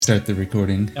Start the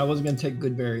recording. I wasn't going to take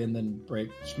Goodberry and then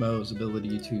break Schmo's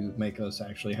ability to make us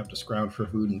actually have to scrounge for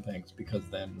food and things, because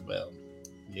then, well,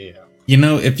 yeah. You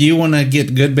know, if you want to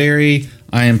get Goodberry,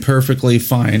 I am perfectly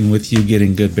fine with you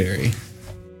getting Goodberry.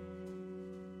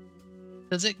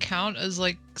 Does it count as,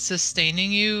 like,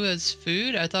 sustaining you as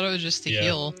food? I thought it was just to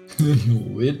heal.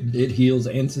 it heals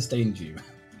and sustains you.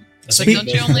 Like, don't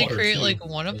you only create, like,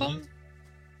 one of them?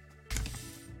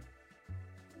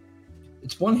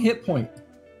 It's one hit point.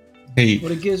 Hey,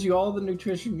 but it gives you all the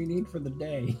nutrition you need for the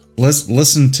day. Let's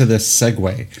listen to this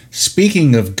segue.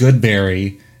 Speaking of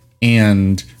Goodberry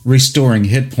and restoring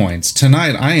hit points,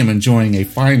 tonight I am enjoying a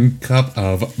fine cup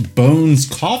of Bones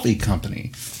Coffee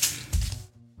Company.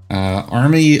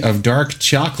 Army of Dark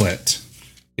Chocolate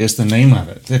is the name of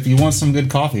it. If you want some good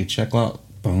coffee, check out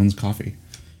Bones Coffee.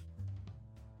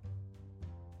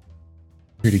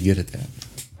 Pretty good at that.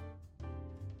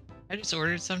 I just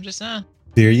ordered some just now.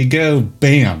 There you go.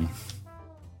 Bam.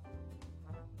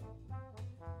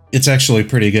 It's actually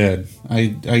pretty good.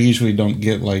 I usually don't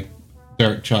get like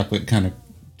dark chocolate kind of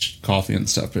coffee and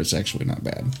stuff, but it's actually not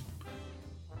bad.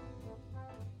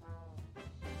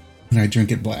 And I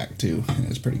drink it black too, and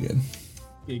it's pretty good.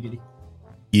 Giggity.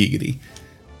 Giggity.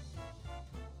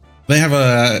 They have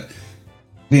a... To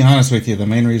be honest with you, the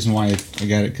main reason why I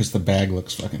got it because the bag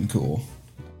looks fucking cool.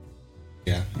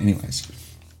 Yeah, anyways.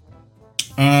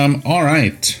 All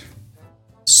right.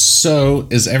 So,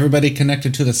 is everybody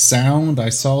connected to the sound? I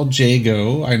saw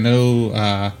Jago. I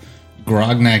know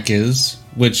Grognak is,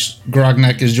 which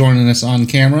Grognak is joining us on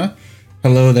camera.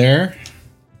 Hello there.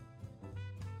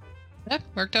 Yeah,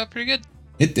 worked out pretty good.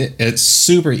 It's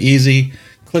super easy.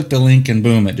 Click the link and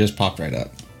boom, it just popped right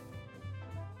up.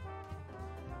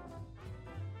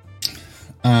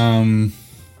 Let's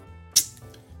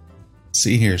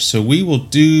see here. So we will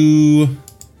do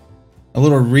a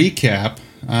little recap.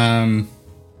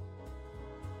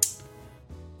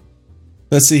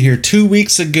 Let's see here. 2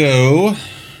 weeks ago.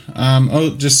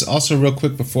 Just also real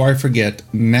quick before I forget.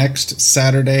 Next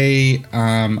Saturday,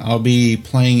 I'll be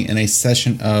playing in a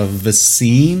session of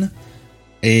Vicine,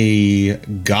 a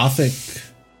gothic,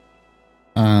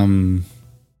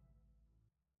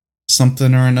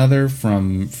 something or another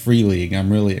from Free League. I'm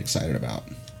really excited about.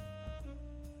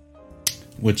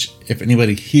 Which, if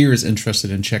anybody here is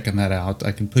interested in checking that out,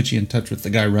 I can put you in touch with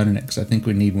the guy running it, because I think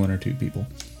we need 1 or 2 people.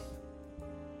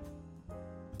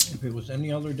 If it was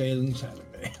any other day than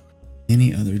Saturday.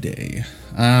 Any other day.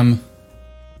 And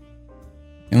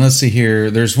let's see here.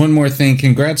 There's one more thing.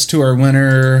 Congrats to our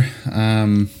winner.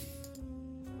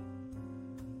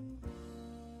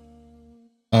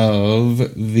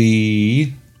 Of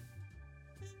the...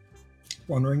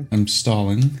 One Ring. I'm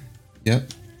stalling.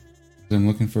 Yep. I'm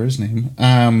looking for his name.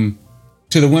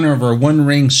 To the winner of our One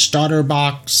Ring starter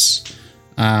box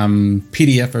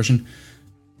PDF version.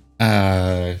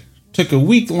 Took a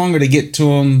week longer to get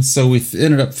to him, so we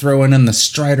ended up throwing in the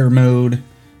Strider mode,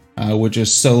 which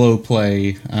is solo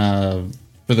play for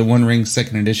the One Ring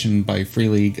 2nd edition by Free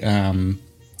League.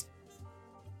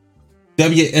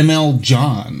 WML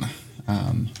John.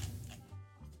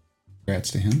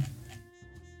 Congrats to him.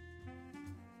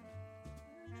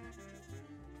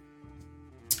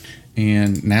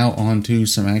 And now on to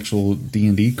some actual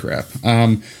D&D crap.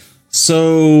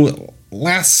 So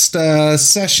last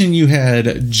session you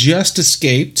had just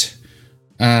escaped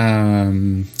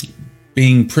being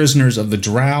prisoners of the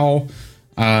Drow.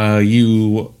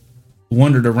 You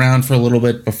wandered around for a little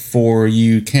bit before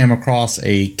you came across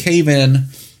a cave-in.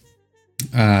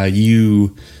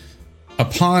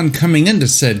 Upon coming into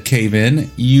said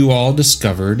cave-in, you all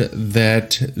discovered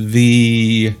that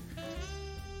the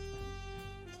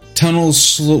tunnel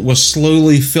was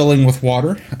slowly filling with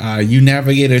water. You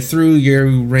navigated through.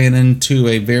 You ran into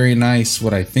a very nice,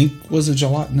 what I think was a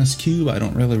gelatinous cube. I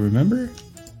don't really remember.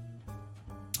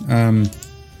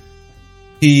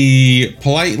 He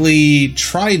politely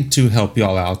tried to help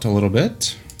y'all out a little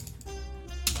bit.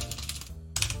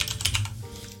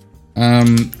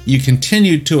 You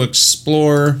continued to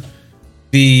explore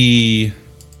the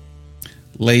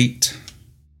late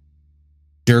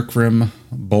Dirkrim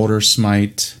Boulder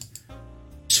Smite.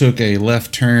 Took a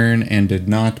left turn and did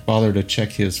not bother to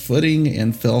check his footing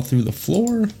and fell through the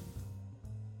floor,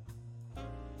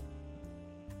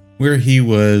 where he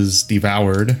was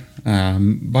devoured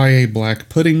by a black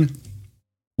pudding,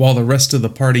 while the rest of the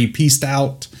party peaced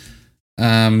out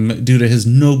due to his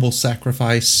noble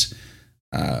sacrifice.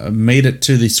 Made it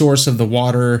to the source of the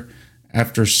water.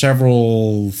 After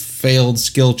several failed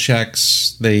skill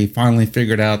checks, they finally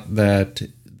figured out that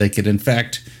they could in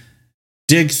fact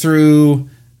dig through,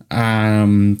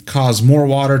 cause more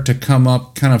water to come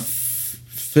up, kind of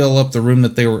fill up the room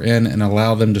that they were in and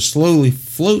allow them to slowly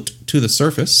float to the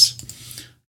surface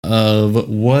of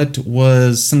what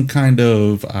was some kind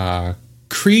of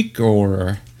creek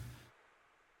or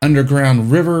underground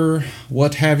river,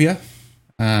 what have you.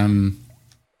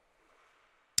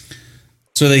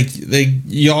 So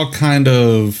y'all kind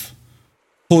of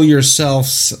pull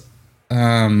yourselves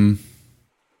out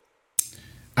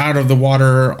of the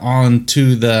water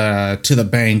onto the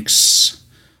banks.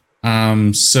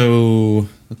 So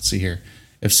let's see here.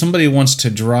 If somebody wants to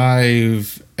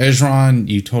drive Ezron,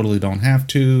 you totally don't have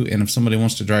to. And if somebody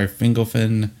wants to drive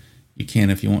Fingelfin, you can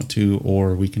if you want to,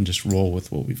 or we can just roll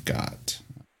with what we've got.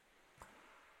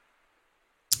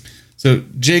 So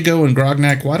Jago and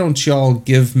Grognak, why don't y'all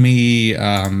give me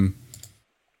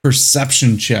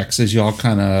perception checks as y'all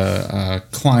kind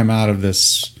of climb out of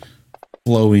this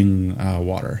flowing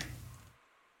water.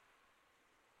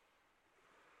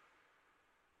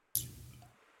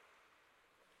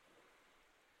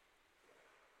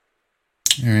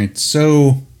 All right,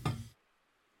 so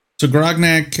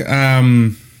Grognak,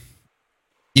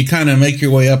 you kind of make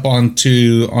your way up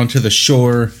onto the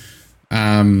shore,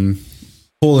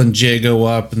 pulling Jago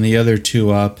up and the other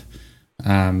two up.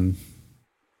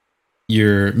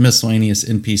 Your miscellaneous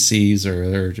NPCs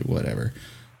or whatever,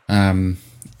 and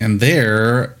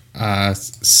there,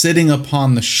 sitting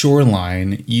upon the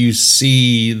shoreline, you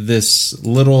see this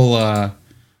little.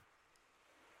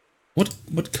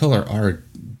 What color are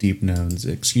deep gnomes?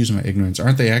 Excuse my ignorance.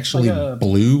 Aren't they actually like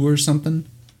blue or something?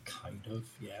 Kind of,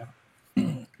 yeah.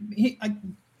 Maybe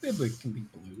it can be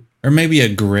blue. Or maybe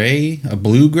a gray, a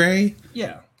blue gray?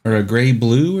 Yeah. Or a gray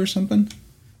blue or something?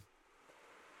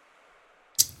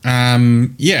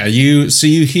 Yeah, you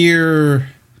hear.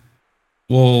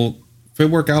 Well,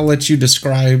 Fitwork, I'll let you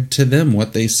describe to them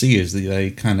what they see as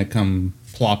they kind of come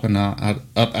plopping up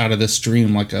out of the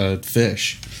stream like a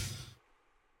fish.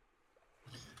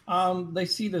 They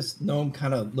see this gnome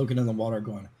kind of looking in the water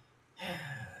going,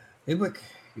 Fitwork,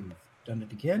 you've done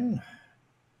it again.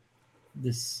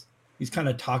 He's kind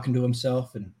of talking to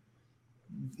himself, and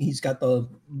he's got the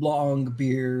long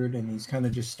beard, and he's kind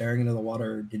of just staring into the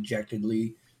water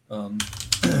dejectedly.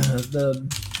 The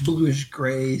bluish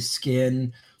gray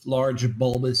skin, large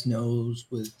bulbous nose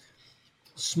with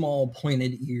small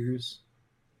pointed ears,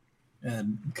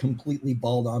 and completely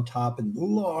bald on top, and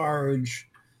large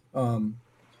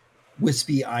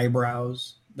wispy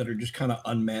eyebrows that are just kind of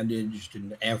unmanaged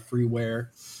and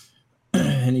everywhere.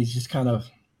 And he's just kind of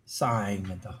sighing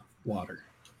at the water.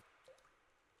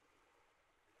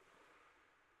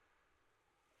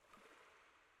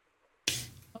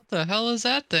 What the hell is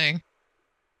that thing?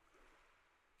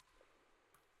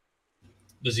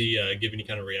 Does he give any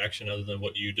kind of reaction other than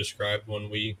what you described when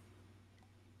we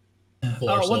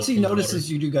pull once he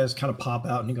notices you guys kind of pop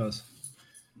out, and he goes,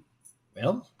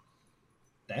 well,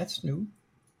 that's new.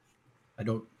 I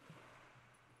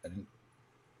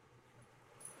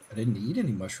didn't eat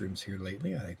any mushrooms here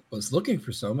lately. I was looking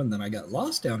for some, and then I got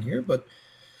lost down here, but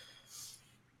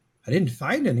I didn't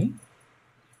find any.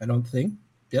 I don't think.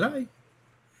 Did I?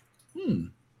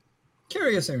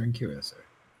 Curious, Aaron. Curious, Aaron.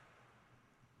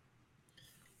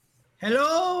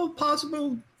 Hello,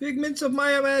 possible figments of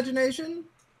my imagination?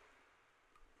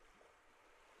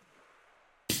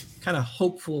 Kind of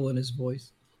hopeful in his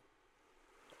voice.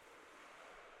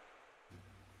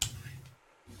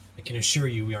 I can assure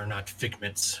you we are not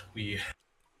figments. We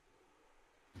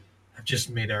have just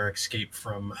made our escape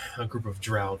from a group of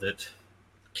drow that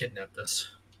kidnapped us.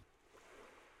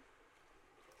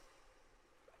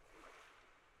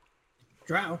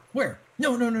 Drow? Where?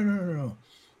 No.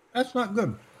 That's not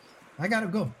good. I gotta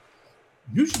go.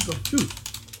 You should go too.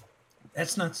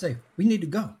 That's not safe. We need to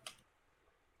go.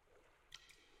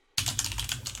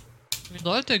 We'd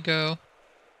love to go.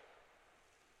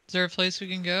 Is there a place we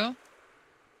can go?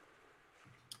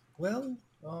 Well,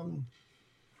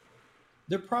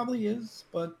 there probably is,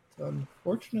 but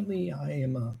unfortunately I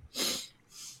am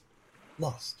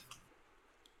lost.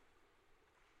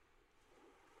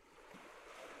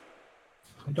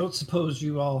 I don't suppose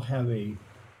you all have a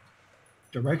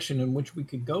direction in which we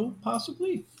could go,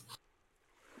 possibly?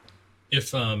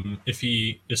 If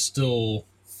he is still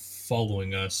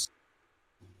following us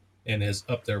and is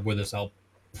up there with us, I'll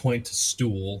point to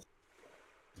Stool,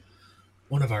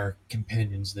 one of our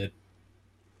companions that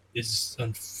is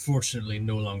unfortunately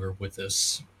no longer with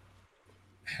us,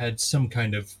 had some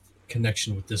kind of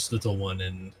connection with this little one,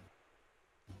 and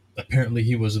apparently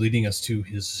he was leading us to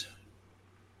his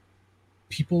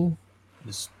people,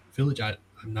 his village. I'm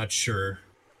not sure.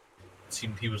 It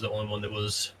seemed he was the only one that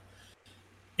was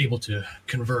able to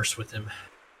converse with him.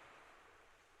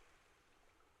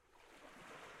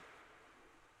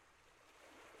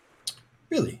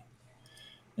 Really?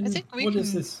 I And think we what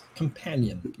is can- this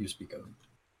companion you speak of?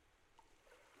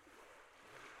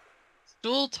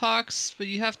 Stool talks, but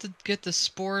you have to get the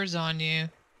spores on you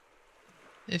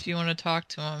if you want to talk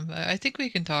to him. I think we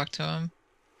can talk to him.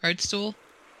 Right, Stool?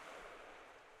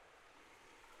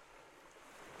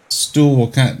 Stool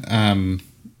will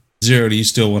Zero, do you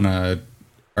still want to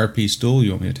RP Stool?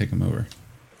 You want me to take him over?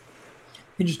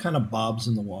 He just kind of bobs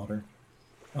in the water.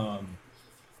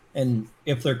 And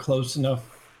if they're close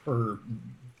enough for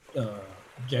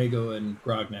Jago and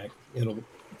Grognak, it'll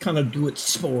kind of do its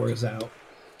spores out.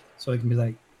 So I can be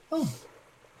like, oh,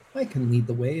 I can lead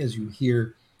the way, as you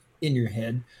hear in your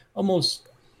head. Almost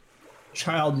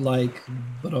childlike,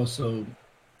 but also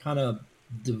kind of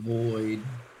devoid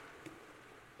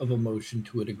of emotion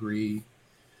to a degree.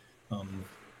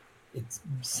 It's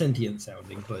sentient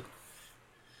sounding, but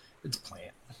it's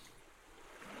plant.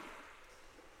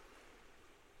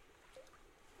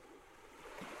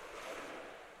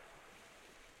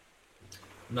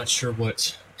 I'm not sure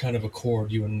what kind of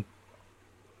accord you and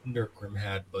Nurgrim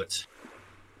had, but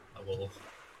I will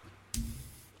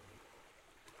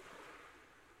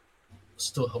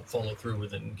still help follow through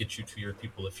with it and get you to your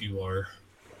people if you are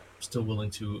still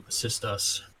willing to assist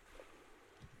us.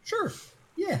 Sure.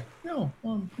 Yeah. No.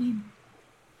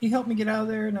 He helped me get out of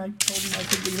there, and I told him I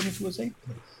could lead him to a safe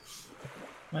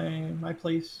place. My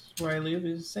place where I live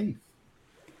is safe.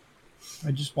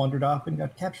 I just wandered off and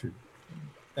got captured.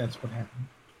 That's what happened.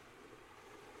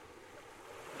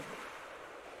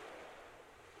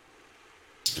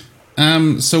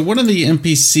 So one of the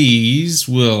NPCs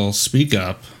will speak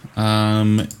up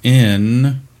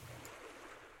in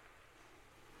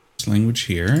this language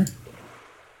here.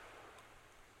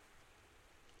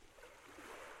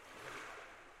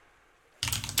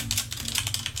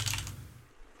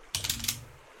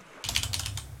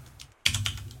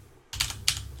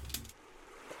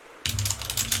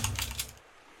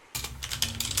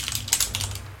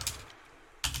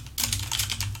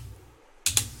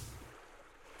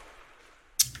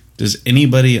 Does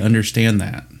anybody understand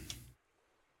that?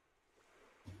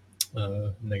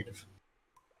 Negative.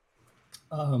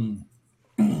 Oh.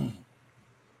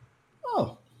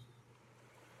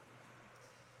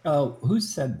 Oh, who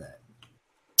said that?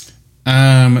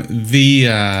 The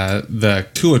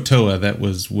Kuatoa that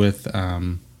was with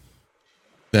that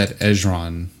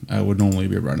Ezron would normally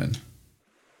be running.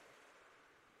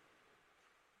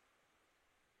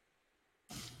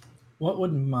 What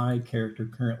would my character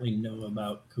currently know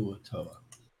about Kuatoa?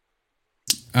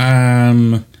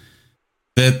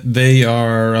 That they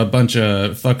are a bunch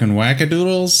of fucking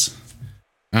wackadoodles.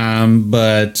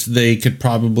 But they could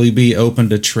probably be open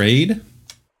to trade.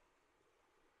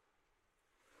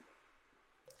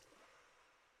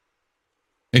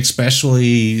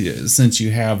 Especially since you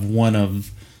have one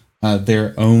of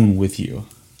their own with you.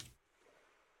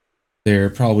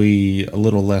 They're probably a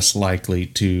little less likely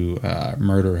to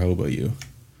murder hobo you.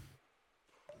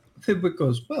 Fibwick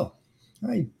goes, well,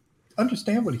 I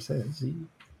understand what he says. He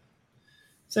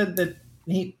said that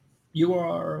we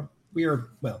are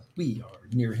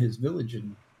near his village,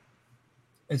 and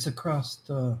it's across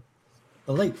the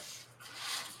lake.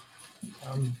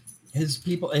 His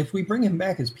people, if we bring him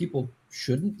back, his people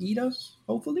shouldn't eat us,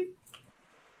 hopefully.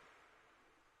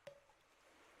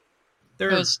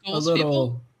 They're a Stool's little...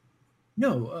 people?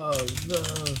 No,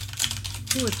 the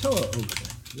Kuatoa over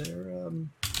there. They're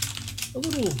a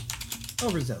little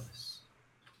overzealous.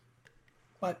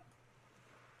 But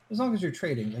as long as you're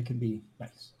trading, they can be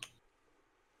nice.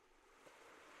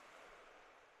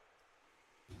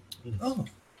 Oh,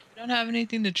 We don't have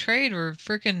anything to trade. We're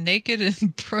freaking naked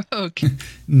and broke.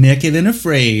 Naked and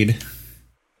afraid.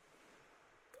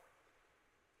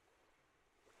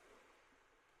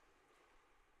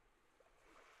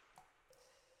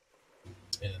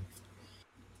 And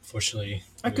fortunately,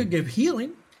 I could give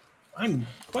healing. I'm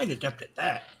quite adept at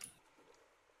that.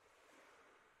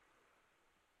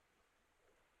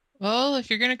 Well, if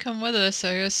you're gonna come with us,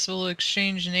 I guess we'll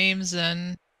exchange names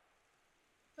then.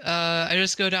 I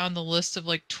just go down the list of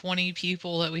like 20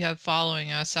 people that we have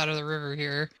following us out of the river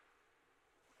here.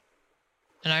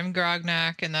 And I'm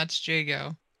Grognak, and that's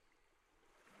Jago.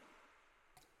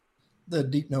 The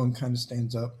deep gnome kind of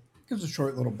stands up, gives a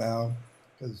short little bow,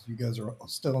 because you guys are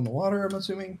still in the water, I'm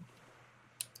assuming.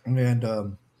 And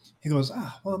he goes,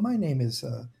 well, my name is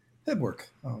Fibwick.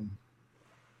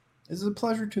 It's a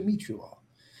pleasure to meet you all.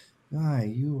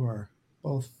 You are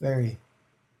both very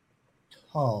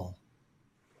tall.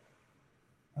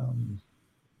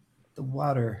 The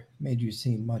water made you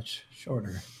seem much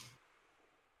shorter.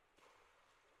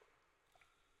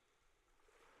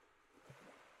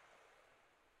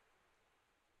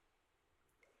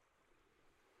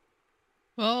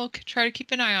 Well, try to keep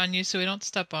an eye on you so we don't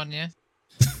step on you.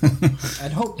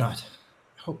 I'd hope not.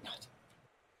 Hope not.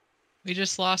 We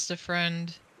just lost a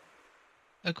friend,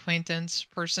 acquaintance,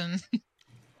 person.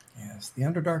 Yes, the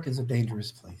Underdark is a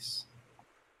dangerous place.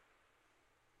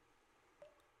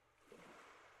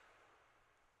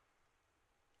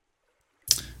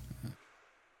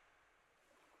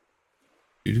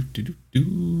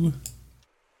 Do.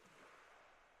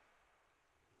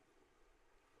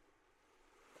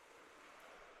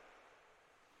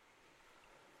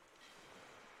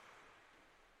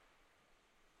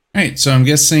 All right, so I'm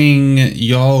guessing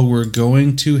y'all were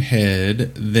going to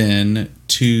head then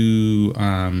to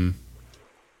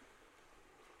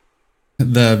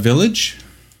the village.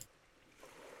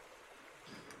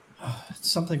 It's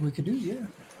something we could do, yeah.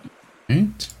 All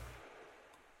right.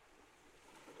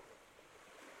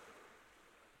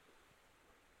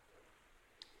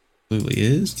 Absolutely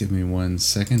is. Give me 1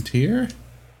 second here.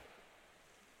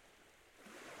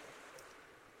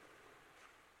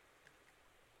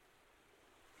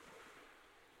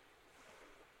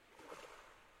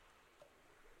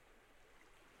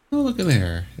 Oh, look at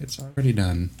there. It's already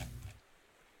done.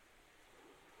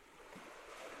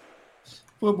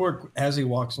 Flipwork, as he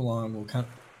walks along, will kind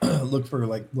of look for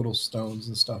like little stones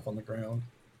and stuff on the ground.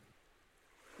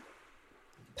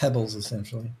 Pebbles,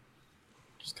 essentially.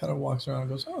 Just kind of walks around and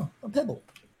goes, oh, a pebble.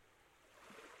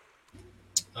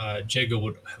 Jago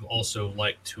would have also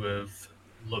liked to have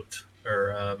looked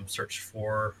or searched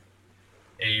for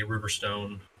a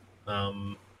riverstone.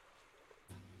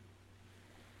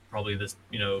 Probably this,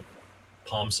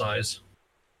 palm size.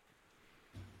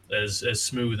 As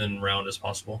smooth and round as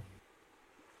possible.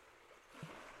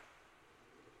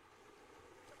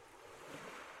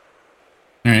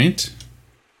 All right.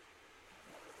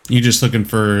 You just looking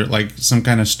for like some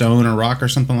kind of stone or rock or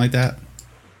something like that?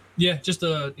 Yeah, just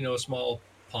a small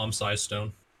palm-sized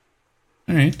stone.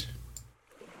 All right.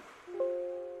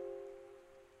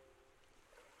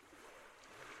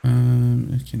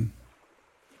 I can.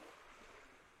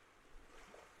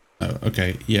 Oh,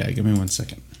 okay. Yeah, give me 1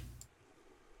 second.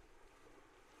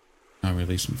 I'll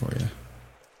release him for you.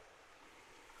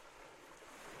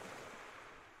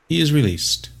 He is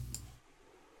released.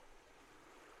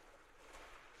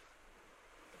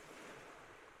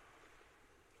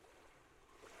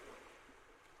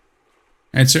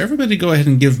 All right, so everybody go ahead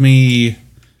and give me...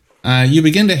 you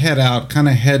begin to head out, kind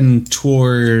of heading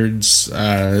towards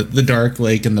the Dark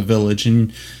Lake and the village,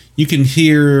 and you can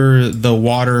hear the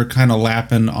water kind of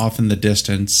lapping off in the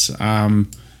distance.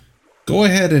 Go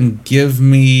ahead and give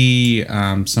me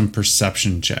some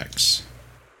perception checks.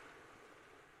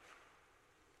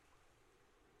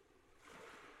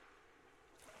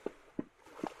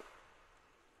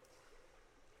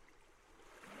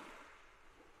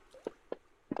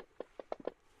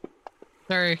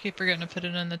 Sorry, I keep forgetting to put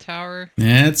it in the tower.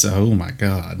 That's, oh my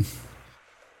god.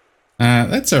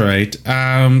 That's all right.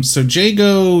 So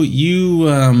Jago, you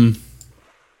kind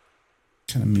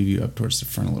of move you up towards the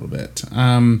front a little bit.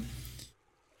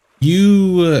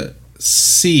 You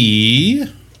see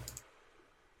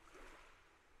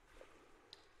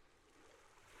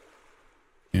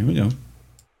here we go.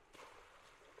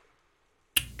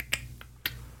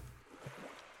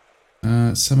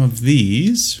 Some of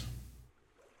these.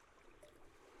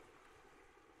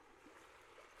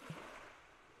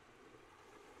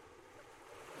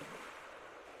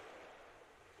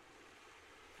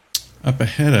 Up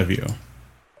ahead of you.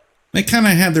 They kind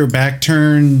of had their back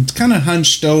turned, kind of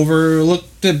hunched over,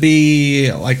 looked to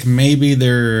be like maybe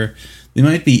they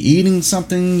might be eating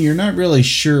something. You're not really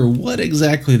sure what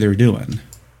exactly they're doing.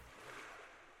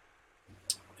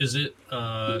 Is it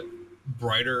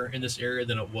brighter in this area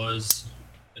than it was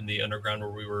in the underground where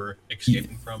we were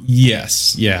escaping from?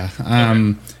 Yes, yeah.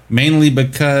 Okay. Mainly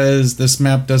because this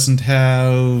map doesn't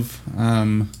have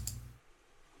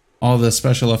all the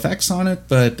special effects on it,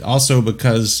 but also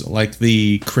because like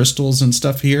the crystals and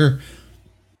stuff here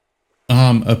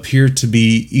appear to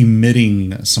be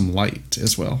emitting some light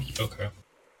as well. Okay.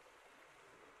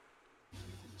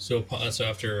 So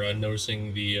after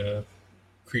noticing the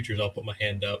creatures, I'll put my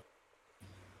hand up.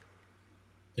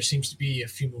 There seems to be a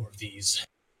few more of these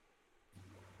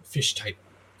fish-type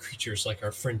creatures like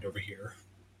our friend over here.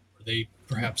 Are they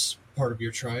perhaps part of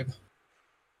your tribe?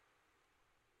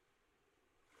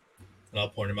 And I'll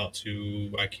point him out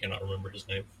to, I cannot remember his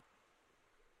name.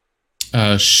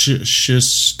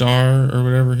 Shistar or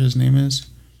whatever his name is.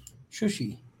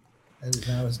 Shushi. That is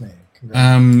now his name.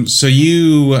 Congrats. So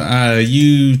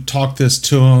you talk this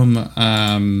to him,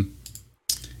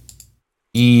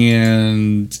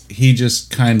 and he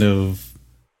just kind of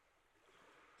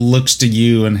looks to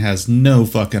you and has no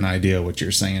fucking idea what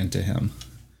you're saying to him.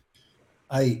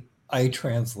 I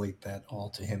translate that all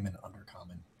to him in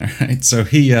Undercommon. All right, so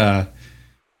he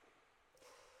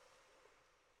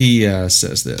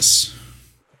says this.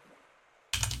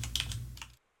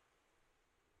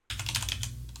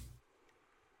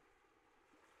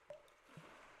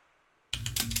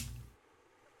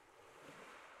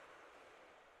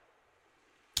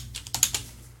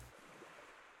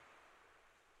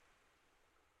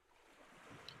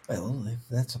 Well, if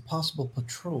that's a possible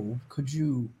patrol, could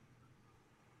you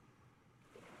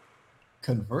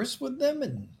converse with them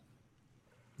and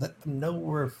let them know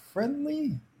we're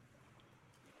friendly?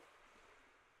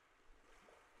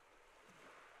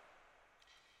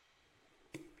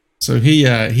 So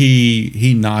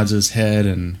he nods his head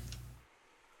and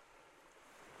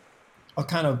I'll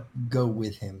kind of go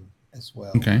with him as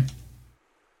well. okay.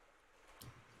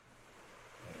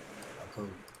 I'll go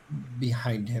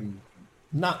behind him,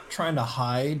 not trying to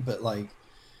hide, but like,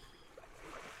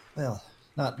 well,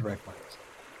 not direct lines.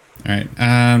 All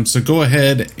right. So go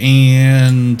ahead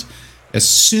and as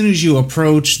soon as you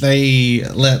approach, they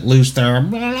let loose their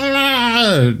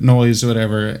noise,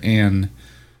 whatever, and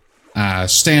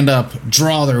stand up,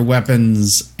 draw their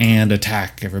weapons, and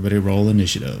attack. Everybody roll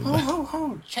initiative.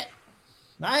 Check.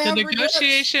 The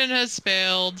negotiation has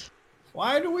failed.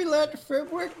 Why do we let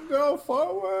Fibwick go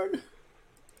forward?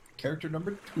 Character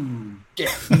number 2. Damn.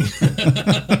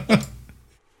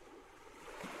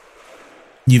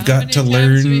 You've got to How many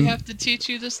times do we learn. have to teach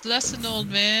you this lesson, old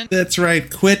man? That's right.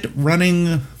 Quit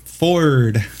running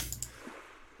forward.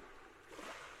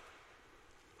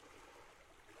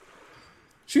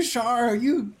 Shushar,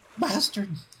 you bastard.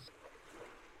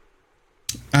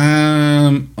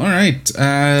 All right.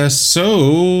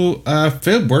 So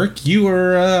Fibwork, you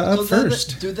are up So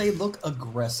first. do they look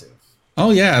aggressive?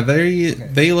 Oh yeah,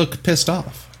 they look pissed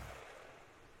off.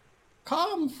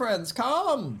 Come, friends,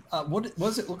 come. What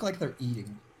does it look like they're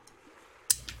eating?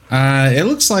 It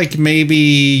looks like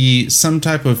maybe some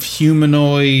type of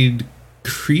humanoid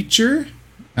creature.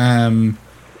 You're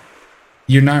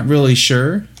not really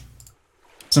sure.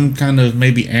 Some kind of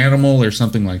maybe animal or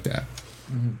something like that.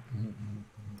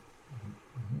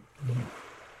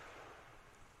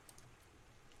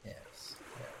 Yes.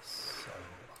 So,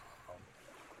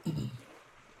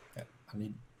 yeah, I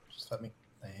need. Just let me.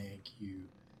 Thank you.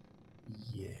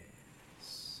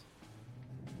 Yes.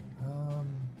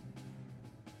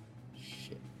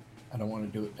 Shit. I don't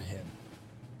want to do it to him.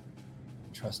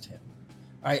 Trust him.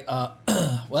 All right.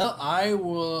 Well, I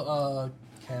will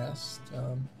cast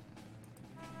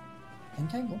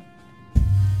Entangle.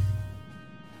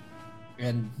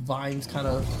 And vines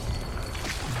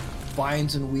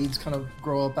and weeds kind of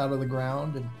grow up out of the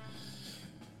ground and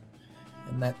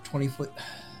that 20-foot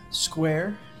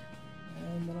square.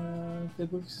 And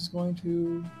Fibwix is going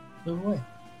to move away.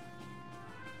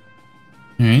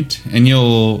 All right, and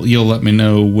you'll let me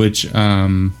know which Yeah.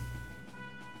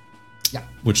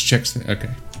 which checks.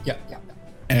 Okay, Yeah.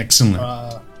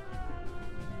 excellent.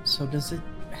 So does it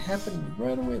happen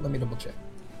right away? Let me double check.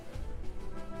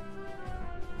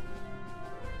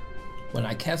 When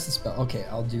I cast the spell, okay,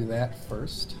 I'll do that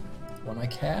first. When I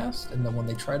cast, and then when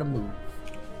they try to move.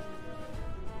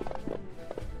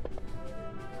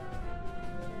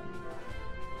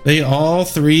 They all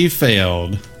three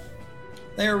failed.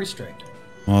 They are restrained.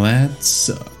 Well, that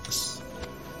sucks.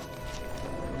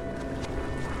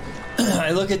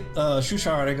 I look at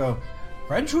Shushar and I go,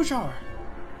 Friend Shushar,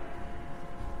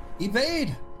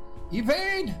 evade!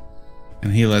 Evade!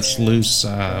 And he lets loose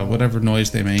whatever noise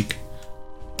they make.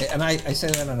 And I say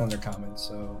that in Undercommon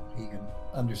so he can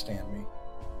understand me.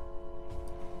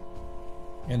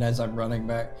 And as I'm running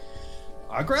back,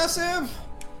 aggressive!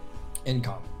 In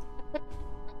common.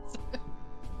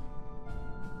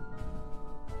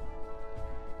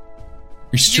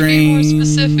 Restrain. more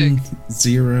specific.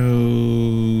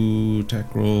 0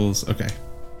 tech rolls. Okay.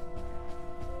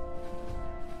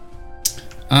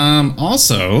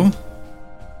 Also,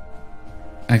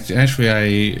 actually,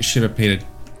 I should have paid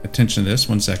attention to this.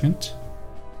 1 second.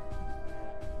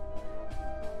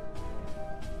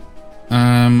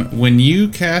 When you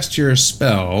cast your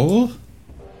spell,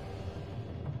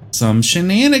 some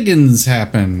shenanigans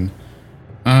happen.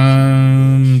 Wild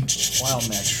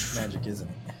magic, isn't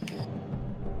it?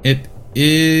 It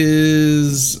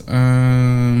is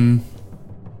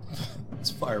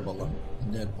It's fireball on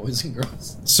dead boys and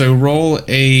girls. so roll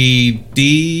a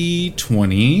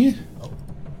d20.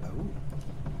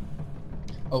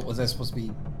 Oh, was that supposed to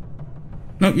be?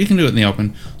 No, you can do it in the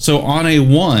open. So on a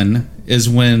 1 is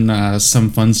when some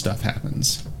fun stuff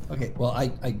happens. Okay, well,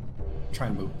 I try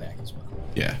and move back as well.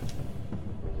 Yeah.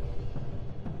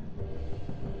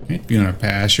 Okay, if you want to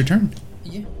pass your turn.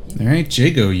 Yeah. All right,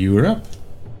 Jago, you are up.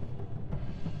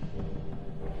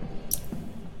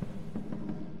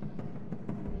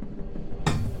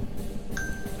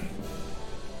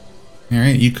 All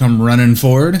right, you come running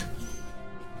forward.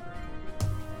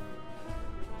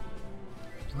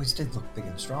 Always did look big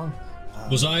and strong.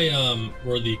 Was I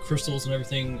were the crystals and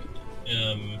everything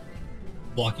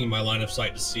blocking my line of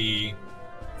sight to see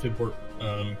Fibort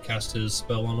cast his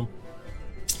spell on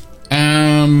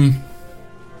him?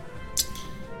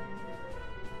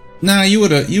 Nah, you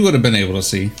would have been able to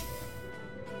see.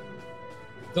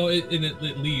 Oh, it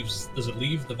leaves. Does it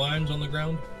leave the vines on the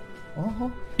ground? Uh-huh.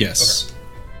 Yes.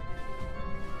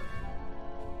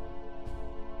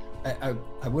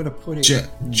 I would have put it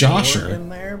Josher more in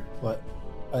there, but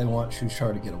I want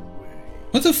Shushar to get away.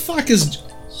 What the fuck is?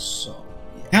 So,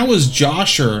 yeah. How is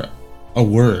Josher a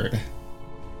word?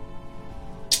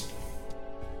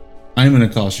 I'm gonna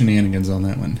call shenanigans on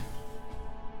that one.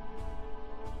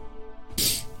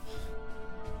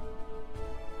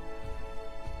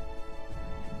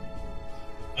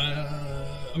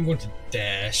 I'm going to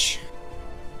dash.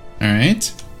 All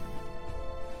right.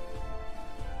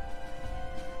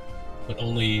 But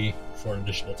only for an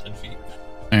additional 10 feet.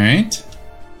 All right.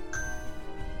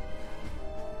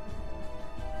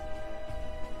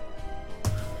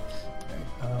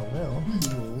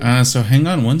 So hang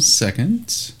on 1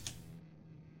 second.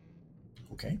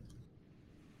 Okay.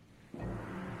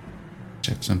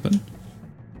 Check something.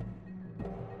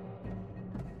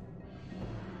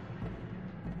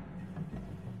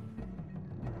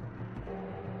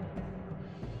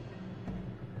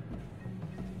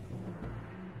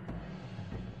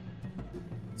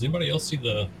 Does anybody else see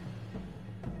the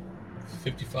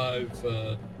 55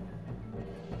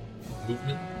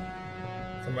 movement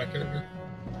from my character?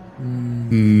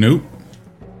 Nope.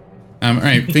 All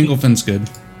right, Finkelfin's good.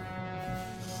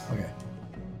 Okay.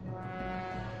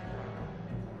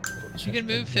 You can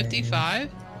move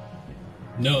 55?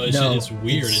 No, No, it's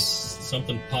weird. it's- It's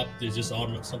something popped. It's just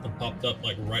something popped up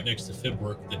like right next to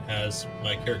Fibwork that has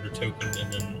my character token,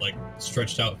 and then like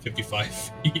stretched out 55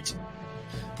 feet.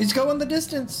 He's going the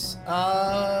distance.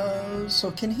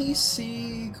 So can he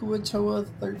see Kuatoa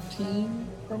 13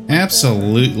 from right there?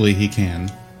 Absolutely, he can.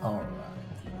 All right.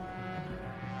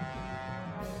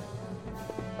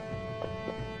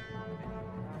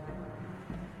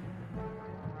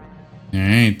 All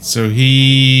right, so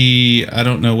I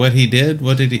don't know what he did.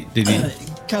 What did he?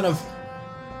 Kind of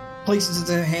places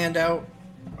his hand out,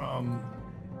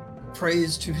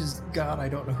 prays to his god. I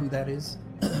don't know who that is,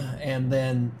 and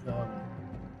then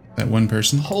That one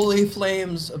person? holy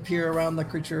flames appear around the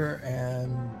creature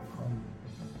and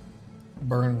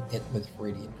burn it with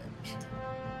radiant damage.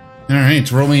 All right,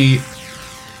 roll me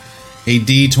a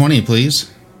d20,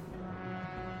 please.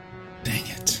 Dang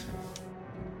it.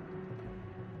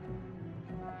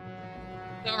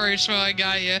 Don't worry, Shmo, I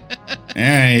got you. All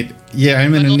right, yeah,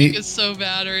 I'm My gonna luck need. is so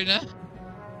bad right now.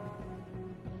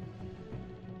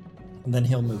 And then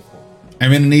he'll move forward.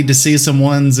 I'm gonna need to see some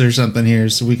ones or something here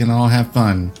so we can all have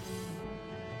fun.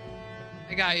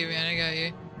 I got you, man. I got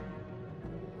you.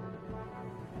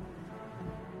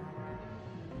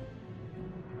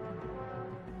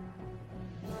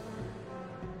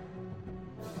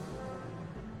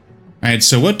 All right,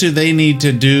 so what do they need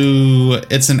to do?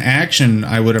 It's an action,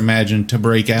 I would imagine, to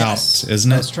break out,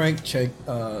 isn't it? Strength check.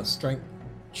 Strength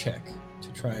check to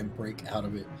try and break out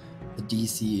of it. The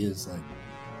DC is like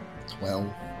 12,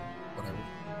 whatever.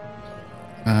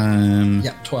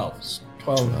 Yeah, 12.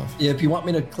 12. Yeah, if you want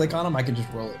me to click on them, I can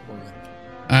just roll it for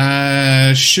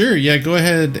you. Sure. Yeah, go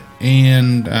ahead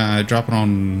and drop it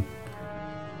on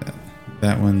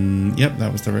that one. Yep,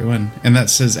 that was the right one. And that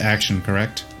says action,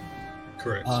 correct?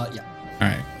 Correct. Yeah. All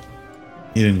right.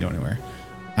 He didn't go anywhere.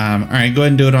 All right, go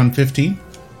ahead and do it on 15.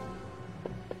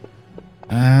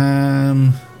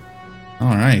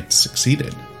 All right,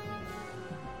 succeeded.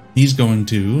 He's going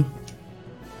to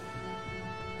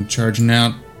charging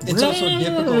out. It's also a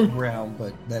difficult round,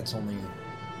 but that's only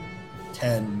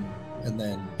 10, and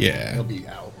then Yeah. he'll be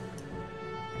out.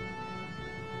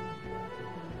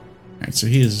 All right, so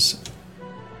he is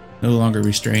no longer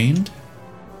restrained.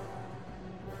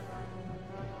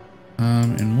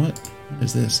 And what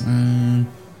is this?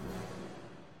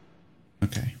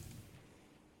 Okay.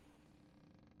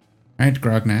 All right,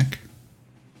 Grognak.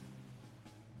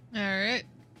 All right.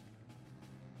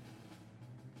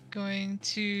 Going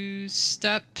to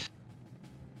step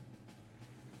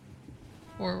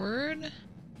forward.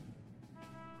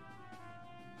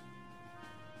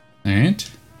 All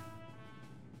right.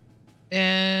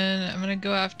 And I'm going to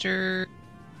go after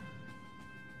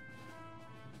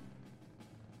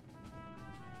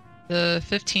The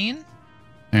 15? All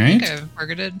I right. think I have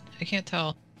targeted. I can't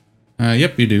tell.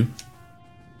 Yep, you do.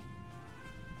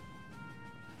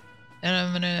 And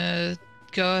I'm gonna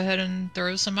go ahead and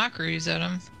throw some mockeries at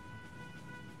him.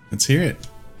 Let's hear it.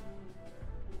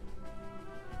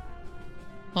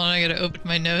 Hold on, I gotta open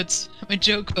my notes, my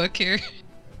joke book here.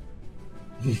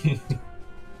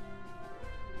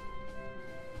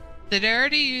 Did I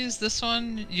already use this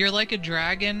one? You're like a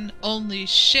dragon, only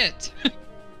shit.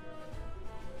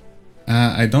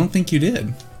 I don't think you did.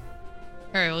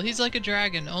 Alright, well, he's like a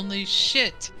dragon, only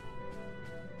shit.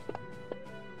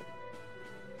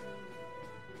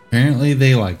 Apparently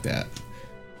they like that.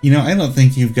 You know, I don't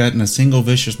think you've gotten a single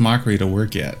vicious mockery to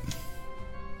work yet.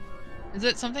 Is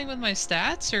it something with my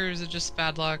stats, or is it just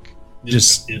bad luck?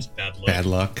 Just is bad luck. Bad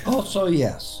luck. Also,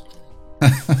 yes.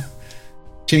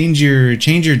 Change your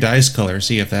dice color,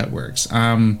 see if that works.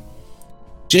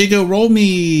 Jago, roll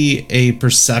me a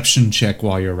perception check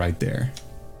while you're right there.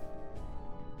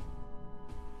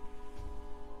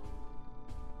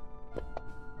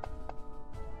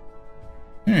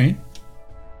 All right.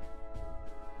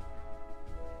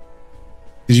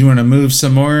 Did you want to move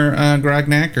some more,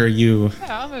 Grognak, or are you?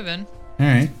 Yeah, I'll move in. All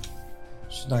right.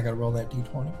 She's not gonna roll that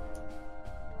d20.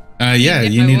 Yeah, Yeah,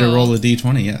 you I need to will. roll a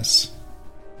d20. Yes.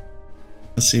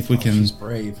 Let's see if we can. She's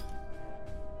brave.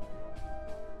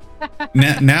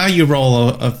 Now you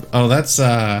roll oh, that's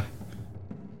Ezron.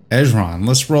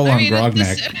 Let's roll I on mean,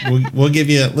 Grognak. We'll give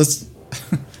you let's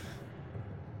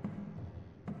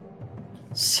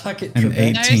Suck it, an Trebek.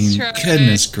 18. Nice try.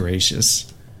 Goodness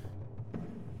gracious.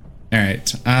 All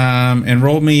right. And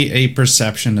roll me a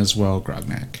perception as well,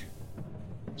 Grognak.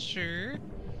 Sure.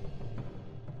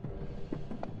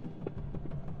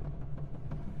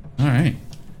 All right.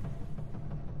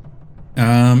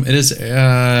 It is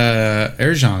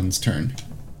Erjan's turn.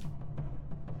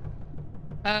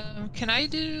 Can I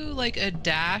do like a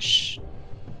dash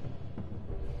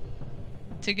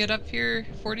to get up here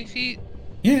 40 feet?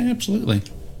 Yeah, absolutely.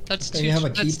 That's Can two. you have a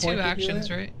key That's point two to do actions,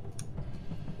 that? right?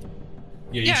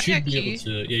 Yeah, you Yeah, should be key. able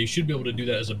to. Yeah, you should be able to do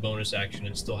that as a bonus action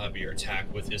and still have your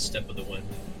attack with his step of the wind.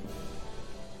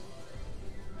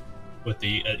 With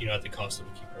the at the cost of a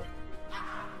key point.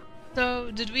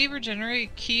 So, did we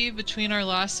regenerate Key between our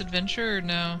last adventure or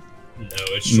no? No,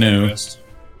 it's short No. rest.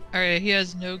 Alright, he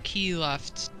has no key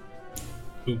left.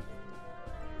 Who?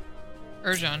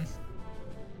 Urjan.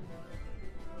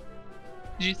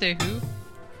 Did you say who?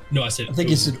 No, I said. I think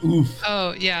ooh. he said oof.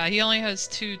 Oh, yeah, he only has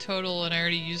 2 total and I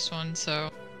already used one, so.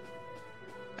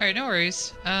 Alright, no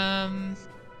worries.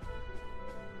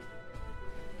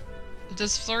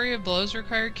 Does Flurry of Blows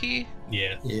require Key?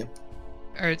 Yeah. Yep.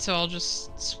 Alright, so I'll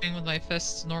just swing with my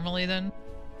fists normally then.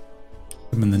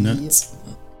 I'm in the nuts.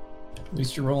 At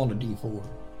least you're rolling a d4.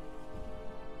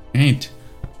 Ain't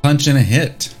punch and a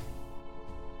hit.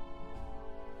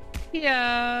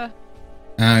 Yeah.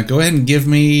 Go ahead and give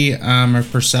me a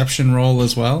perception roll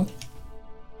as well.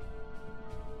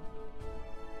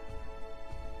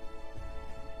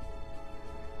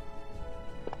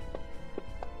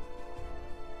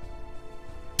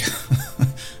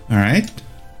 All right.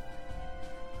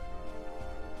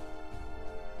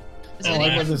 Is I anyone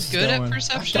like where this is good at going.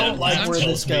 perception? I don't like I'm where just-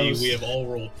 this Tells me goes. we have all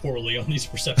rolled poorly on these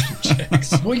perception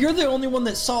checks. Well, you're the only one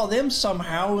that saw them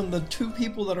somehow, and the 2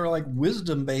 people that are like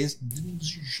wisdom based didn't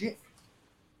see shit.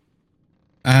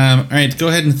 All right. Go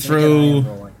ahead and Then again, I am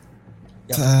throw. rolling.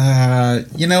 Yep.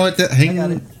 You know what? I Hang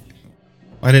got on.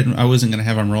 it. I wasn't gonna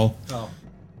have him roll. Oh.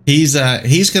 He's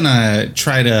gonna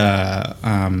try to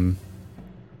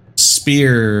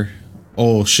spear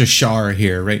old Shashar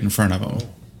here right in front of him.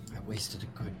 I wasted a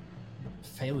good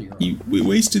failure. We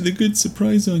wasted a good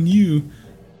surprise on you.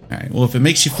 All right. Well, if it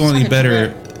makes you feel any Second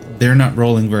better, threat. they're not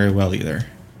rolling very well either.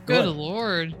 Good Good.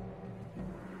 lord.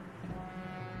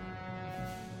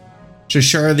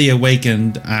 Shashar the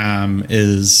Awakened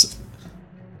is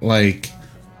like,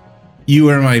 you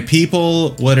are my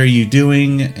people. What are you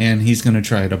doing? And he's gonna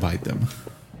try to bite them.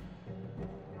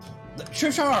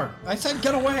 Shishar, I said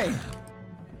get away.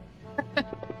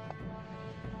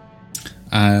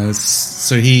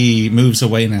 So he moves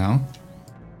away now,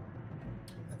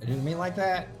 I didn't mean like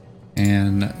that.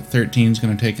 and 13's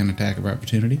gonna take an attack of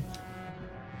opportunity,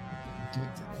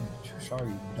 Shishar,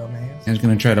 you dumbass. and is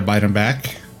gonna try to bite him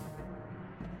back.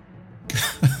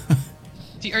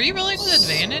 Are you rolling with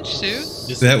advantage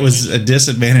too? That was a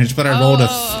disadvantage, but I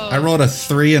Oh. rolled a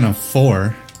 3 and a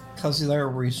 4. Because they're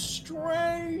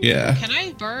restrained. Yeah. Can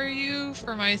I borrow you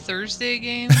for my Thursday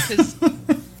game? Because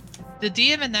the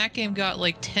DM in that game got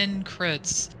like 10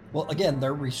 crits. Well, again,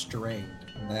 they're restrained,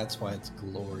 and that's why it's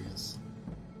glorious.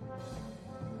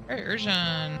 Alright,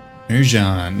 Urjan.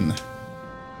 Erjan.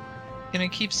 Gonna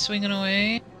keep swinging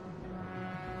away.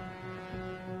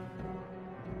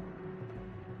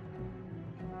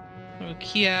 Little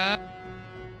Kia.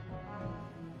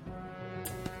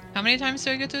 How many times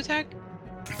do I get to attack?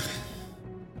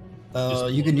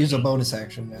 You can use a bonus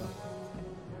action now.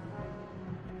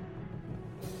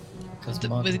 Because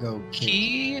Monk With go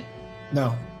Key?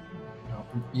 No.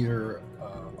 Your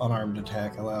unarmed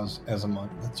attack allows, as a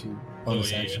monk, that's your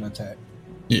bonus action attack.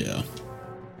 Yeah.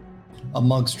 A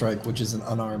monk strike, which is an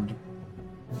unarmed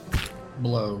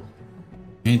blow.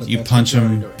 And But you that's punch what you're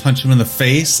him, doing. punch him in the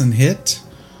face and hit.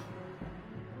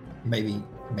 Maybe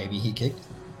he kicked.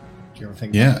 Did you ever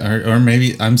think about Yeah, that? or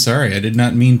maybe I'm sorry, I did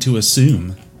not mean to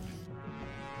assume.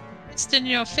 It's in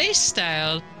your face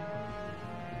style.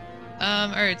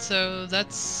 Alright, so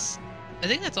that's... I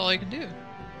think that's all I can do.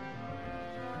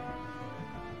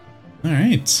 All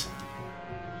right.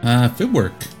 Fib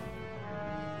work.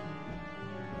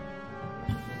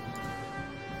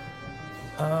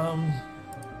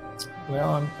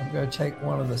 Well, I'm going to take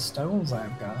one of the stones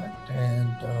I've got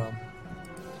and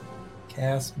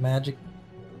cast magic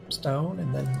stone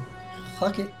and then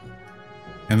huck it.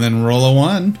 And then roll a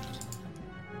 1.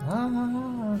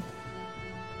 Ah.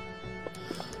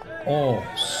 Oh,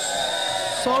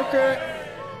 suck it.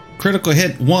 Critical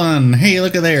hit 1. Hey,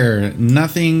 look at there.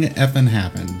 Nothing effing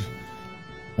happened.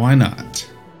 Why not?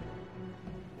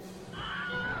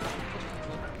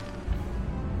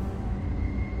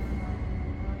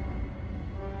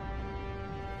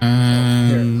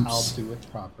 Here, I'll do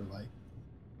it properly.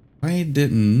 I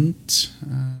didn't.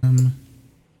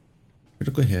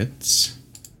 Critical hits.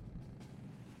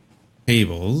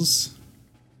 Tables.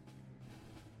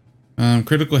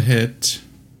 Critical hit.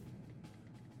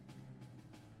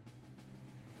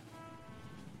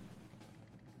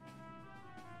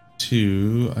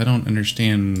 Two. I don't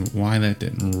understand why that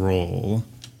didn't roll.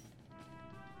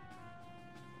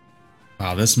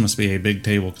 Wow, this must be a big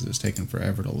table because it's taking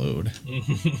forever to load.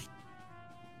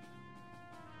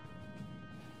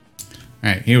 All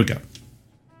right, here we go.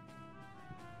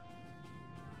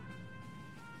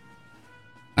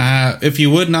 If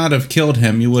you would not have killed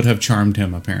him, you would have charmed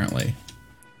him, apparently.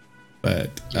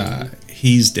 But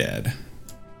he's dead.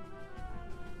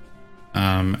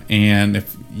 And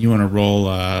if you want to roll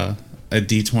a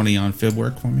d20 on fib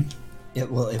work for me. Yeah,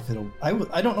 well, if it'll,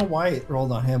 I don't know why it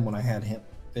rolled on him when I had him.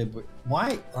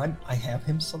 Why I have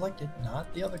him selected,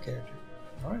 not the other character.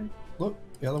 All right, look,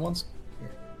 the other one's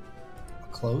here. I'll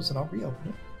close and I'll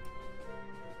reopen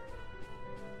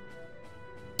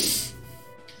it.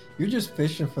 You're just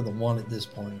fishing for the one at this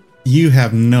point. You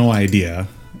have no idea.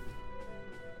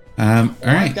 All right.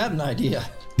 I've got an idea.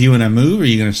 Do you want to move or are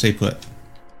you going to stay put?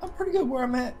 I'm pretty good where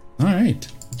I'm at. All right.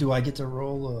 Do I get to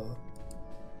roll a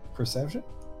perception?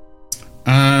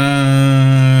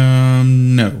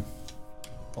 No.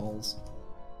 Balls.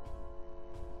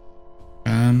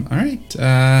 All right.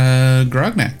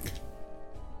 Grognak.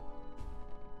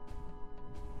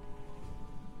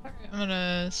 Alright, I'm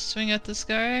gonna swing at this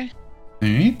guy. All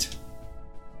right.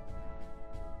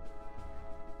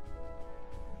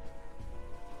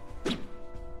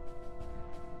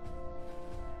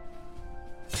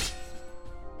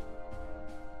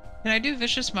 Can I do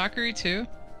Vicious Mockery too?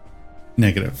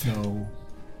 Negative. No.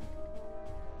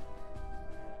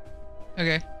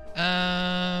 Okay.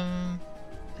 I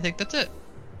think that's it.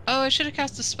 Oh, I should have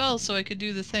cast a spell so I could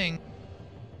do the thing.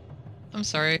 I'm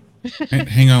sorry. Right,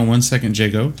 hang on 1 second,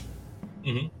 Jago.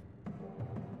 Mm-hmm.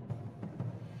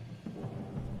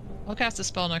 I'll cast a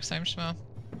spell next time, Shmo.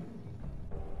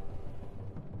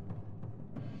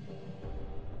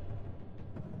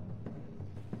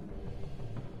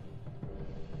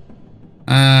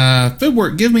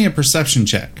 Fibwork, give me a perception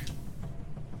check.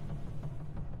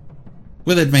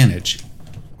 With advantage.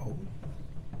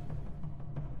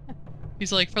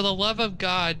 He's like, for the love of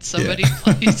God, somebody Yeah.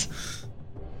 please.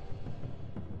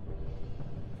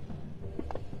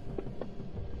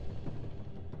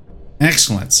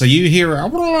 Excellent. So you hear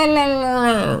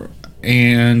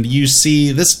and you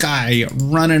see this guy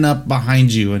running up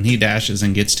behind you and he dashes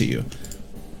and gets to you.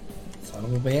 Son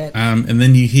of a bitch. And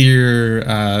then you hear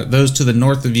those to the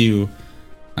north of you,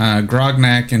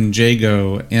 Grognak and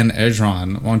Jago and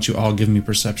Ezron. Why don't you all give me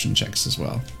perception checks as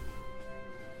well?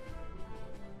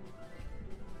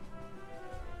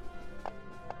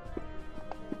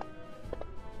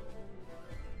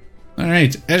 All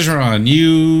right, Ezron,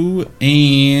 you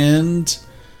and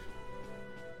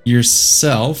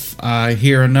yourself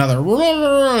hear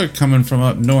another coming from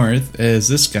up north as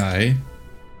this guy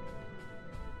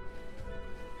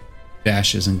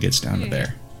dashes and gets down to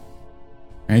there.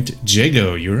 All right,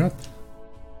 Jago, you're up.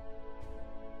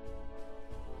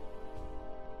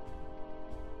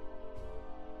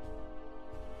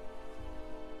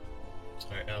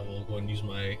 Alright, I will go and use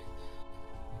my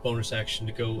bonus action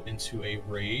to go into a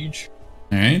rage.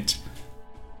 All right.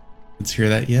 Let's hear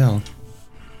that yell.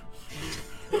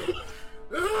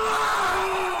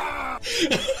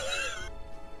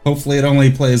 Hopefully it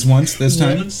only plays once this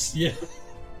time. Once, yeah.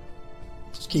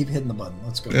 Just keep hitting the button.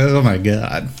 Let's go. Oh my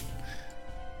god.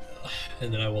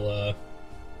 And then I will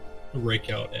rake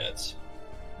out at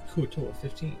Kuotoa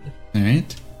 15. All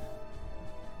right.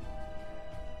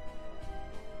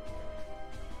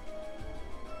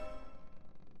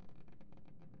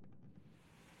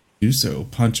 Do so.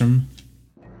 Punch him.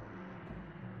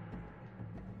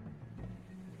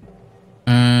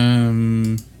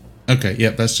 Okay,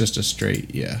 yep, that's just a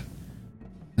straight, yeah.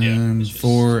 Yeah, it's just-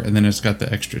 4, and then it's got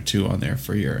the extra 2 on there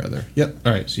for your other. Yep,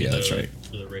 alright, so yeah, that's right.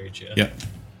 For the rage, yeah. Yep.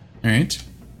 Alright.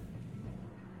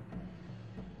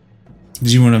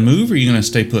 Do you want to move, or are you going to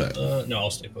stay put? No,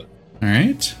 I'll stay put.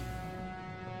 Alright.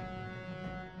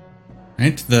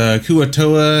 Alright, the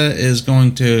Kuotoa is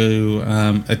going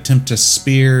to attempt to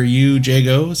spear you,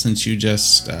 Jago, since you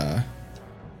just...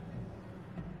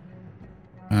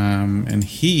 and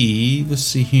he, let's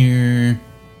see here.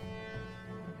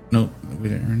 Nope,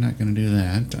 we're not going to do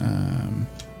that.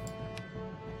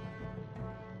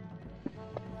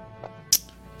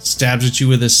 Stabs at you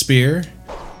with a spear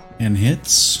and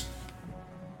hits.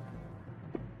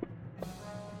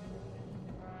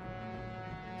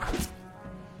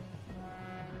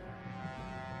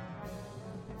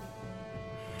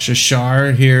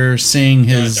 Shashar here seeing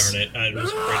his... God darn it, I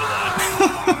was afraid of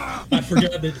that. I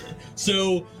forgot that.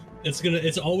 So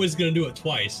it's always gonna do it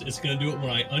twice. It's gonna do it when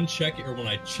I uncheck it or when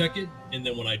I check it, and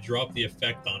then when I drop the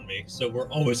effect on me. So we're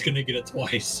always gonna get it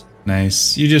twice.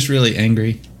 Nice. You're just really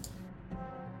angry.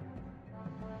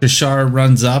 Shashar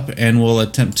runs up and will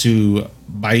attempt to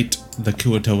bite the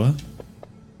Kuotoa.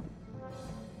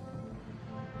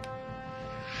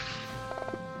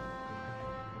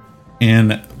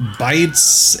 And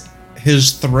bites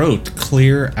his throat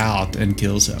clear out and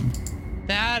kills him.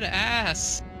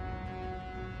 Badass.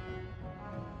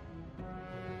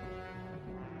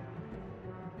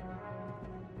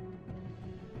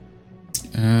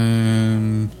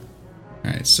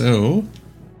 Alright, so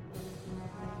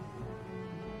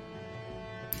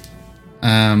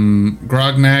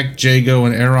Grognak, Jago,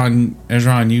 and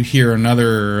Ezron, you hear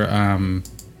another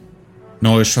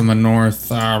noise from the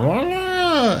north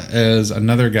as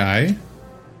another guy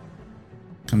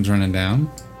comes running down.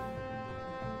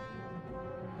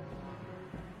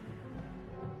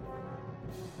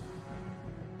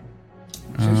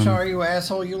 So sorry, you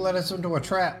asshole. You let us into a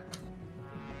trap.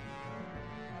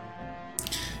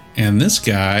 And this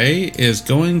guy is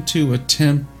going to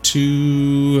attempt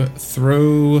to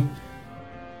throw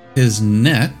his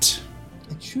net.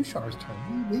 It's Shushar's turn.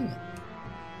 What are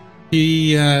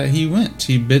you doing? He went.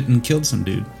 He bit and killed some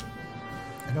dude.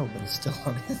 I know, but it's still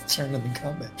on his turn in the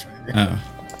combat trigger. Oh.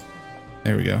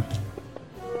 There we go.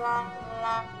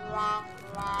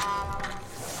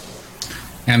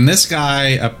 And this guy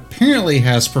apparently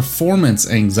has performance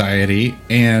anxiety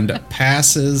and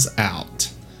passes out.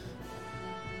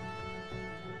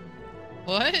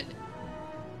 What?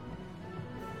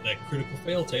 That critical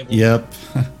fail table. Yep.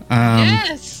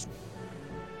 Yes.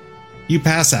 You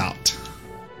pass out.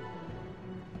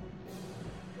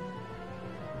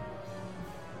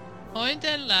 Point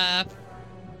and laugh.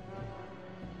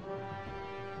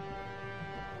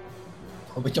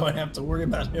 But we don't have to worry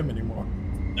about him anymore.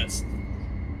 That's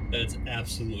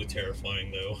absolutely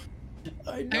terrifying, though.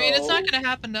 I know. I mean, it's not gonna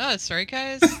happen to us, right,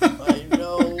 guys? I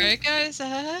know. Right, guys?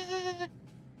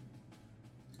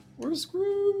 We're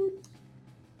screwed.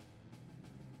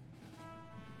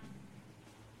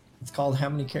 It's called How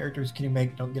Many Characters Can You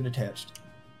Make Don't Get Attached?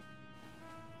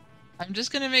 I'm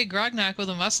just gonna make Grognak with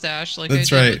a mustache like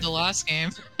That's I did right. with the last game.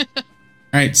 All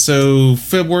right, so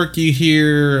Fibwork, you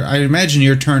hear... I imagine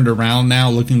you're turned around now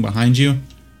looking behind you.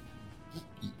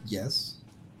 Yes.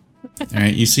 All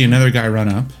right, you see another guy run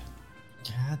up.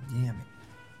 God damn it.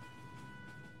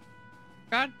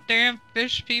 Goddamn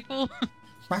fish people.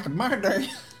 Back in my day.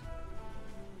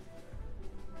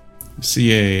 You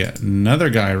see another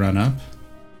guy run up.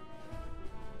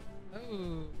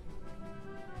 Oh.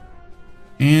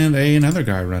 And another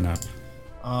guy run up.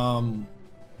 And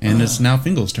it's now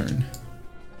Fingal's turn.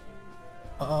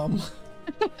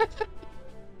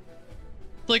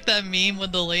 Like that meme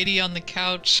with the lady on the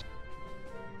couch.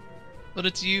 But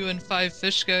it's you and 5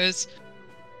 fish guys.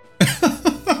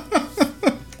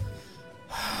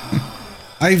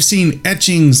 I've seen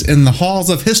etchings in the halls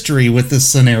of history with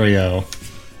this scenario.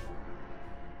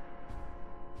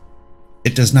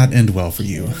 It does not end well for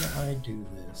you. Can I do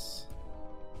this?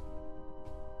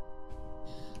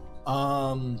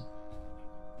 Let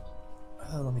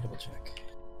me double check.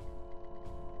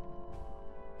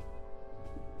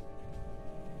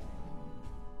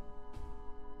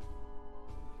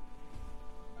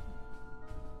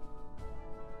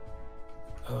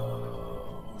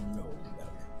 Oh no, that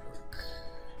won't work.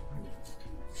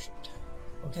 Shit.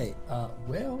 Okay,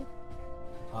 well,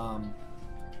 I'm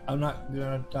not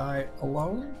gonna die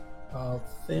alone.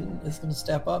 Finn is gonna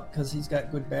step up because he's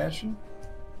got good bashing.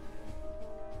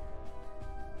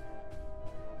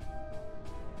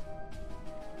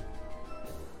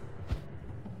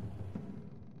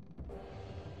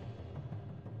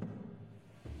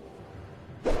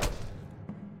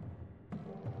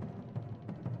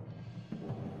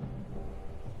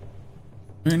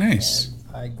 Very nice.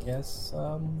 And I guess,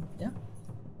 yeah.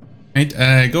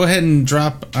 Right, go ahead and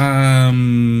drop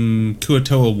Kuatoa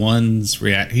 1's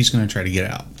react. He's going to try to get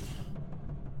out.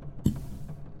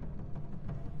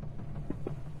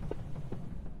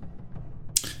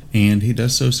 And he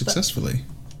does so successfully.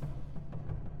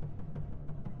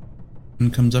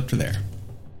 And comes up to there.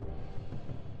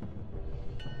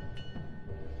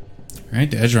 Alright,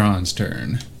 Edron's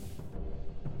turn.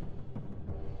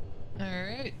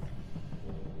 Alright.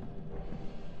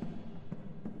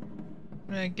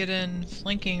 I'm gonna get in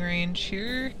flanking range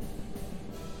here.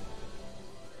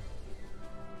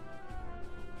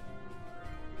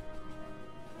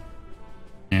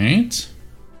 Alright.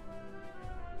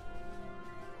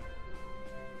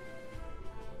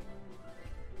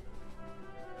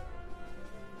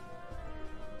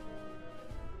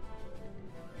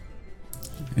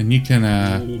 And you can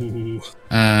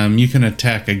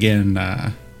attack again,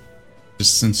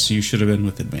 just since you should have been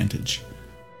with advantage.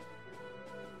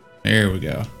 There we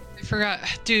go. I forgot,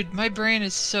 dude. My brain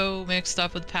is so mixed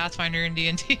up with Pathfinder and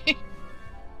D&D.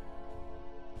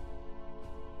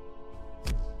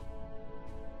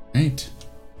 Right.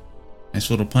 Nice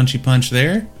little punchy punch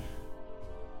there.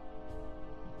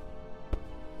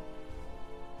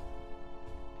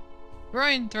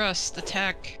 Groin thrust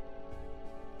attack.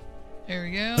 There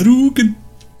we go. Hadouken.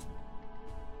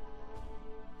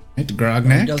 Right, He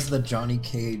Grognak. does the Johnny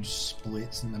Cage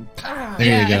splits and then pow!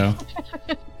 There you Yeah.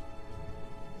 go.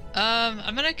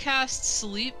 I'm gonna cast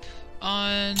sleep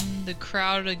on the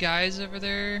crowd of guys over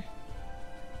there.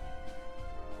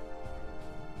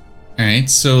 Alright,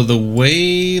 so the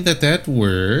way that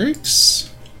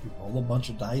works... Roll a bunch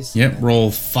of dice. Yep, and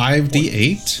roll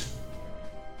 5d8.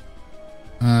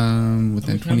 How Within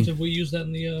many times 20... have we used that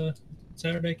in the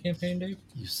Saturday campaign, Dave?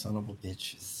 You son of a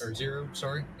bitches. Or zero?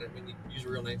 Sorry, I didn't mean to use a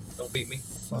real name. Don't beat me.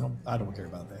 I don't care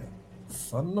about that.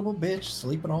 Son of a bitch,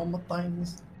 sleeping on my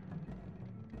things.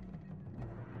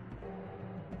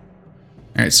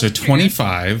 Alright, so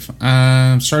 25.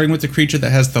 Starting with the creature that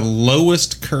has the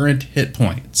lowest current hit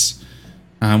points,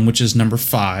 which is number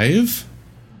 5.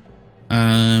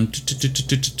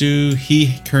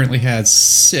 He currently has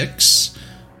 6.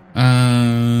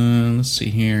 Let's see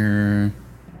here.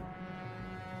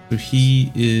 So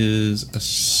he is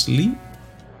asleep.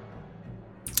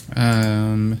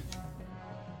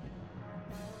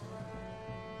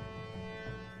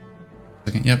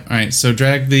 Second, yep. All right. So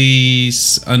drag the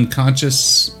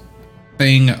unconscious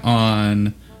thing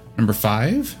on number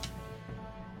 5.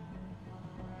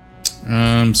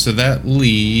 So that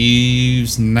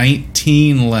leaves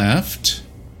 19 left.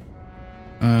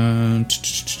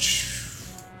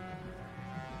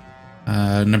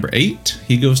 Number 8,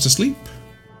 he goes to sleep.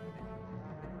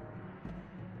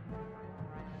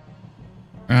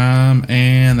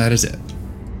 And that is it.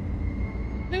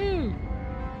 Woo!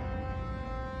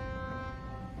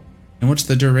 And what's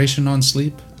the duration on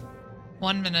sleep?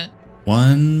 1 minute.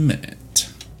 1 minute.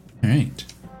 All right.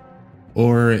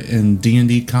 Or in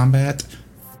D&D combat,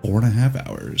 4.5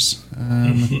 hours.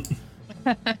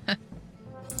 All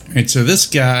right, so this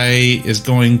guy is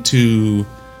going to...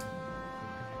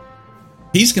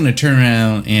 He's going to turn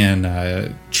around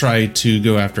and try to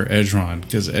go after Edron,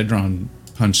 because Edron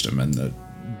punched him in the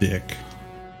dick.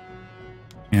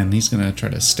 And he's going to try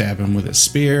to stab him with a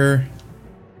spear.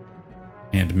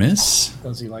 And miss.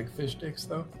 Does he like fish dicks,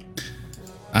 though?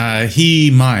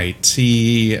 He might.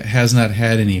 He has not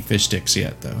had any fish sticks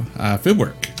yet, though. If it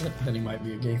work. Then he might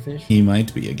be a gay fish. He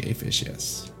might be a gay fish,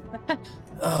 yes.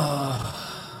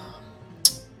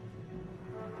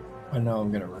 I know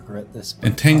I'm going to regret this. but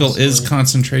Entangle is possibly-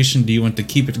 concentration. Do you want to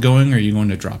keep it going, or are you going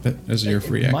to drop it as your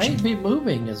free It action? might be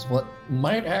moving is what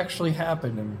might actually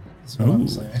happen, and that's what I'm Ooh.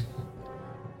 saying.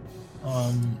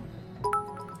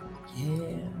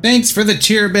 Yeah. Thanks for the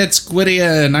cheer bit,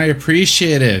 Squidian. I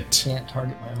appreciate it. Can't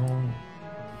target my own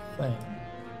thing,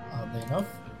 oddly enough.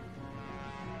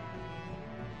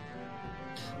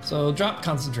 So drop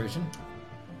concentration.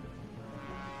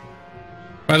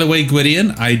 By the way,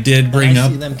 Gwydion, I did bring I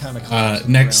up see them kind of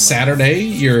next Saturday,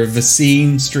 your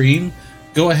Vicine stream.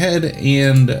 Go ahead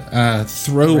and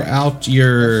throw out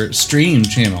your stream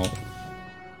channel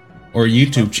or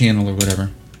YouTube channel or whatever.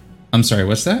 I'm sorry,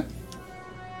 what's that?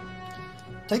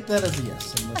 Take that as a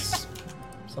yes, unless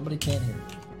somebody can't hear you.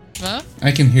 Huh?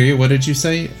 I can hear you. What did you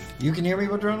say? You can hear me,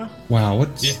 Madrona? Wow,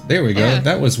 what's Yeah. there we go. Yeah.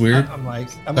 That was weird. I'm like,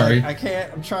 Sorry. I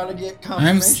can't. I'm trying to get I'm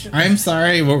confirmation. I'm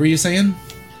sorry. What were you saying?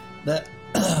 That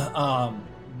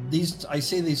these I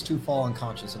see these two fall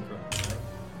unconscious in front of me. Right?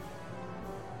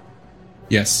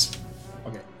 Yes.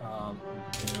 Okay.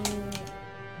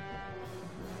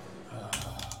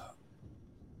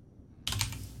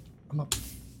 I'm gonna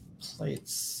play it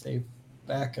safe.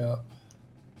 Back up.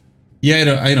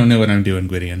 Yeah, I don't know what I'm doing,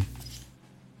 Gwydion.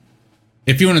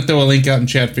 If you want to throw a link out in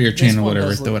chat for your This channel, one whatever,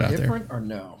 does throw look it out there. different or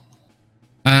no?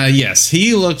 Yes,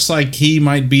 he looks like he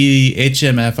might be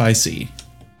HMFIC.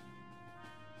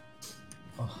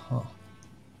 Uh-huh.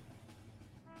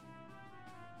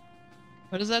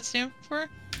 What does that stand for?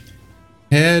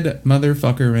 Head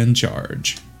motherfucker in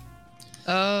charge.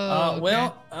 Oh. Okay.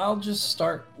 Well, I'll just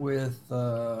start with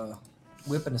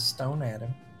whipping a stone at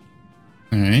him.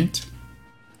 All right.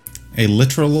 A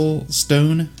literal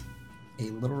stone, A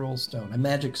literal stone, a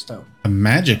magic stone. a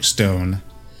magic stone.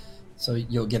 So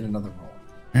you'll get another roll.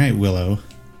 All right, Willow.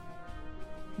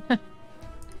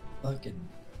 Fucking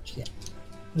shit.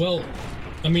 Well,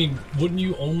 I mean, wouldn't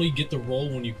you only get the roll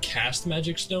when you cast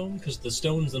Magic Stone? Because the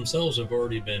stones themselves have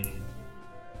already been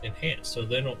enhanced, so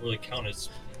they don't really count as.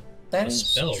 That A is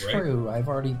spell, right? true. I've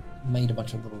already made a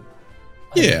bunch of little.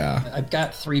 Yeah. I've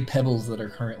got 3 pebbles that are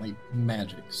currently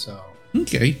magic, so.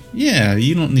 Okay. Yeah,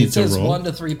 you don't need It to says roll. 1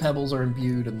 to 3 pebbles are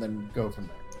imbued, and then go from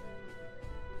there.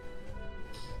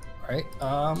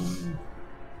 All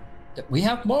right. We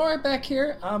have more back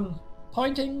here.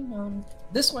 Pointing.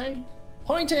 This way.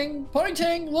 Pointing.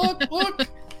 Look.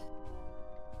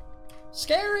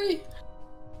 Scary.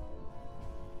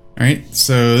 All right.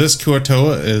 So this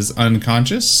Kuatoa is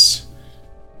unconscious,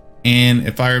 and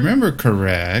if I remember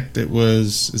correct,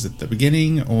 is it the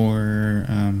beginning or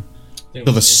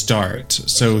till the start?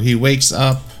 So he wakes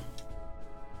up.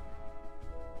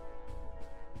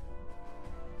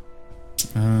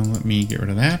 Let me get rid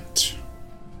of that.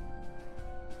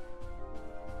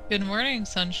 Good morning,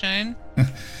 sunshine.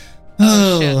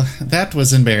 Oh, that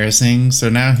was embarrassing. So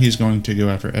now he's going to go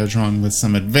after Edron with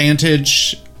some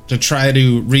advantage to try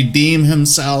to redeem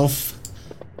himself.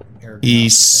 He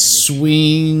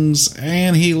swings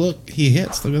and he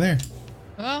hits. Look at there.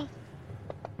 Well,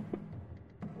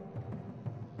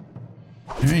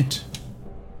 All right.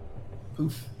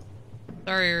 Poof.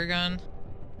 sorry, Ergon.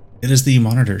 It is the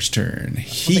monitor's turn.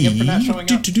 He again for not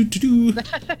showing up.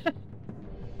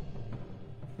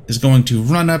 is going to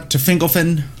run up to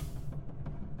Finkelfin.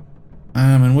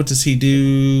 And what does he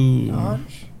do?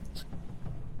 Dodge.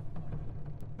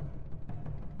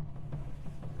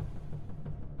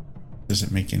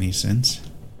 Doesn't make any sense.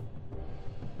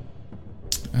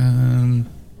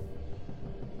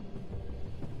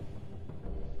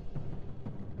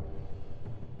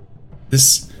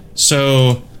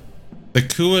 So the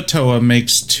Kuatoa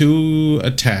makes 2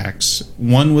 attacks,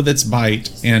 1 with its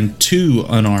bite and 2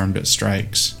 unarmed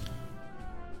strikes.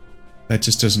 That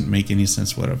just doesn't make any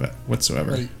sense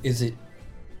whatsoever. Wait, is it?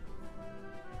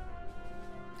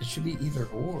 It should be either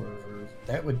or.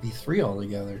 That would be 3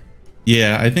 altogether.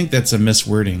 Yeah, I think that's a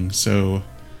miswording. So,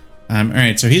 all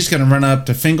right. So he's going to run up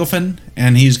to Finkelfin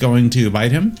and he's going to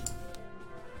bite him.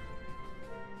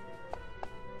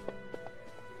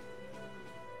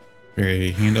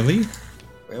 Very handily.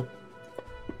 Well,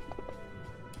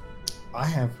 I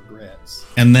have regrets.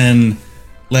 And then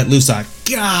let loose a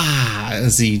gah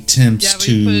as he attempts Yeah, we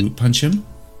to put- punch him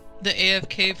The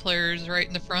AFK player's right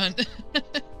in the front.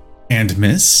 and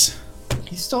miss.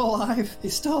 He's still alive.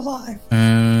 He's still alive.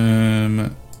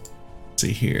 Let's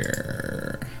see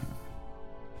here.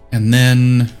 And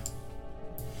then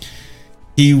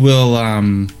he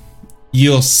will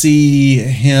you'll see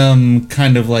him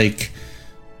kind of like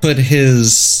put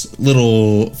his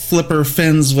little flipper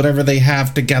fins, whatever they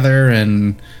have, together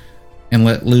and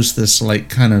let loose this like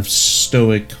kind of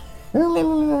stoic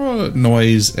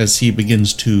noise as he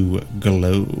begins to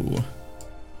glow.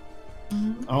 I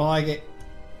don't like it.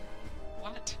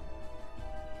 What?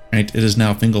 Right, it is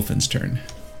now Finkelfin's turn.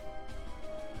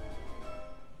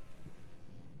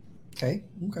 Okay.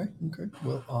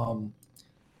 Well, how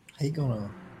you gonna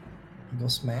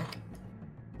smack?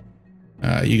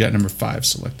 You got number 5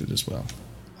 selected as well.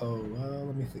 Oh,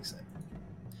 let me fix that.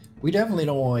 We definitely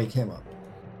don't want to wake him up.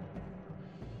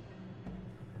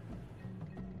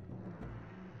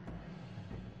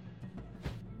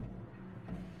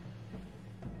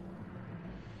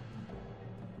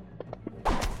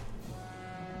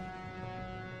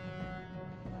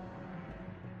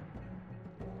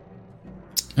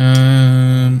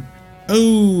 Oh,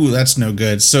 that's no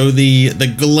good. So the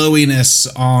glowiness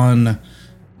on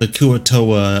the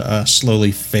Kuatoa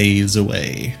slowly fades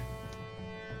away.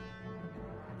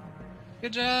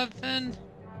 Good job, Finn.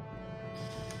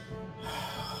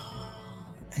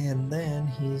 And then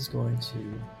he's going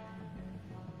to.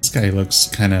 This guy looks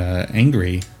kind of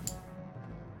angry.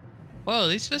 Whoa,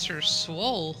 these fists are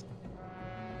swole.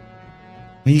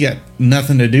 You got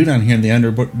nothing to do down here in the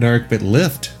Underdark but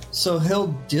lift. So he'll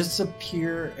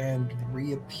disappear and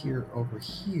reappear over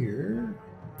here.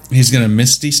 He's gonna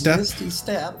Misty Step. Misty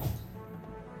Step.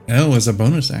 Oh, as a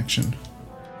bonus action.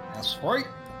 That's right.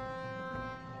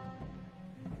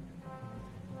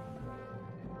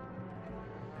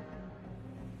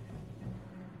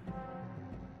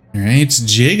 All right, it's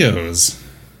Jago's.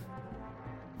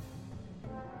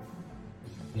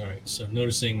 All right. So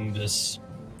noticing this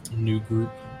new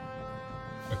group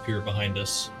appear behind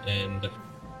us, and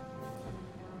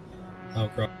I'll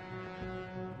cry.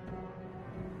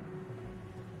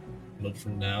 But for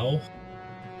now,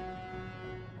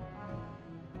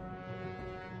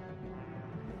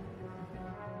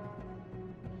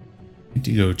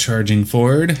 You go charging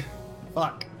forward.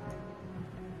 Fuck.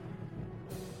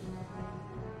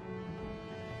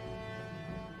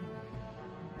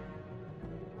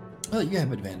 Well, you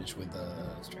have advantage with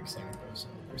strength saving throw, so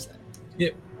there's that.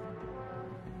 yep.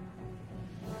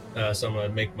 So I'm gonna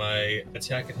make my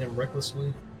attack at him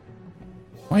recklessly.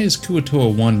 Why is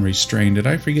Kuatoa 1 restrained? Did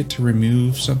I forget to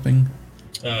remove something?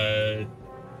 Yeah,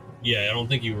 I don't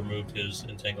think you removed his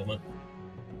entanglement.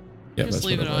 Yeah, Just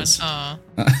leave it on. was.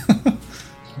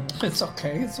 It's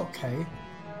okay. It's okay. All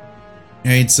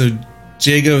right, so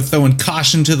Jago throwing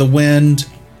caution to the wind.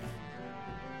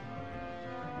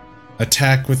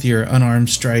 Attack with your unarmed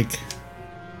strike.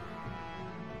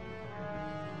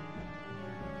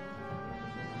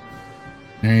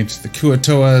 All right, the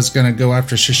Kuatoa is going to go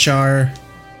after Shashar.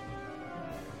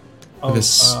 Oh,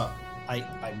 This-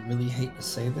 I really hate to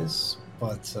say this,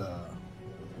 but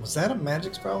was that a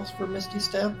magic spell for Misty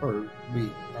Step, or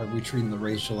are we treating the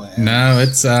racial as? No,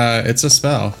 it's a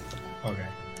spell. Okay.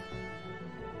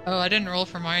 Oh, I didn't roll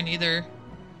for mine either.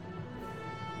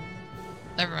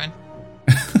 Never mind.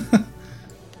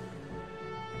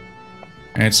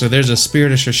 All right, so there's a spear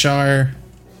to Shashar,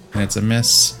 and it's a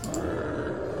miss.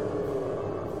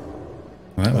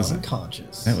 Well, that was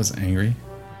unconscious. That was angry.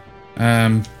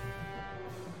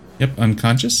 Yep,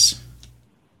 unconscious.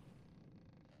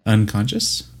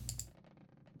 Unconscious.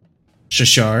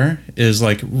 Shashar is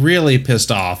like really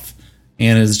pissed off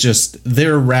and is just,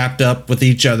 they're wrapped up with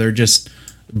each other, just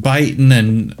biting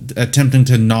and attempting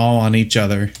to gnaw on each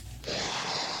other.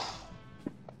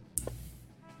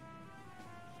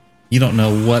 You don't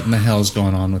know what in the hell is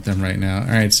going on with them right now. All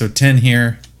right, so 10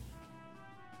 here.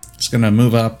 Just gonna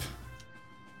move up.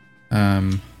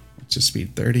 Let's just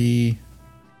speed 30.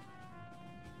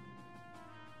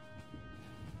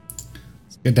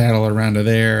 Skedaddle around to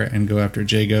there and go after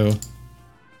Jago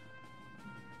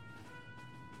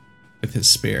with his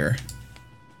spear.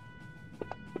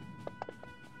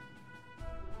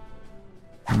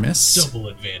 Miss. Double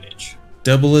advantage.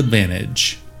 Double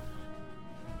advantage.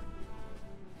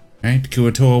 Alright,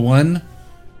 Kuatoa 1.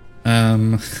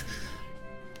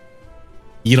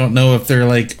 You don't know if they're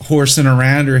like horsing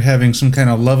around or having some kind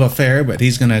of love affair, but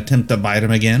he's gonna attempt to bite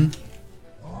him again.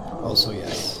 Also,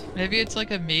 yes. Maybe it's like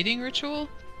a mating ritual?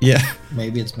 Yeah.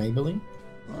 Maybe it's Maybelline.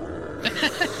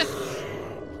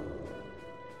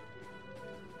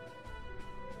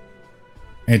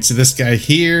 Alright, so this guy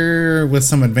here with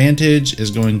some advantage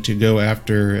is going to go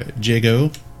after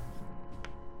Jago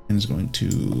and is going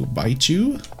to bite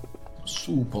you.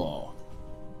 Super.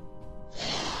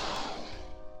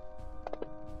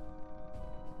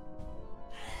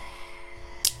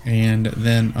 And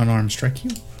then unarmed strike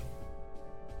you.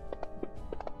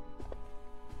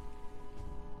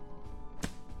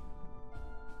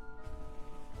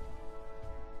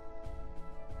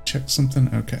 Check something.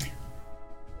 Okay.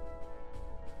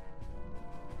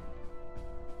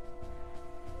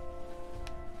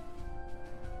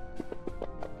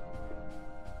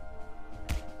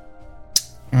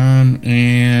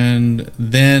 And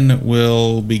then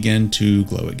we'll begin to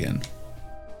glow again.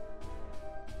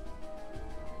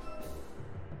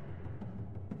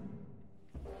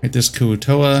 Right, this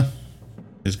Kuatoa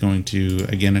is going to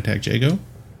again attack Jago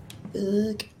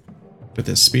Fuck. with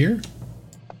his spear.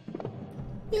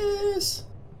 Yes.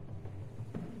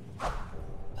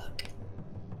 Fuck.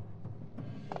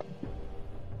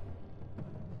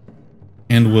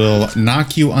 And will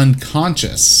knock you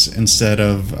unconscious instead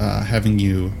of having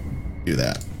you do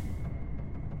that.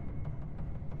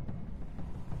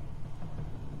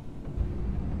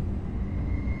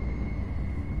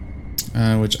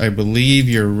 which I believe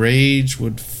your rage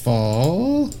would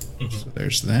fall. Mhm. So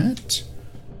there's that.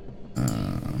 All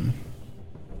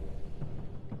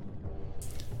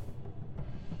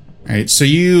right, so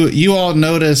you all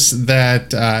notice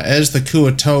that as the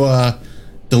Kuatoa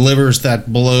delivers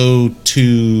that blow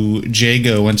to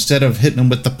Jago, instead of hitting him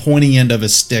with the pointy end of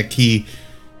his stick,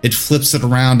 it flips it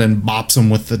around and bops him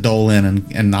with the Dolan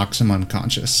and knocks him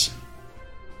unconscious.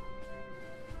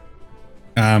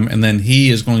 And then he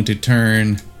is going to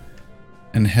turn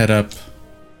and head up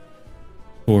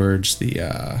towards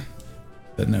the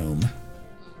gnome.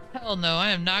 Hell no, I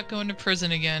am not going to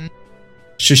prison again.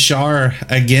 Shishar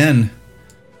again.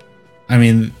 I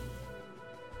mean,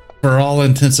 for all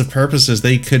intents and purposes,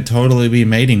 they could totally be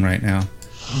mating right now.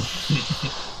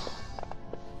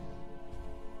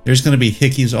 There's going to be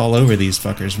hickeys all over these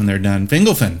fuckers when they're done.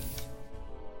 Fingelfin.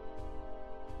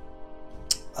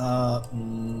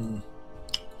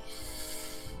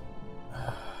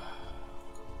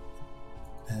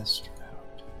 Best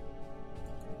route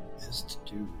is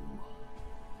to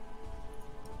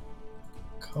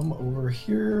come over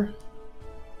here.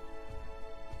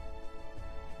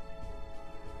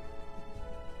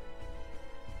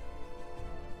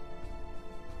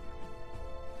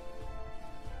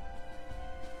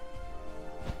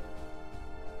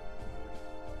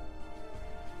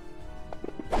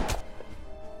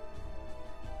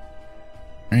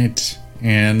 Right.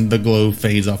 And the glow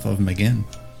fades off of him again.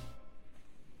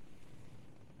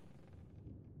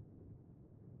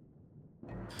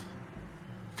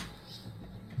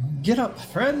 Get up,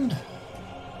 friend.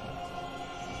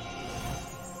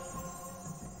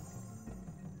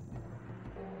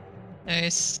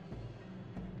 Nice.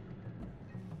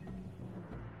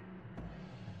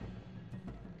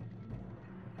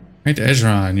 Right,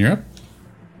 Ezran, you're up.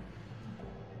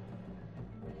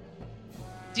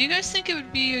 Do you guys think it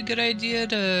would be a good idea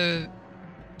to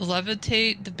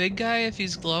levitate the big guy if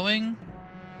he's glowing?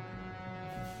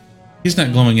 He's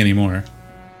not glowing anymore.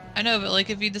 I know, but like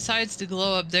if he decides to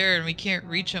glow up there and we can't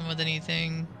reach him with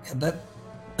anything. Yeah, that.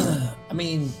 I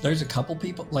mean, there's a couple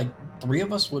people. Like 3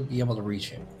 of us would be able to reach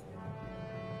him,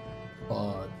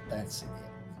 but that's it.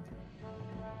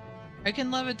 I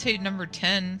can levitate number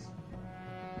 10.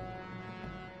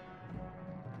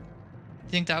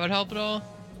 Think that would help at all?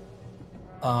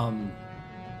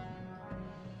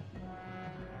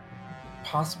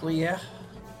 Possibly, yeah.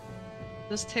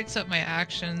 This takes up my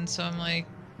action, so I'm like,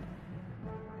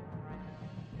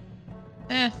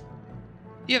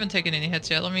 you haven't taken any hits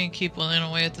yet. Let me keep whittling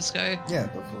away at this guy. Yeah,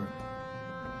 go for it.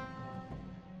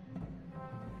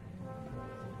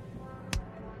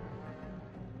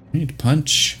 Need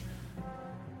punch.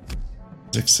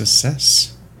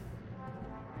 Success.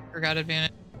 Forgot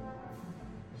advantage.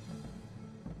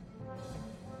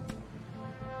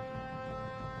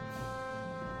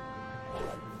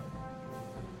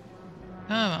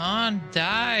 Come on,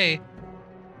 die.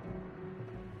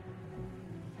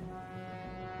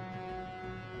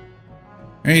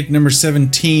 All right, number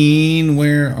 17.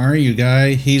 Where are you,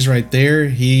 guy? He's right there.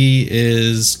 He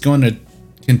is going to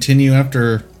continue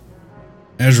after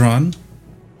Ezran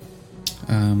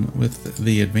with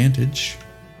the advantage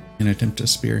and attempt to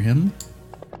spear him.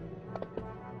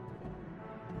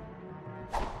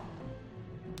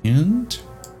 And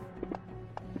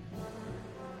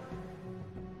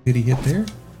did he hit there?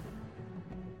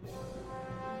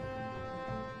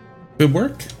 Good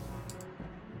work.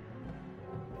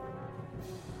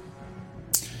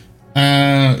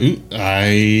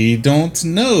 I don't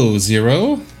know,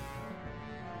 Zero.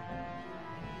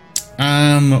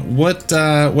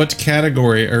 What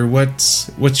category or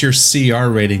what's your CR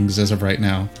ratings as of right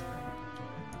now?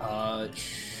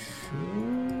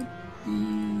 Should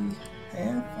be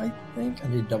half, I think. I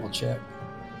need to double check.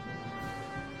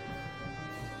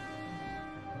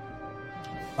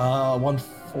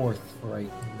 1/4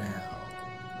 right now.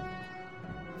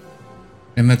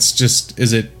 And that's just,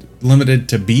 is it limited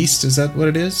to beast? Is that what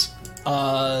it is?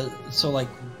 So like,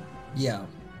 yeah.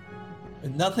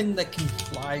 Nothing that can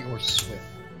fly or swim.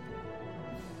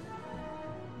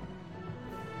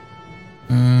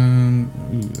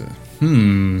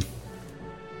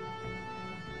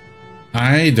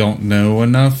 I don't know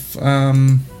enough.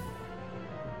 You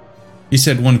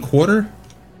said 1/4?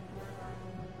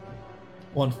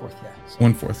 1/4, yeah. So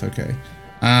 1/4, okay.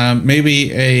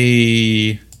 Maybe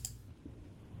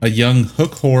a young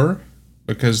hook whore,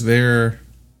 because they're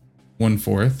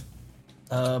 1/4.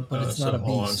 but it's not a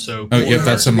hold on, beast. so Oh, It yep, has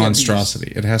that's to a be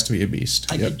monstrosity. It has to be a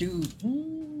beast. I Yep. could do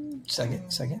second.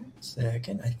 I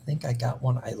think I got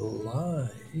one I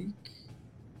like.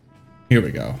 Here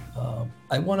we go.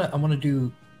 I wanna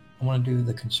do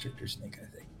the constrictor snake. I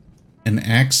think. An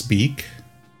axe beak.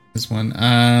 This one.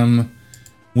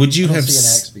 Would you I don't have see an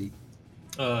axe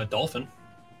beak. Dolphin.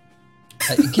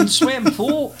 It can swim,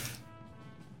 fool.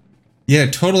 Yeah,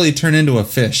 totally turn into a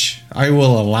fish. I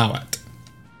will allow it.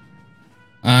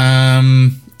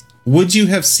 Would you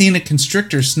have seen a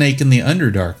constrictor snake in the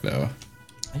Underdark, though?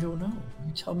 I don't know.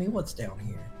 You tell me what's down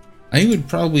here. I would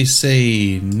probably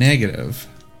say negative.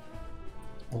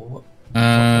 Well, what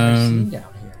have I seen Um,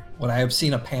 down here? Would I have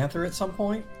seen a panther at some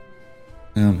point?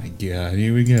 oh my god,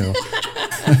 here we go.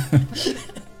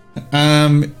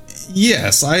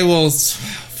 Yes, I will.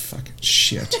 Fucking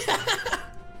shit.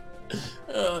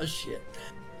 Oh shit.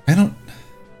 I don't.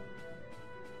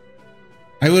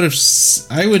 I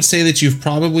would say that you've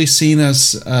probably seen a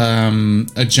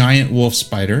giant wolf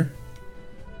spider.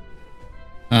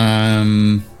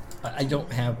 I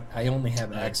don't have. I only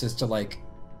have access to like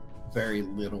very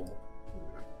little.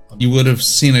 You would have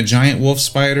seen a giant wolf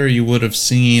spider. You would have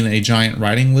seen a giant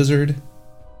riding lizard.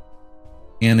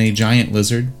 And a giant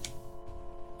lizard.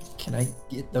 Can I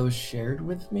get those shared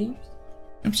with me?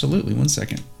 Absolutely. 1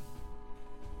 second.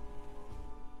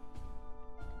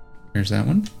 There's that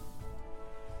one.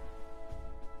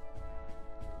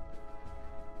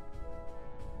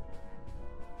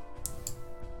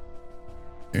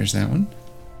 There's that one.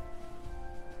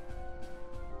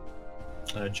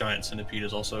 Giant centipede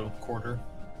is also quarter.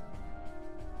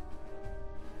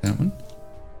 That one.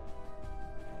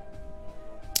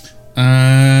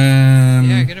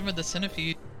 Yeah, get him with the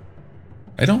centipede.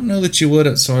 I don't know that you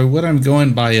would. So what I'm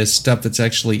going by is stuff that's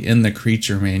actually in the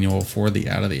creature manual for the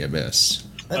Out of the Abyss.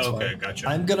 That's Okay, fine. gotcha.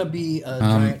 I'm gonna be a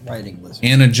giant riding lizard.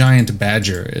 And a giant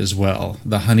badger as well.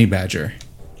 The honey badger.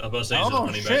 I was about to say, he's a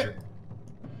honey badger.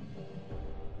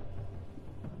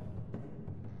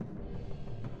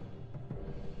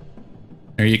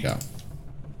 There you go.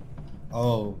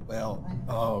 Oh well.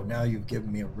 Oh, now you've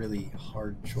given me a really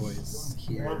hard choice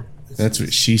here. That's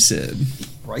what she said.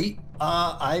 Right?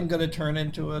 I'm gonna turn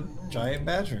into a giant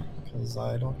badger because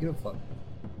I don't give a fuck.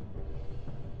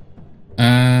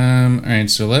 Alright,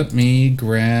 so let me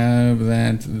grab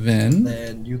that then.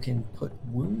 Then you can put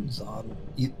wounds on.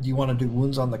 Do you want to do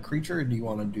wounds on the creature, or do you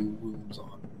want to do wounds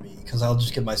on me? Because I'll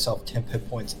just give myself 10 hit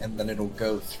points, and then it'll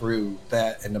go through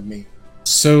that into me.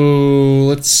 So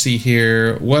let's see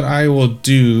here. What I will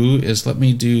do is let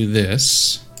me do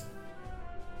this.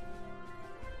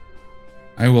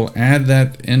 I will add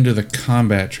that into the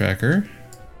combat tracker.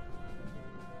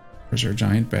 There's our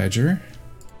giant badger.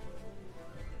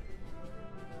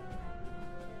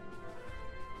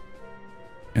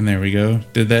 And there we go.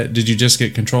 Did you just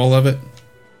get control of it?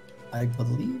 I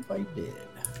believe I did.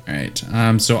 All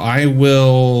right. So I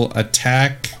will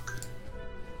attack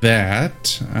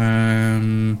that.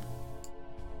 And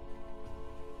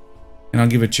I'll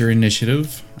give it your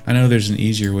initiative. I know there's an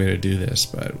easier way to do this,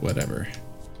 but whatever.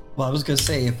 Well, I was gonna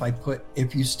say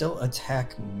if you still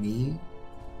attack me,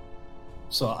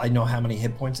 so I know how many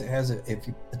hit points it has. If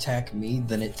you attack me,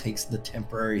 then it takes the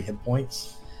temporary hit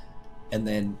points, and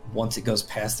then once it goes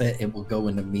past that, it will go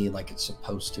into me like it's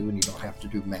supposed to, and you don't have to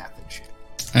do math and shit.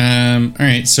 All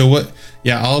right. So what?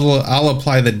 Yeah, I'll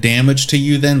apply the damage to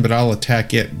you then, but I'll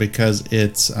attack it because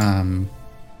its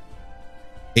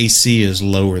AC is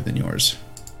lower than yours.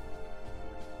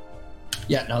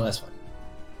 Yeah, no, that's fine.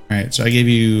 All right. So I gave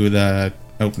you the.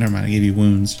 Oh, never mind. I gave you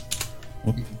wounds.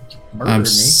 Whoop. Murdered me.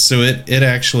 So it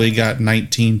actually got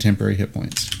 19 temporary hit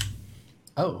points.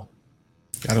 Oh.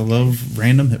 Gotta love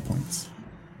random hit points.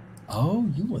 Oh,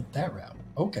 you went that route.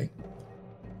 Okay.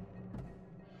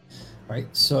 Right,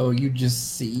 so you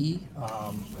just see,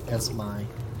 as my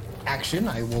action,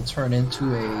 I will turn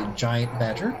into a giant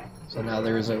badger. So now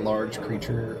there is a large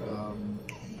creature.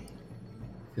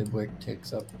 Fidwick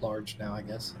takes up large now, I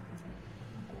guess.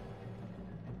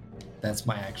 That's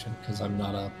my action, because I'm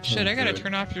not a... Shit, I gotta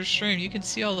turn off your stream. You can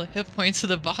see all the hit points of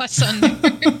the boss on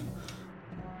there.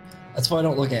 That's why I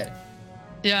don't look at it.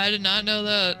 Yeah, I did not know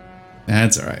that.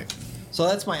 That's all right. So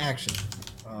that's my action.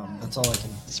 That's all I can...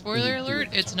 Spoiler alert,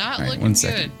 it's not All right, looking 1 good.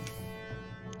 second.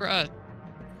 For us.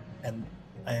 And,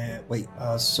 wait,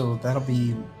 so that'll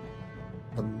be...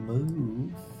 The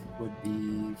move would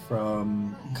be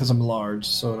from... Because I'm large,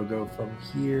 so it'll go from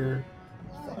here,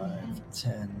 5,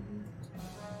 10...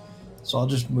 So I'll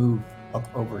just move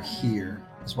up over here.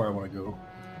 That's where I want to go.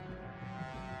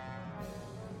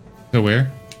 So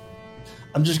where?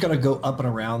 I'm just going to go up and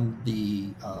around the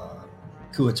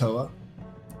Kuatoa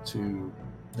to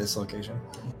this location.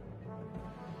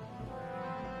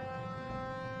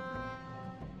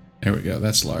 There we go.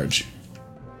 That's large.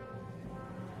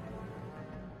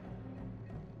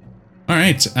 All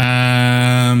right.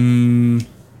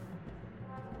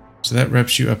 So So that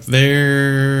reps you up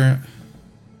there.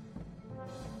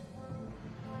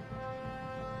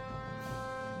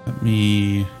 Let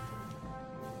me...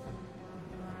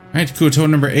 Alright, Kuoto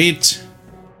number 8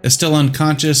 is still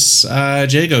unconscious.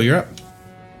 Jago, you're up.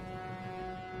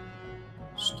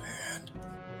 Stand.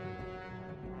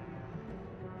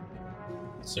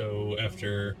 So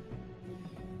after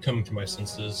coming to my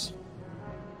senses,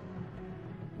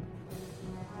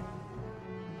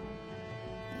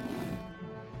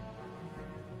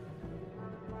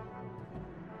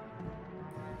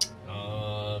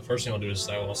 first thing I'll do is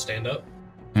I will stand up.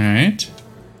 Alright.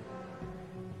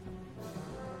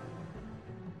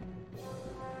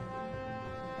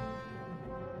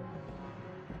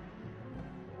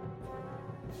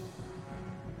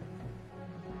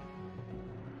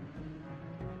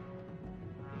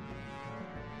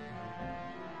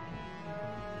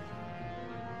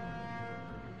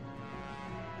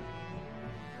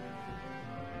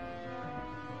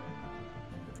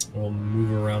 We'll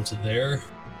move around to there,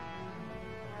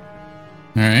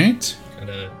 Alright. kind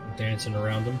of dancing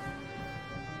around him.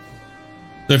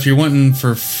 So if you're wanting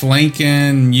for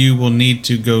flanking, you will need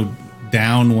to go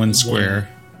down one square.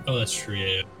 Oh, that's true.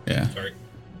 Yeah. Yeah. Sorry.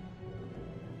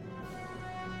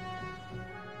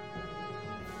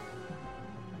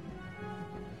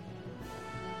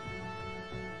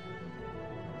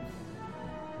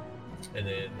 And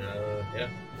then, yeah,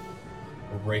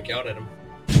 we'll break out at him.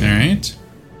 Alright.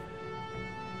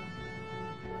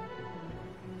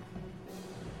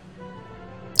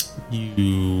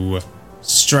 You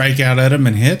strike out at him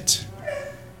and hit.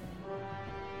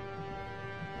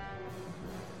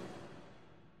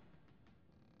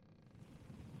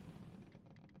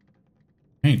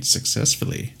 Alright,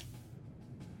 successfully.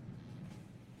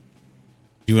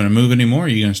 You want to move anymore, or are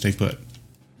you going to stay put?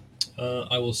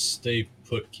 I will stay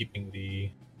put, keeping the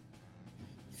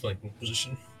flanking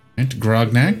position. Alright,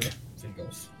 Grognak.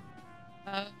 Engulf.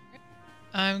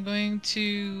 I'm going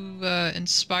to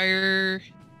inspire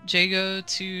Jago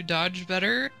to dodge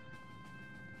better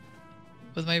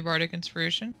with my bardic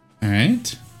inspiration.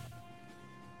 Alright.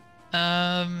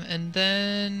 And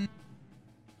then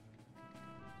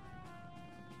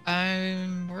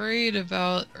I'm worried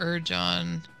about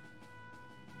Urjon. I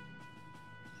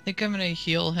think I'm gonna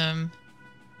heal him.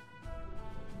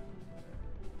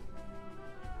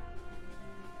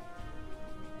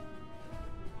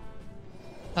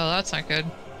 Oh, that's not good.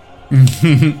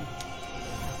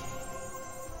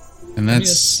 And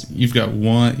that's, you've got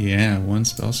one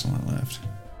spell slot left.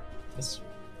 That's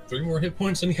 3 more hit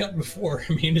points than he had before.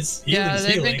 I mean, it's Yeah,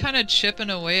 they've healing. been kind of chipping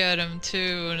away at him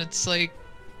too, and it's like,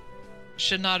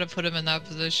 should not have put him in that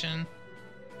position.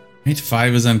 Right,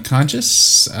 5 is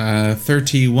unconscious.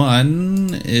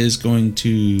 31 is going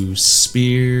to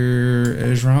spear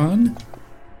Ezran.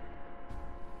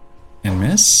 And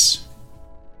miss.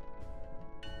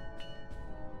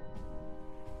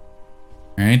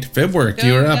 Alright, Fibwork, Go,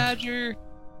 you're up. Badger.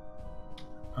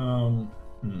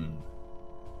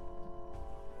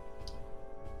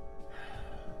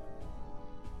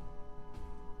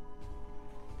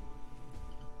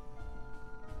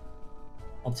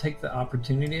 I'll take the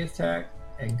opportunity attack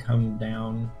and come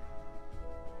down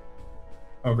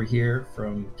over here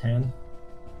from 10.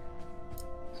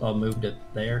 So I'll move to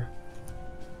there.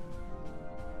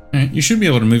 Alright, you should be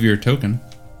able to move your token.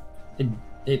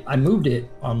 I moved it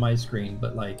on my screen,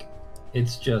 but like,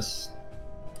 it's just.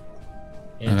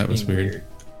 Oh, that was being weird.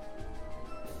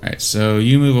 Alright, so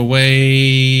you move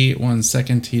away 1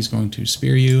 second. He's going to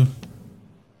spear you.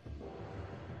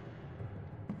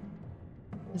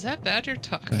 Is that Badger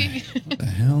talking? What the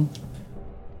hell?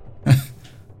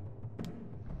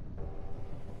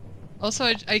 Also,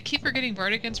 I keep forgetting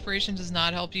Bardic Inspiration does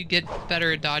not help you get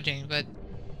better at dodging, but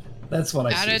That's what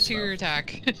I add see. it to your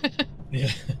attack. Yeah.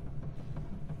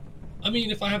 I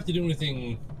mean, if I have to do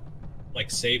anything,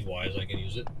 like save-wise, I can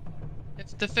use it.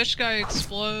 If the fish guy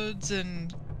explodes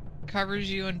and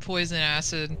covers you in poison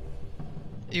acid,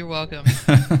 you're welcome.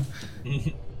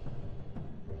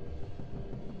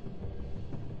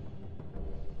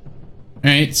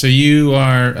 Alright, so you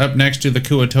are up next to the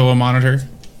Kuotoa monitor.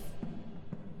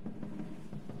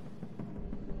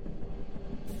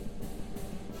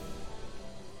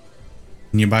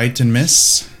 And you bite and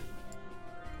miss.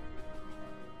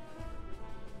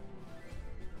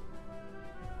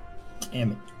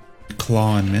 Damn it.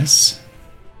 Claw and miss.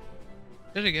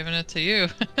 Should have given it to you.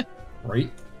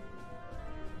 Right?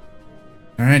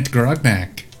 Alright,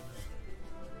 Grognak.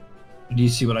 Do you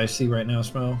see what I see right now,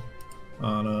 Smo?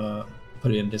 On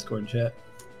put it in Discord chat.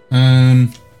 Yeah,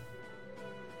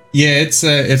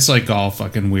 it's like all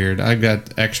fucking weird. I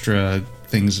got extra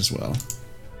things as well.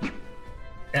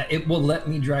 it will let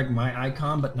me drag my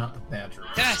icon, but not the badger.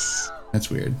 Yes.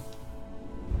 That's weird.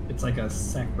 It's like a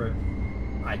separate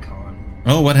icon.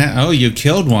 Oh, oh, you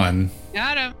killed one.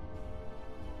 Got him.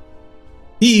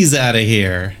 He's out of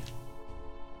here.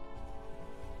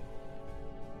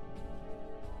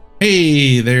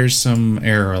 Hey, there's some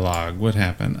error log. What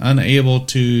happened? Unable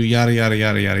to yada yada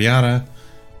yada yada yada.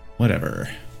 Whatever.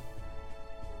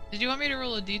 Did you want me to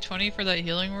roll a d20 for that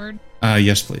healing word?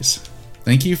 Yes, please.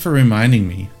 Thank you for reminding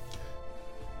me.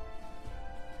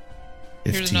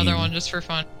 Here's another one just for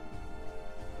fun.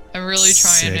 I'm really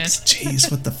trying it.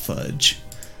 Jeez, what the fudge?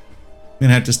 I'm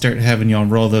gonna have to start having y'all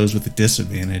roll those with a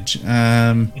disadvantage.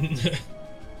 Oh,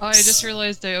 I just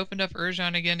realized I opened up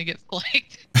Urjan again to get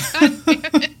flanked. God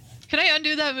damn it. Can I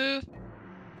undo that move?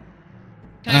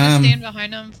 Can I just stand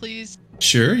behind him, please?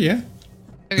 Sure, yeah.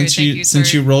 Okay,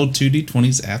 Since you rolled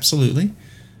 2d20s, absolutely.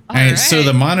 All right. right. So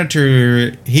the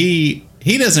monitor, he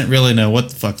doesn't really know what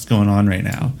the fuck's going on right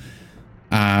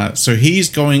now. So he's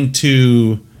going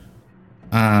to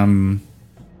attack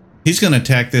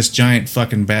this giant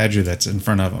fucking badger that's in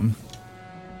front of him.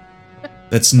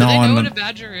 That's Do they know what gnawing a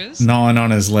badger is?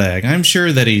 on his leg. I'm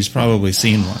sure that he's probably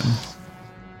seen one.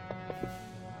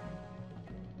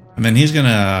 And then he's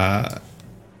gonna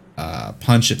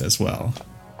punch it as well.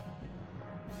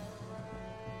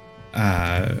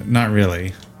 Not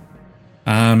really.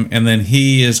 And then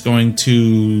he is going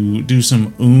to do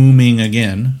some ooming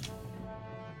again.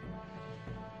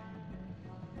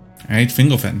 All right,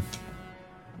 Fingelfin.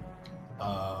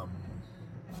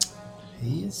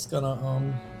 He's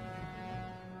gonna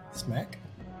smack.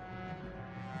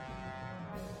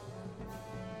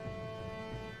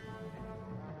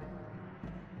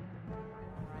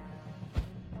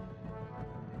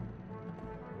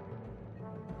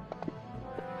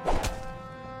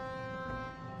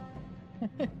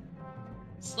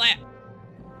 Slap.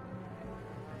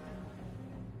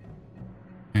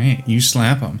 All right, you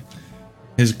slap him.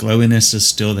 His glowiness is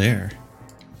still there.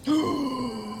 No.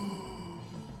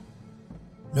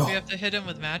 Do we have to hit him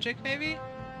with magic, maybe?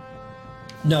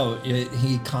 No,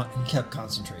 he kept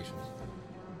concentration.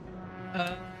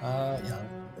 Yeah. All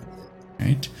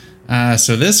right.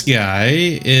 So this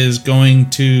guy is going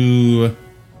to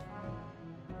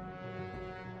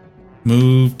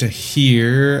move to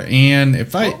here, and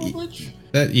if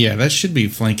that should be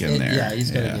flanking there. Yeah,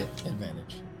 he's gonna get advantage.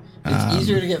 It's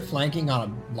easier to get flanking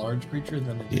on a large creature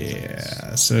than it is.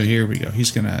 Yeah. So here we go.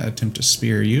 He's gonna attempt to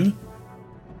spear you.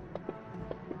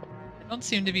 Don't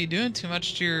seem to be doing too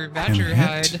much to your badger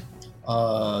hit.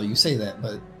 hide. You say that,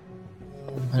 but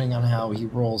depending on how he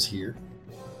rolls here.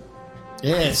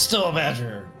 Yeah, it's still a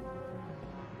badger.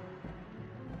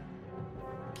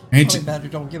 Right, Honey badger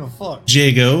don't give a fuck.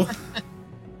 Jago.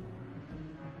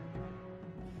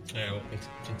 I will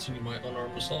continue my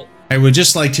unarmed assault. I would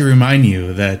just like to remind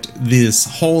you that this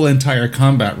whole entire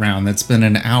combat round that's been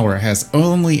an hour has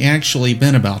only actually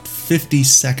been about 50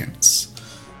 seconds.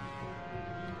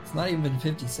 It's not even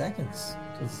 50 seconds.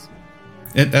 Because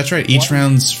That's right. Each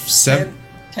round's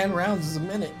 10 rounds is a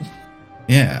minute.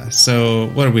 Yeah. So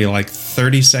what are we, like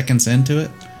 30 seconds into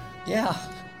it? Yeah.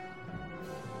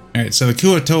 All right. So the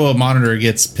Kuo-toa monitor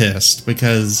gets pissed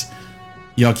because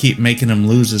y'all keep making him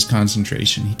lose his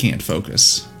concentration. He can't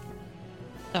focus.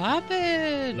 Stop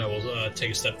it. And I will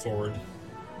take a step forward,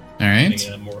 All right.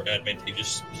 getting a more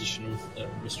advantageous position with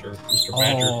Mr.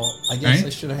 Badger. Oh, I guess Right. I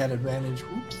should have had advantage.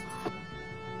 Oops.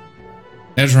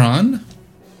 Ezron.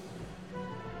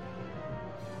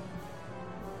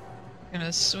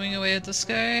 Gonna swing away at this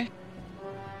guy.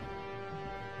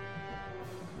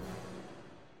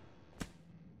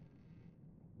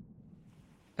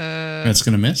 That's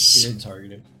gonna He miss. didn't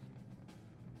target him.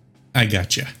 I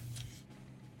gotcha.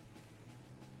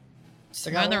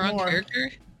 Still Am I got in the one wrong more.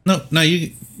 character? No,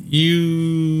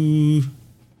 you.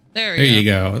 There we There go. you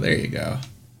go. There you go.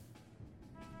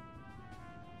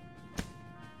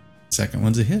 Second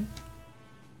one's a hit.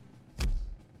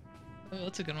 Oh,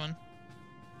 that's a good one.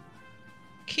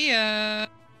 Kia.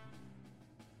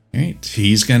 All right.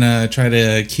 He's gonna try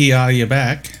to Kia you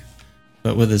back,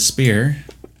 but with his spear.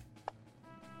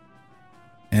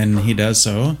 And he does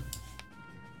so.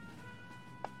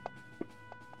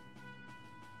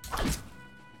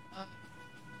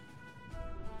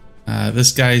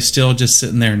 This guy's still just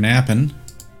sitting there napping.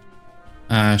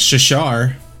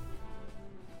 Shashar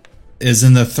is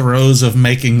in the throes of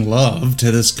making love to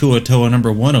this Kuo-toa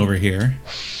number 1 over here.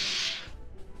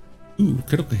 Ooh,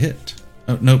 critical hit.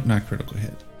 Oh, nope, not critical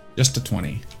hit. Just a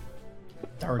 20.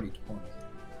 30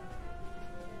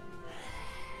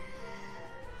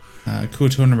 20.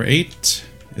 Kuo-toa number 8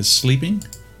 is sleeping.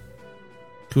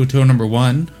 Kuo-toa number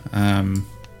 1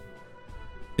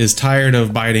 is tired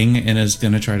of biting and is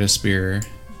going to try to spear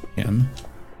him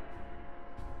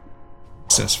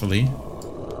successfully.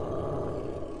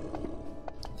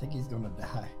 I think he's gonna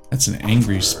die. That's an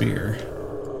angry spear.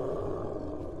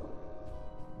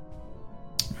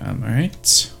 All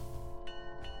right.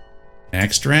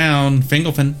 Next round,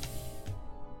 Fingelfin.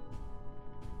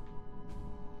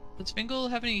 Does Fingal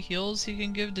have any heals he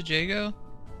can give to Jago?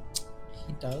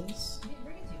 He does.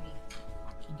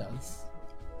 He does.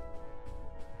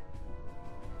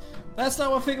 That's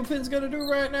not what Fingerfin's gonna do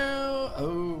right now.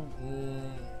 Oh,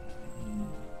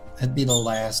 that'd be the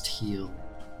last heal.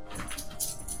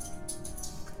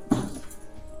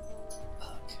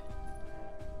 Fuck.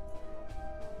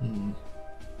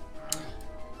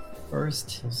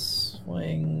 First, he'll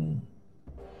swing.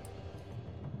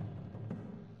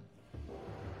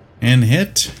 And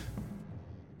hit.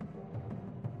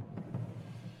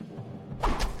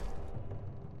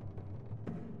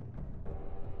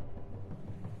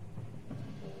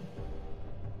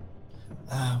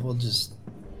 We'll just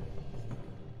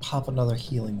pop another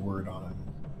healing word on him.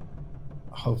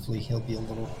 Hopefully he'll be a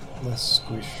little less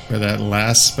squish. For that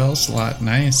last spell slot.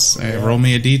 Nice. Yeah. Roll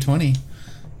me a d20.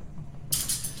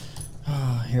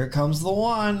 Here comes the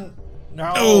one.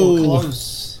 No, Oh.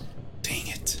 close. Dang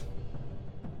it.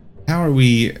 How are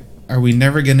we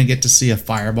never going to get to see a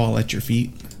fireball at your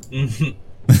feet?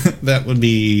 That would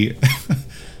be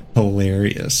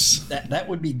hilarious. That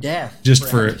would be death. Just for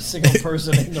for- every single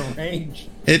person in the range.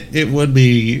 It would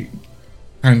be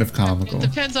kind of comical. It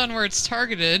depends on where it's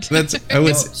targeted. That's So it it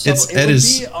would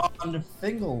is be on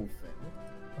Fingelfin.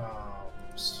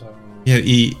 So yeah,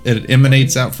 it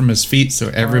emanates out from his feet, so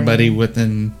everybody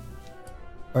within,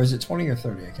 or is it 20 or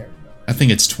 30? I can't remember. I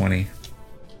think it's 20.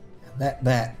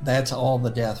 That's all the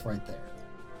death right there.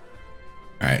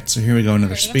 All right, so here we go,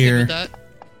 another Alright, I'm good with spear. that.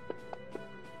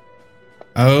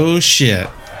 Oh shit.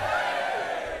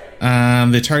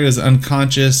 The target is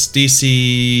unconscious.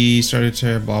 DC started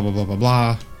to blah blah blah blah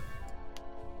blah.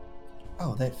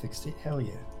 Oh, that fixed it. Hell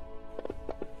yeah.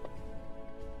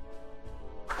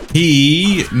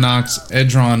 He knocks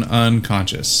Edron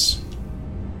unconscious.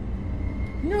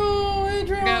 No, I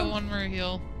Adrian. got one more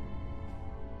heal.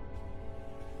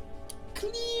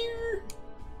 Clear.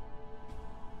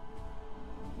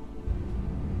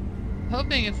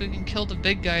 Hoping if we can kill the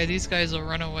big guy, these guys will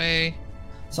run away.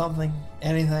 Something.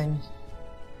 Anything.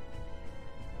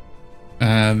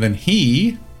 Then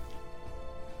he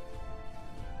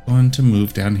going to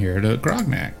move down here to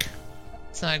Grognak.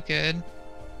 It's not good.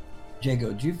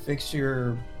 Jago, did you fix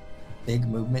your big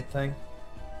movement thing?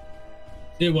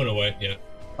 It went away, yeah.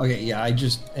 Okay, yeah, I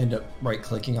just ended up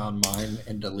right-clicking on mine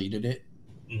and deleted it,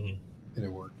 hmm and it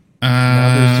worked.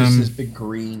 Now there's just this big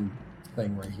green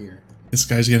thing right here. This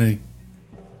guy's gonna.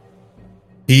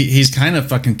 He's kind of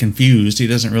fucking confused. He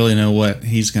doesn't really know what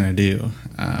he's gonna do.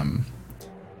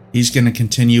 He's gonna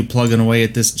continue plugging away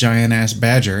at this giant ass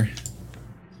badger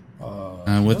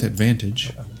with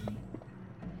advantage.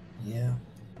 Yeah.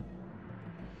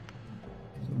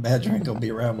 Badger ain't gonna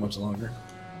be around much longer.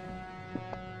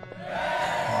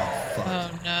 Oh, fuck.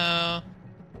 Oh no. All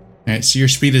right, so your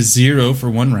speed is 0 for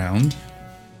 1 round.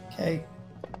 Okay.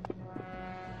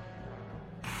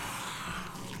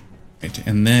 Right,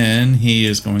 and then he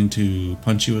is going to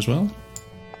punch you as well.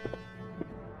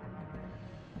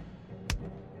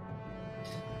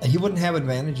 He wouldn't have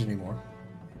advantage anymore.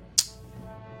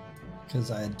 Because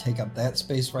I'd take up that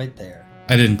space right there.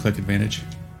 I didn't click advantage.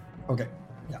 Okay.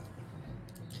 Yeah.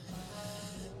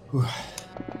 Whew.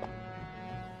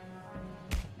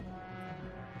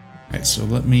 All right, so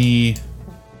let me.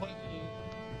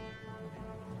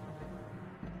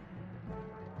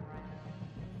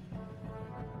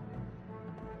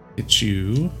 Get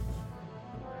you.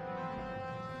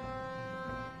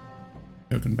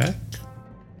 Token back.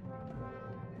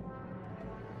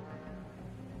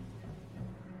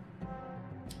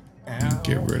 Ow.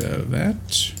 Get rid of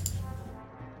that.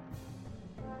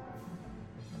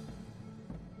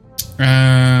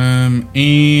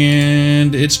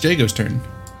 And it's Jago's turn.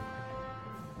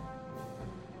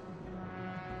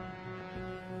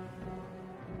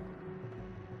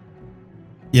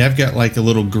 Yeah, I've got like a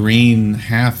little green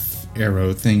half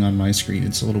arrow thing on my screen.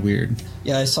 It's a little weird.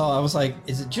 Yeah, I saw. I was like,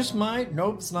 is it just mine?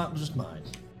 Nope, it's not just mine.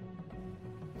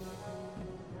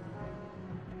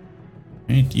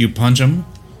 Right, you punch him.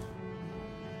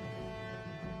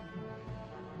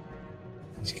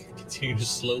 Continue to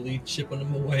slowly chipping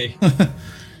them away.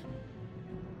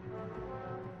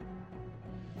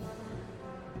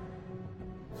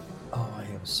 Oh, I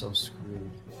am so screwed.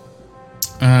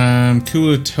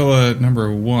 Kuatoa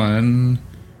number 1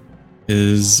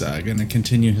 is going to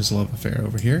continue his love affair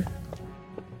over here.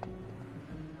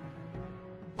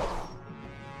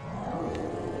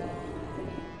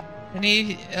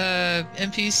 Any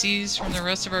NPCs from the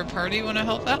rest of our party want to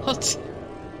help out?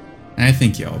 I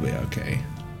think y'all will be okay.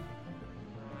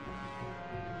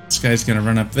 This guy's gonna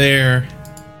run up there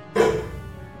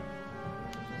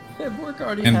Fibwork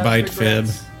already and has bite Fib.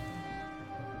 regrets.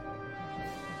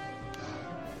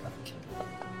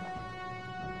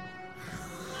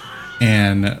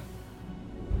 And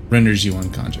renders you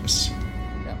unconscious.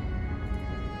 Yeah.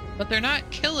 But they're not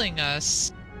killing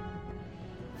us.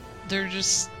 They're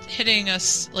just hitting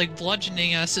us, like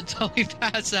bludgeoning us until we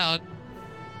pass out.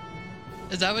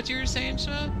 Is that what you were saying,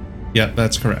 Shma? Yep,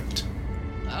 that's correct.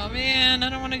 Oh man, I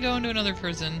don't want to go into another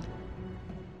prison.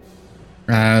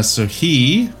 So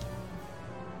he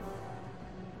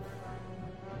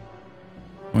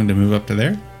going to move up to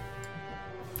there.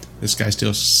 This guy's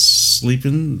still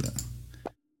sleeping.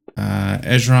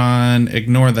 Ezron,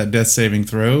 ignore that death saving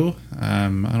throw. I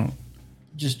don't.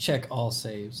 Just check all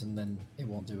saves and then it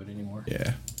won't do it anymore.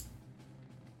 Yeah.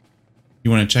 You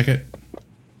want to check it?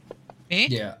 Me?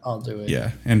 Yeah, I'll do it.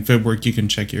 Yeah. And Fibwork, you can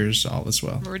check yours all as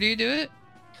well. Where do you do it?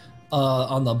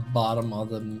 On the bottom of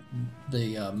the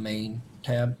main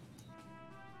tab.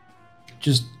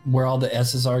 Just where all the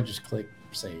S's are, just click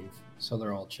save. So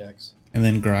they're all checks. And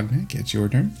then Grognak, it's your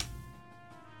turn.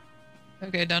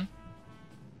 Okay, done.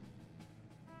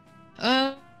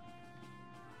 Let's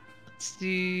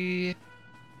see.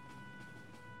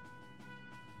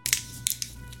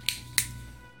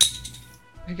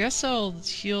 I guess I'll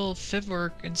heal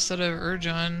Fibwork instead of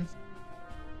Urgon.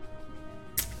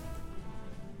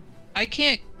 I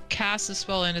can't cast a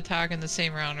spell and attack in the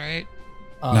same round, right?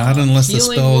 Not unless the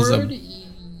healing spell is a- word,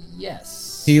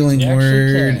 yes. Healing You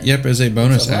actually word. can. Yep, as a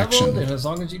bonus It's a leveled, action. and as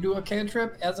long as you do a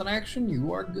cantrip as an action,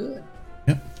 you are good.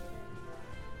 Yep.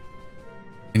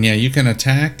 And yeah, you can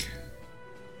attack,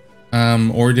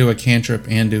 or do a cantrip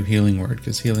and do healing word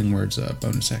because healing word's a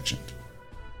bonus action.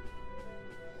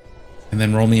 And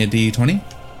then roll me a d20.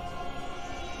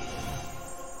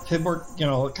 Fibwork,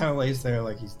 it kind of lays there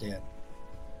like he's dead.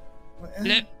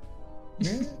 Blip.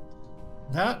 Yeah.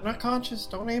 Not conscious.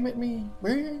 Don't aim at me.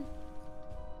 All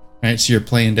right, so you're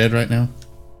playing dead right now.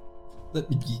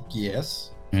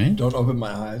 Yes. All right. Don't open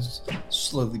my eyes.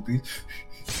 Slowly breathe.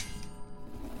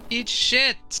 Eat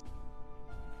shit!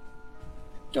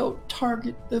 Don't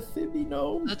target the Fibby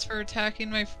gnome. That's for attacking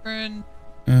my friend.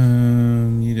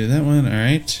 You did that one. All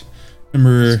right.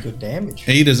 Number That's good damage.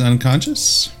 8 is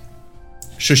unconscious.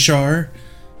 Shashar.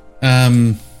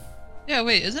 Yeah,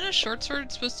 wait, isn't a short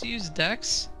sword supposed to use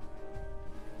dex?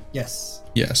 Yes.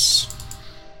 Yes.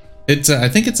 It's. I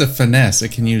think it's a finesse.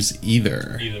 It can use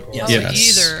either. Either or. Yes. Oh,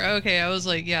 Yes. either. Okay, I was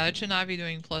like, yeah, it should not be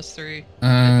doing +3.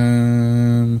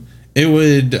 It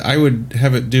would. I would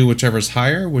have it do whichever's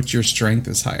higher, which your strength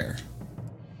is higher.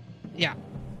 Yeah.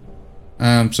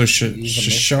 So Use a mist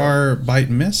Shashar bite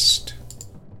missed.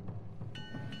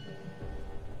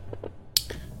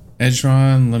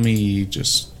 Edgeron, let me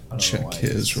just I don't know check why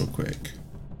his it's- real quick.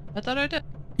 I thought I did.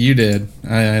 You did.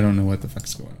 I don't know what the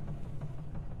fuck's going on.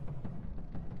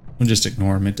 We'll just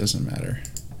ignore him. It doesn't matter.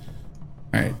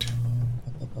 All right.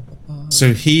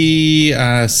 So he,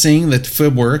 seeing that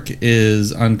Fibwork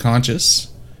is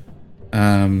unconscious,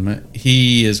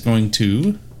 he is going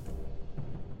to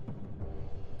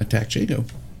attack Jago.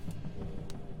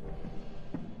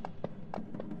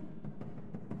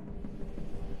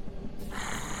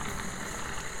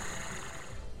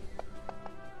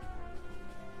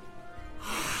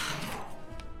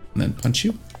 And then punch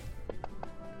you.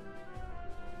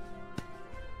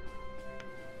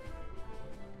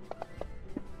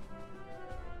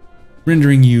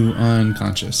 Rendering you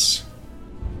unconscious.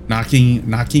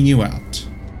 Knocking you out.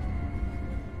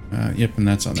 Yep, and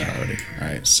that's on there already.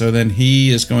 Alright, so then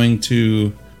he is going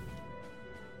to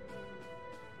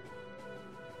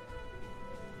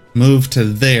move to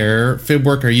there.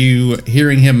 Fibwork, are you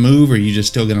hearing him move, or are you just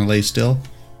still gonna lay still?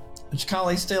 Just kind of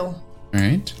lay still.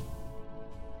 Alright.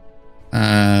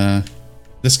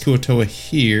 This Kuotoa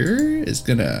here is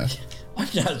gonna... I'm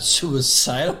not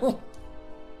suicidal.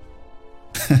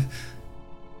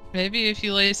 Maybe if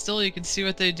you lay still, you can see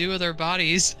what they do with their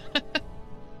bodies.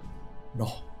 No,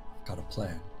 I've got a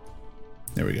plan.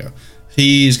 There we go.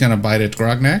 He's gonna bite at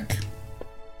Grognak.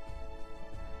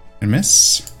 And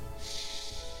miss.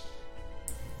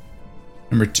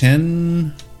 Number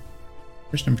 10.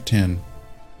 Where's number 10?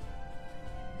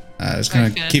 It's gonna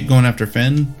Finn. keep going after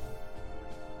Finn.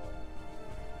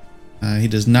 He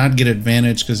does not get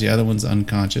advantage because the other one's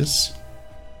unconscious.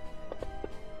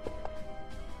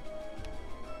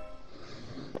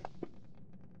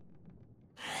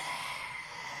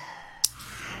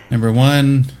 Number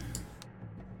 1.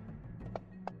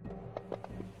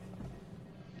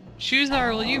 shoes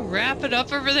are, will you wrap it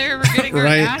up over there? We're getting our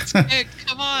Right. ass kicked.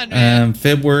 Come on, man.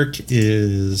 Fib work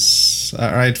is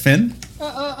all right. Finn.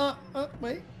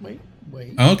 Wait.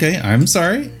 Okay, I'm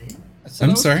sorry. I said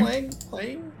I'm I was sorry.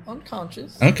 playing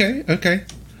unconscious. Okay.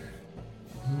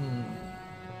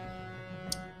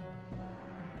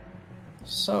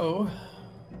 So,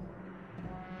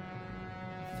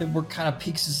 Fibber kind of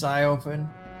peeks his eye open,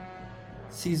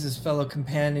 sees his fellow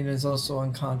companion is also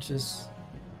unconscious,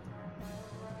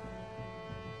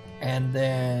 and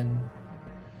then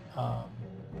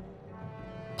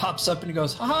pops up and he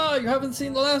goes, "Haha, you haven't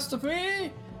seen the last of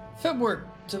me? Fibber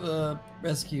to the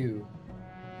rescue,"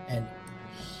 and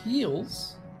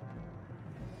heals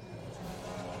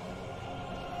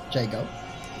Jago.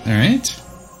 All right.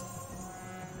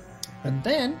 And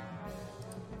then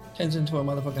turns into a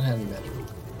motherfucking honey badger. All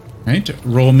right.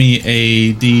 Roll me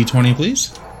a d20,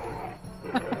 please.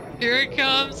 Here it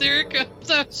comes. Here it comes.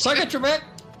 Oh, Suck it, Trebek!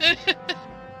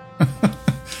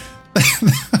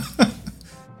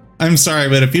 I'm sorry,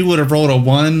 but if you would have rolled a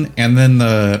 1 and then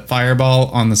the fireball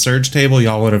on the surge table,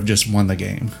 y'all would have just won the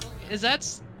game. Is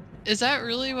that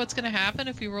really what's gonna happen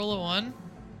if you roll a 1?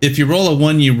 If you roll a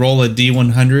 1, you roll a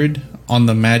d100 on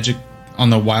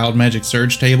the wild magic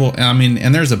surge table. I mean,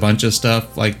 and there's a bunch of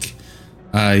stuff like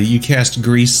you cast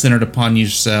grease centered upon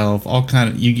yourself,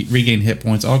 you regain hit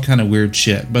points, all kind of weird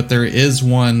shit. But there is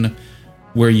one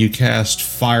where you cast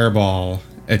fireball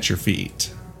at your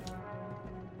feet.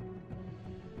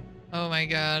 Oh my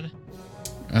god.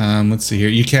 Let's see here.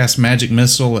 You cast magic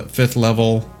missile at 5th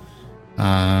level.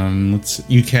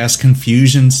 You cast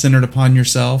confusion centered upon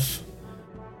yourself.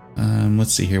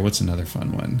 Let's see here. What's another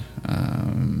fun one?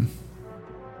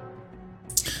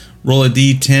 Roll a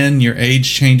d10. Your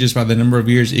age changes by the number of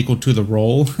years equal to the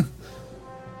roll. Oh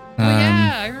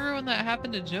yeah, I remember when that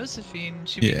happened to Josephine.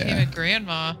 She became a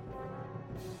grandma.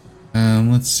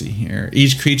 Let's see here.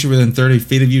 Each creature within 30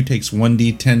 feet of you takes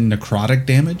 1d10 necrotic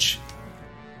damage.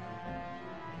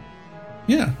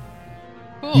 Yeah.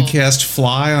 Cool. You cast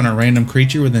fly on a random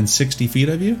creature within 60 feet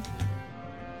of you.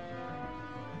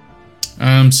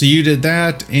 So you did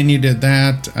that, and you did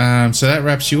that. So that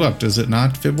wraps you up, does it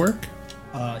not, Fib work?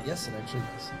 Yes, it actually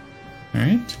does. All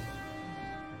right.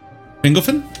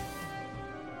 Fingelfin?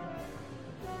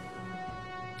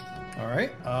 All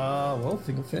right. Well,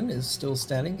 Fingelfin is still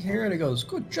standing here, and he goes,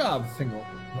 "Good job,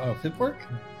 Fibwork."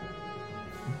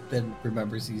 Then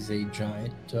remembers he's a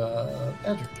giant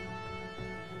badger.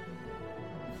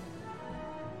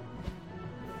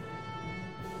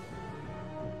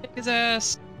 Kick his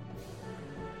ass.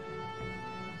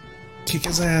 Kick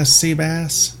his ass,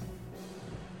 Seabass.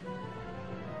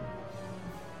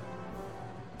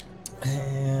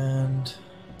 And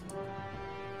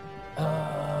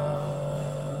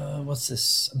what's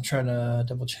this? I'm trying to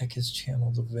double check his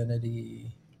channel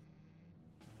divinity.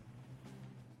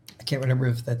 I can't remember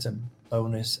if that's a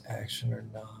bonus action or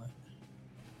not.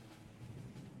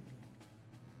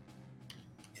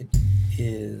 It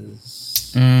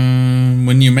is.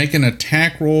 When you make an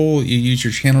attack roll, you use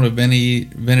your channel divinity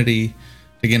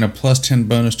to gain a +10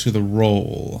 bonus to the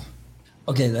roll.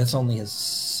 Okay, that's only his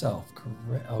self,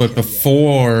 correct? Okay, But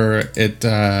before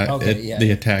yeah.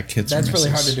 the attack hits. That's or really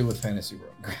hard misses. to do with Fantasy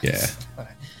Rogue. Yeah.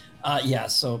 Yeah.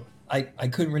 So I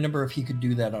couldn't remember if he could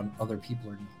do that on other people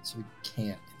or not. So he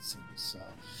can't. It seems. So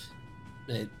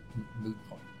moot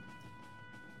point.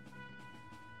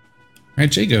 All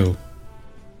right, Jago.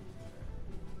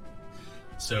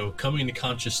 So, coming to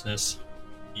consciousness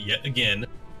yet again,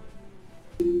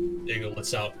 Diego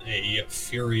lets out a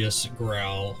furious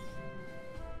growl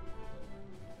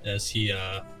as he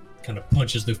kind of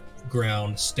punches the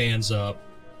ground, stands up,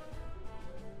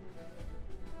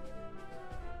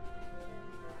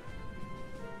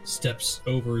 steps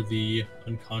over the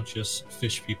unconscious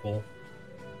fish people.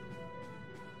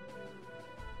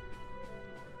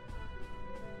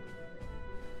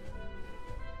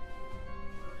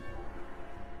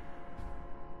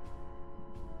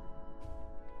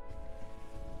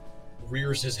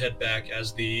 Rears his head back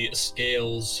as the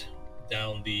scales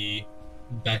down the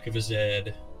back of his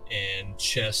head and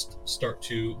chest start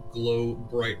to glow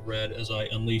bright red as I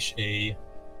unleash a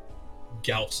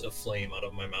gouts of flame out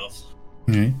of my mouth.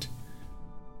 All right.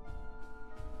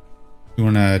 You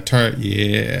want to target?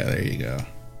 Yeah, there you go.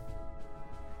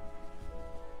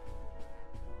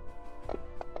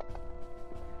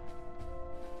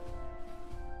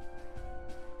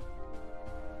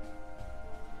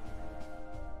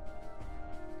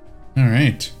 All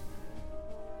right.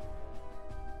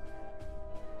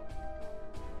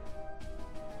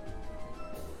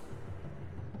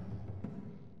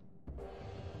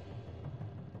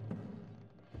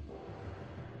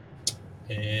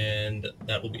 And and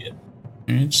that will be it.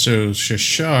 Alright, so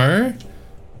Shashar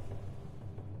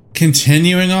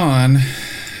continuing on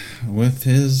with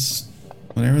his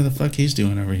whatever the fuck he's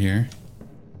doing over here.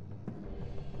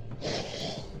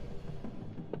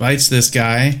 Bites this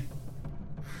guy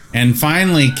and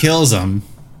finally kills him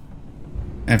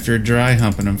after dry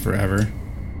humping him forever.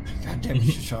 God damn it,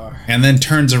 Shashar. And then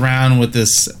turns around with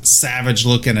this savage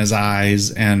look in his eyes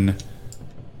and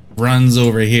runs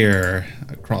over here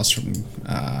across from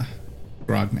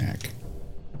Grognak.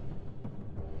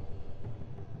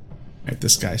 Right,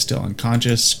 this guy's still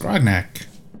unconscious. Grognak.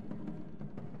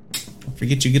 Don't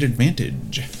forget you get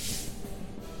advantage.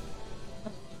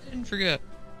 Didn't forget.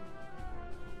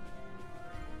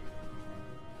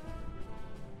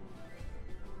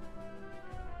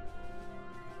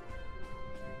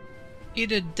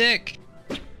 Eat a dick.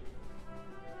 I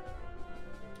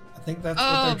think that's what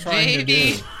Oh, they're trying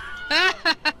baby. to do.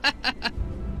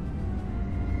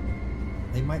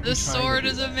 They might be The trying to sword do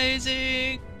is that.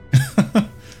 amazing.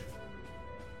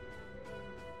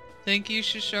 Thank you,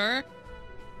 Shashar.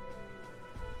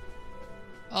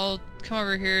 I'll come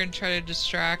over here and try to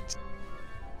distract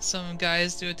some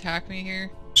guys to attack me here.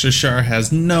 Shashar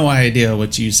has no idea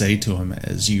what you say to him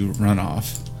as you run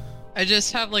off. I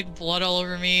just have like blood all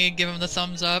over me, give him the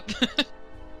thumbs up.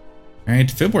 Alright,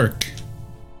 Fibwork.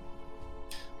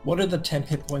 What are the 10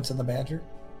 hit points of the badger?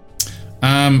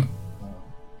 Oh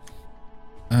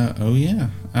yeah.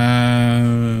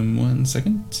 1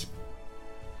 second.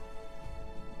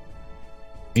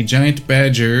 A giant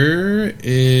badger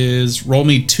is roll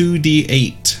me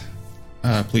 2d8,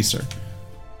 please, sir.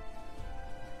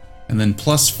 And then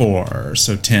 +4,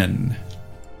 so 10.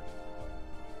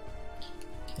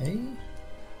 Okay.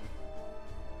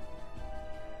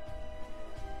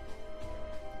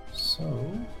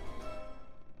 So,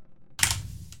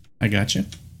 I got you.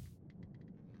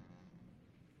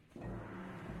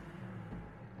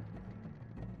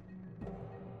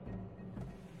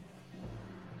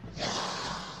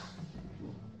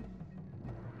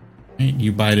 Right,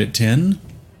 you bite at 10.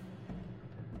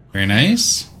 Very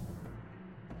nice.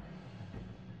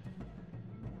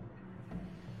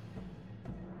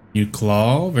 You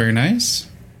claw, very nice.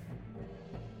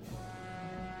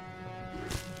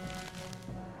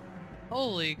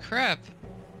 Holy crap.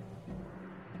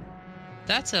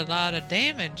 That's a lot of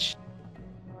damage.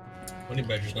 Honey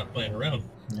Badger's not playing around.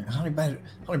 yeah, honey badger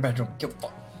don't give a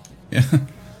fuck. Yeah.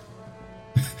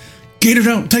 Gator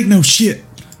don't take no shit.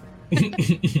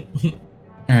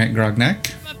 Alright,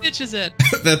 Grognak. My bitch is it.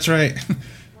 That's right.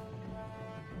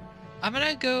 I'm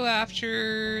gonna go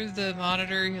after the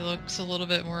monitor. He looks a little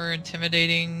bit more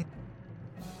intimidating.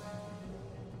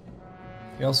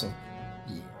 He also,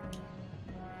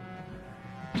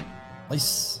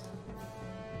 nice.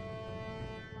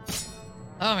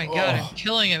 Oh my god, Oh. I'm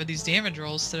killing it with these damage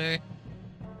rolls today.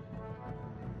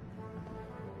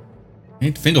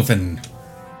 Right, Fingolfin.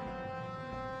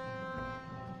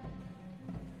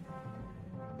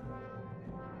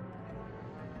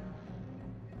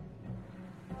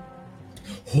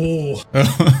 Oh,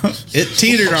 It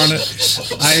teetered on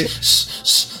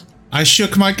it. I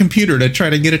shook my computer to try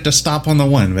to get it to stop on the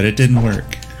 1, but it didn't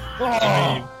work.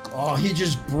 Oh, he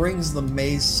just brings the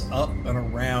mace up and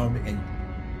around and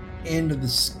into the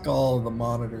skull of the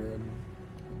monitor and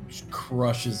just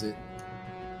crushes it.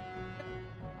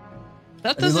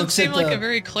 That And he doesn't looks seem at like the- a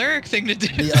very cleric thing to do.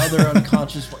 The other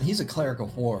unconscious one, he's a cleric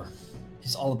of war.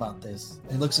 He's all about this.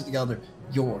 And he looks at the other,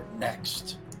 you're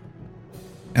next.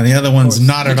 And the other one's course.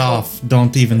 nodded off,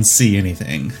 don't even see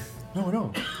anything.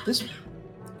 No, this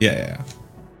Yeah,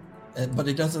 but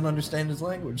he doesn't understand his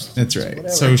language. that's right. Whatever.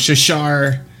 So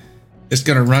Shashar is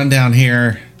going to run down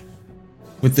here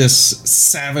with this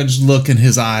savage look in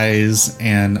his eyes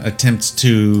and attempts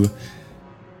to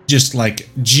just like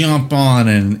jump on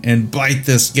and bite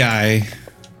this guy.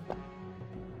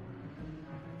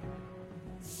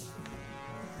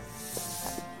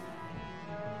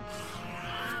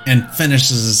 And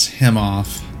finishes him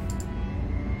off.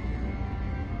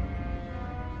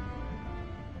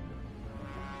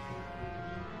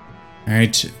 All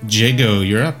right, Jago,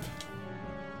 you're up.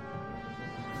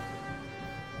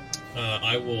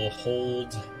 I will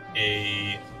hold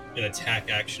an attack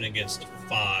action against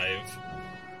 5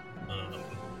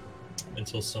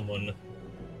 until someone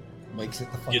Wakes it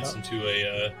the fuck gets up. into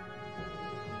a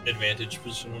advantage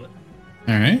position on it.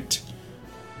 All right.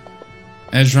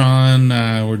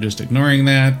 Ezron, we're just ignoring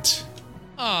that.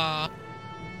 Aw.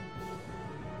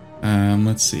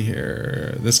 Let's see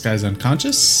here. This guy's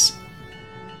unconscious.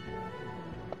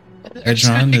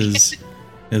 Edron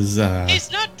is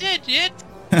He's not dead yet.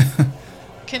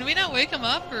 Can we not wake him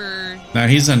up or? no,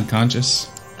 he's unconscious.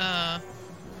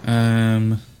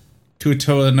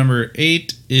 Kuatoa number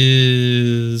 8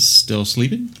 is still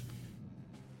sleeping.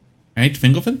 All right,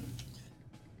 Finkelfin.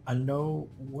 I know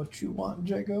what you want,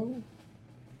 Jago,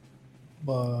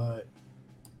 but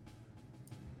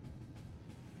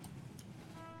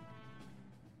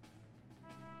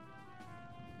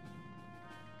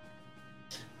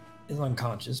is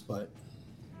unconscious, but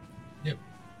Yep.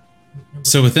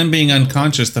 So with them being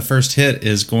unconscious, the first hit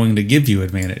is going to give you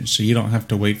advantage. So you don't have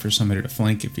to wait for somebody to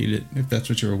flank if that's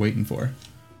what you were waiting for.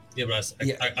 Yeah, but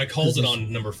Yeah, I called it position.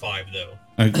 on number 5 though.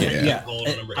 Okay. yeah, I called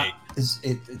it on number 8.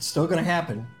 it's still gonna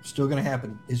happen. Still gonna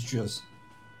happen. It's just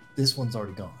this one's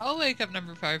already gone. I'll wake up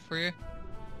number 5 for you.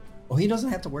 Well, he doesn't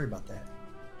have to worry about that.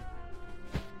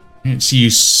 Alright, so you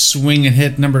swing and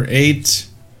hit number 8.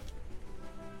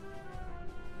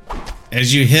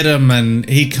 As you hit him, and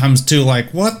he comes to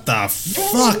like, what the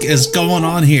fuck is going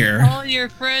on here? All your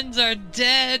friends are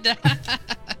dead.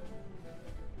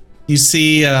 You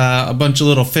see a bunch of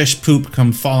little fish poop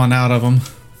come falling out of him.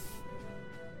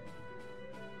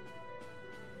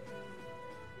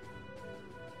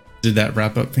 Did that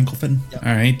wrap up Finkelfin? Yep.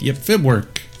 All right. Yep. Fib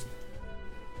work.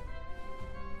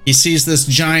 He sees this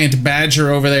giant badger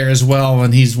over there as well,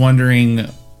 and he's wondering,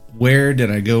 where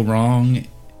did I go wrong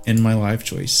in my life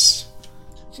choice?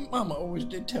 Mama always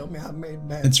did tell me I made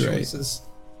bad That's right. choices.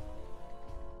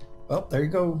 Well, there you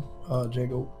go,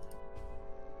 Jago.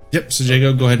 Yep. So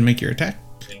Jago, go ahead and make your attack.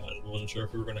 Yeah, I wasn't sure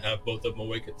if we were going to have both of them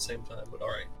awake at the same time, but all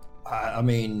right. I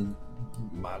mean,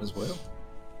 might as well.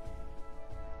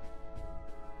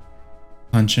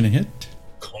 Punch and a hit.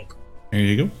 Conk. There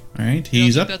you go. All right. You don't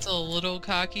He's think up. That's a little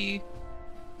cocky.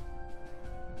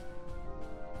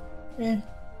 Eh.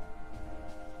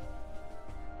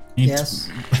 He's- Yes.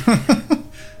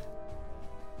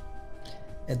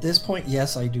 At this point,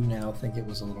 yes, I do now think it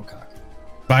was a little cocky.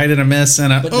 Bite and a miss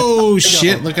and a But oh no.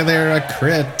 shit! Look at there, a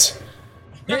crit.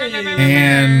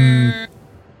 And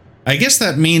I guess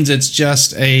that means it's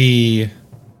just a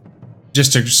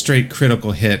straight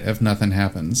critical hit if nothing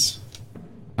happens.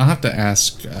 I'll have to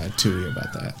ask Tui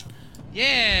about that.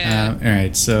 Yeah. All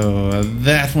right, so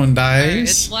that one Alright, dies.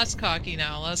 it's less cocky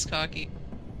now. Less cocky.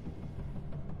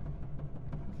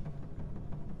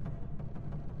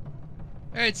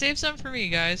 Alright, save some for me,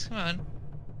 guys. Come on.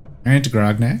 All right,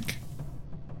 Grognak.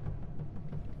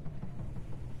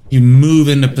 You move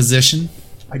into position.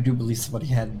 I do believe somebody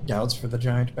had doubts for the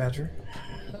giant badger.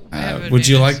 I have Would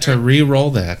you like advantage, to sir. re-roll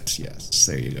that? Yes,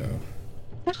 there you go.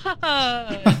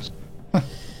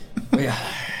 Yeah.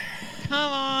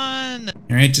 Come on. All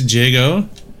right, to Jago.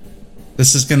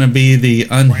 This is going to be the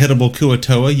unhittable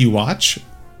Kuatoa. You watch.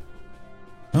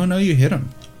 Oh no, you hit him.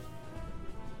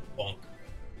 Bonk.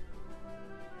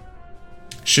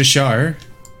 Shishar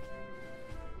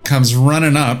comes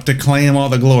running up to claim all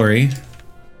the glory.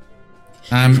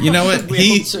 You know what?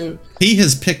 Be able to- He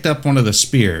has picked up one of the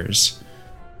spears,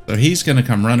 so he's going to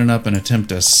come running up and attempt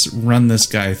to run this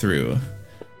guy through.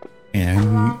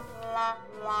 And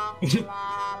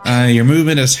your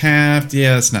movement is halved.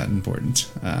 Yeah, it's not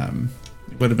important.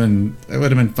 It would have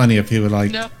been funny if he would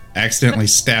like No. accidentally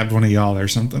stabbed one of y'all or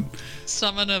something.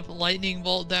 Summon a lightning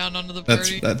bolt down onto the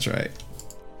party. That's right.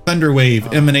 Thunder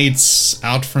wave emanates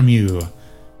out from you.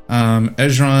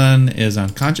 Ezron is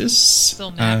unconscious.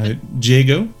 Still napping.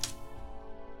 Jago.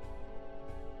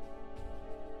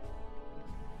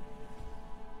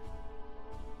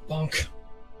 Bonk.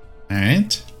 All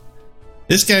right.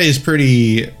 This guy is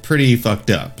pretty fucked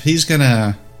up. He's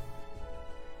gonna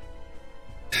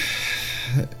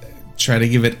try to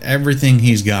give it everything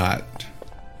he's got,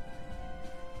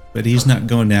 but he's not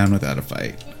going down without a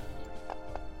fight.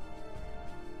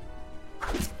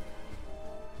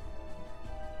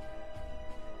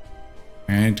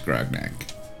 All right, Grognak.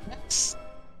 Yes.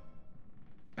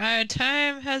 My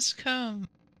time has come.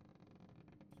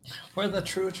 We're the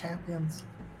true champions.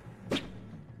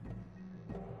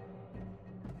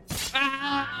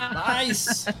 Ah!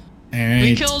 Nice. All right.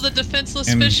 We killed a defenseless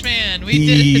And fishman. We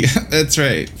did it. That's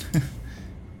right.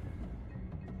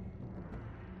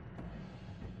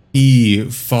 He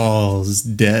falls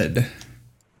dead.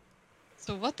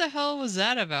 So what the hell was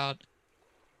that about?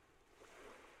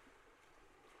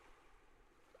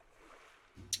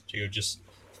 Jago just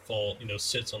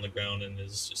sits on the ground and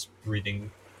is just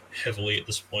breathing heavily at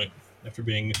this point after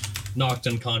being knocked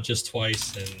unconscious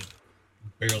twice and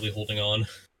barely holding on.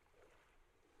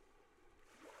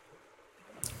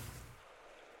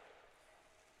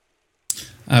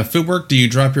 Footwork, do you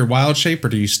drop your wild shape or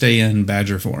do you stay in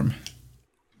badger form?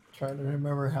 Trying to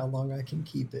remember how long I can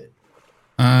keep it.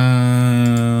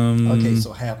 Okay, Okay,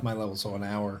 so half my level, so an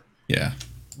hour. yeah.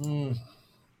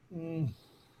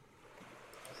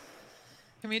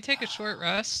 Can we take a short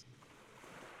rest?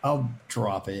 I'll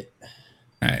drop it.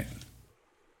 All right.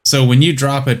 So when you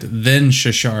drop it, then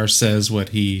Shashar says what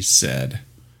he said.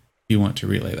 You want to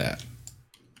relay that?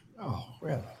 Oh,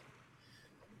 really?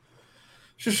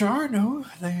 Shashar, no,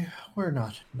 they were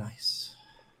not nice.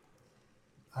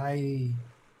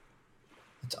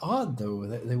 It's odd, though,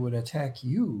 that they would attack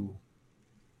you.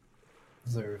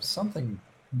 Is there something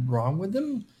wrong with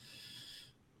them?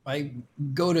 I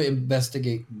go to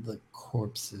investigate the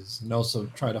corpses and also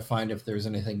try to find if there's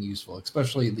anything useful,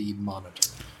 especially the monitor.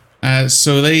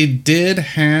 So they did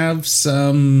have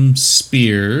some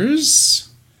spears.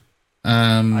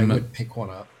 I would pick one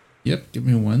up. Yep, give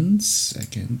me 1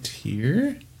 second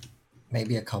here.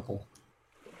 Maybe a couple.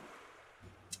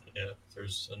 Yeah, if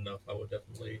there's enough, I would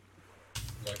definitely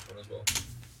like one as well.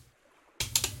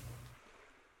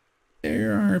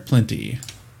 There are plenty.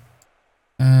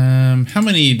 How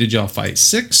many did y'all fight?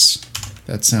 6?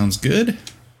 That sounds good.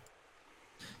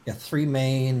 Yeah, 3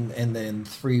 main and then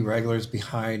 3 regulars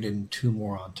behind and 2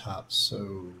 more on top,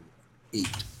 so 8.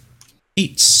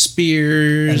 8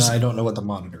 spears. And I don't know what the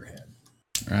monitor had.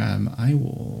 I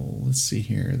will, let's see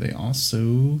here. They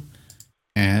also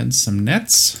had some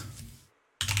nets.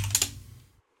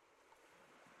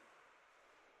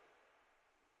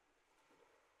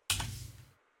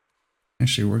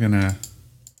 Actually, we're gonna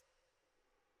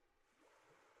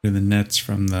do the nets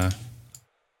from the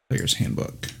player's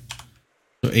handbook.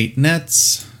 So 8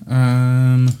 nets.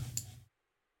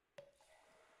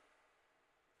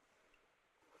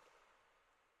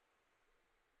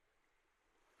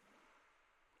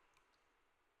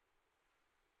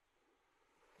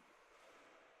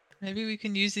 Maybe we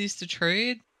can use these to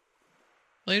trade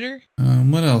later.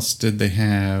 What else did they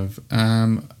have?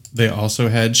 They also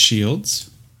had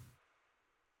shields.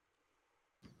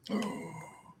 I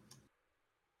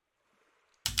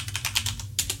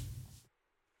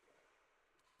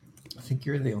think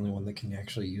you're the only one that can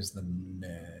actually use the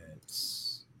nets.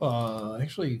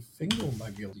 Actually, Fingal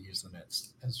might be able to use the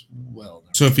nets as well.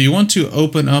 So if you want to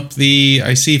open up the,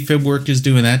 I see Fibwork is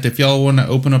doing that. If y'all want to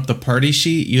open up the party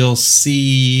sheet, you'll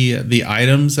see the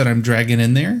items that I'm dragging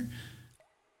in there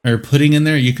or putting in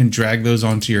there. You can drag those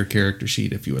onto your character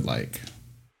sheet if you would like.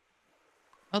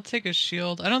 I'll take a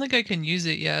shield. I don't think I can use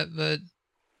it yet, but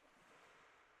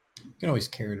You can always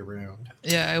carry it around.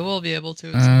 yeah, I will be able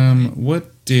to. at some point.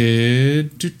 What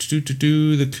did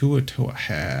the Kuatoa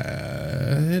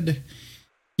had?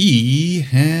 He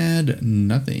had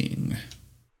nothing.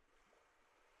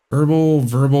 Verbal.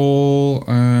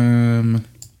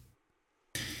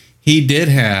 He did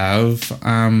have.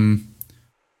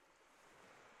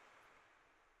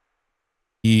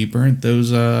 He burnt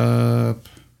those up.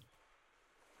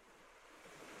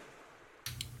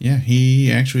 Yeah,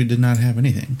 he actually did not have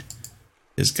anything.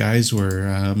 His guys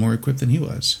were more equipped than he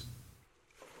was.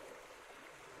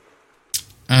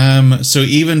 So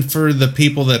even for the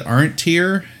people that aren't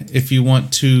here, if you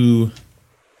want to...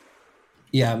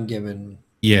 Yeah, I'm giving...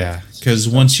 Yeah, because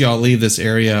once y'all leave this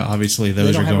area, obviously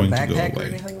those are going to go backpack or away.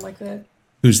 anything like that?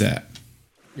 Who's that?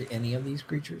 Any of these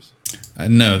creatures?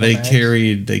 No, they bags?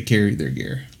 carried their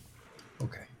gear.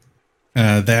 Okay.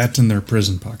 That and their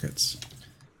prison pockets.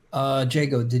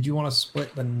 Jago, did you want to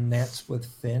split the nets with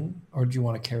Finn, or do you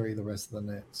want to carry the rest of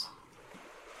the nets?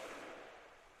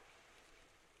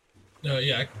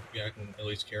 Yeah, I can at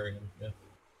least carry him. Yeah.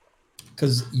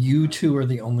 Because you two are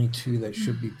the only two that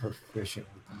should be proficient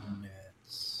with the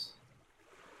nets.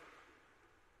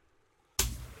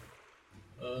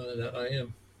 That I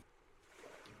am.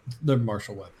 They're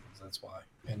martial weapons, that's why.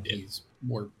 And Yeah. he's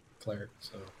war cleric,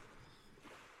 so.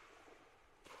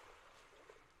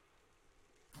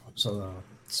 So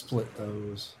split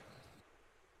those.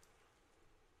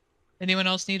 Anyone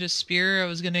else need a spear? I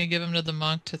was gonna give him to the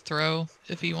monk to throw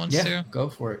if he wants Yeah, to. go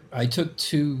for it. I took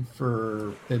 2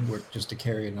 for Bidwork just to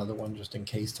carry another one just in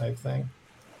case type thing.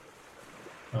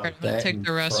 Alright, I'm gonna take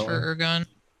the rest for Ergon.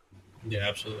 Yeah,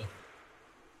 absolutely.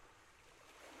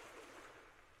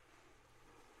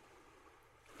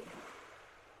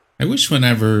 I wish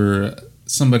whenever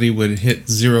somebody would hit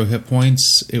 0 hit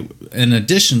points, in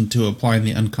addition to applying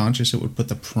the unconscious, it would put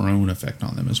the prone effect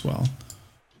on them as well.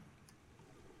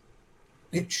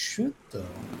 It should though.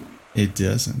 It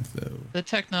doesn't, though. The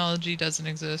technology doesn't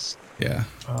exist. Yeah.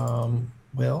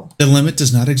 Well, The limit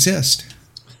does not exist.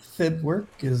 Fidwork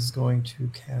is going to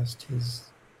cast his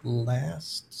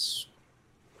last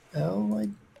spell, I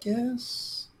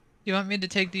guess. You want me to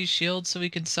take these shields so we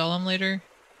can sell them later?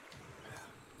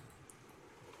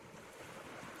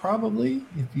 Probably,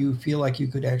 if you feel like you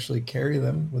could actually carry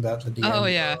them without the DM Oh,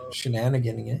 yeah.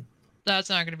 shenaniganing it. That's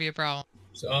not gonna be a problem.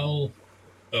 So I'll.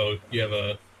 Oh, you have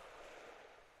a.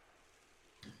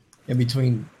 in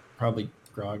between probably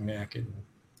Grognak and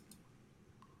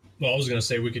Well, I was gonna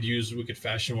say we could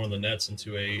fashion one of the nets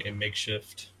into a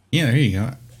makeshift Yeah, there you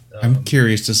go. I'm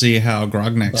curious to see how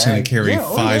Grognak's going bag. to carry Yeah,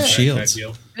 oh, 5 yeah. shields. backpack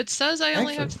deal. It says I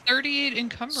only have Actually- 38 So,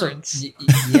 encumbrance.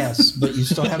 yes, but you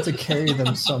still have to carry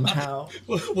them somehow.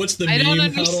 What's the I don't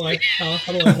meme? How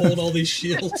do I hold all these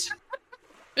shields?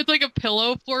 It's like a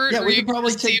pillow fort. Yeah, where we you could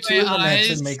probably can see take 2 my of the nets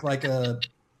eyes. and make like a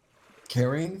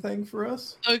carrying thing for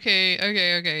us. Okay.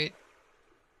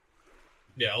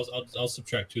 Yeah, I'll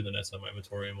subtract 2 of the nets out of my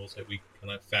inventory, and we'll say we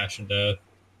kind of fashioned a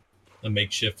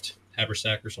makeshift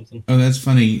haversack or something. Oh, that's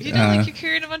funny. You didn't like you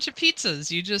carried a bunch of pizzas.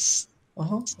 You just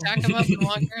Uh-huh. stack them up and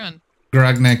walk around.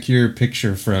 Grognak, your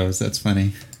picture froze. That's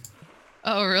funny.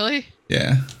 Oh, really?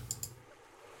 Yeah.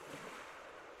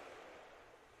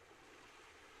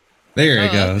 There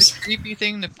it That's goes. a creepy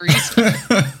thing to freeze. I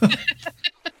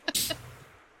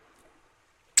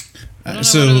don't know what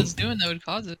so, it was doing that would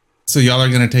cause it. so y'all are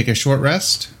going to take a short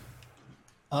rest?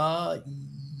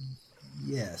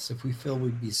 Yes, if we feel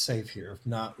we'd be safe here. If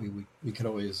not, we could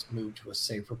always move to a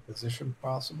safer position,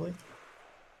 possibly.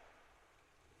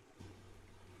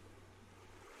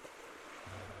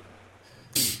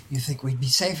 You think we'd be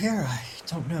safe here? I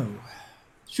don't know.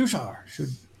 Shushar,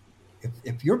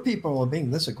 if your people are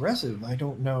being this aggressive, I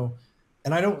don't know,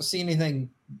 and I don't see anything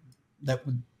that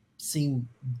would seem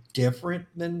different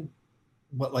than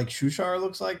what like Shushar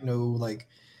looks like. No, like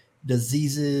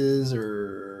diseases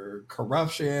or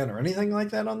corruption or anything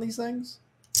like that on these things.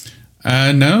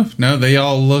 No, they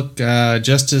all look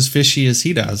just as fishy as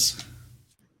he does.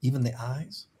 Even the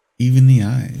eyes. Even the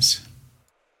eyes.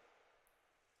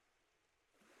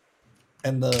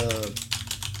 And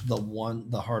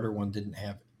the harder one didn't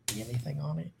have anything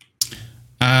on it.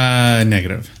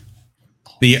 Negative.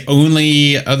 The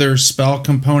only other spell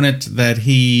component that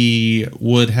he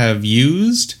would have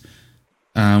used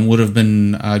would have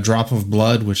been a drop of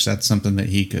blood, which that's something that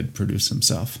he could produce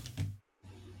himself.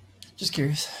 Just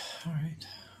curious. All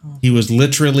right. He was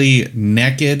literally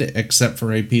naked except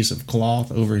for a piece of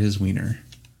cloth over his wiener.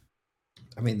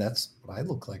 I mean, that's what I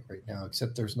look like right now,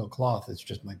 except there's no cloth. It's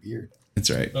just my beard. That's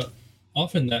right.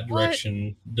 Off in that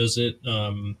direction, does it?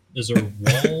 Is there a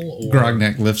wall? Or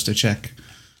Grognak lifts to check.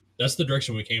 That's the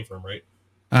direction we came from,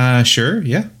 right? Sure,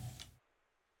 yeah.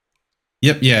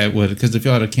 Yep, yeah, it would. Because if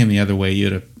you had came the other way,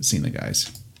 you'd have seen the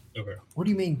guys. Okay. What do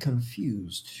you mean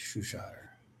confused, Shushar?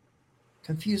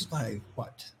 Confused by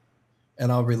what?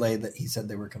 And I'll relay that he said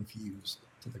they were confused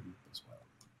to the group as well.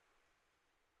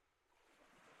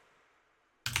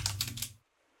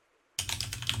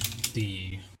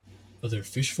 The other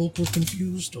fish folk were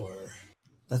confused, or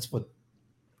That's what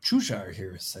Shushar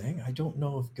here is saying. I don't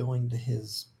know if going to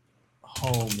his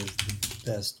home is the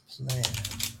best plan.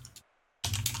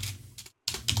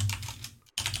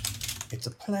 It's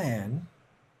a plan,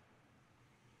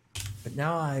 but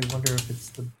now I wonder if it's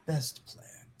the best plan.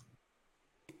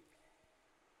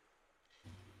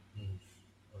 I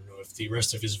don't know if the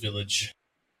rest of his village.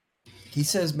 He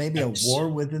says maybe Yes. a war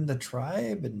within the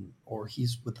tribe, or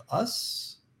he's with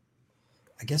us.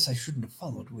 I guess I shouldn't have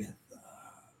followed with and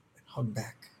hung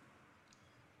back.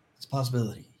 It's a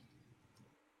possibility.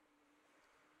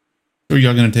 Are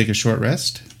y'all going to take a short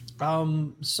rest?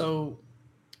 So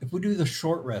if we do the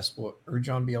short rest, will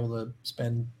Urjan be able to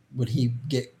spend? Would he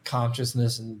get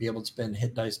consciousness and be able to spend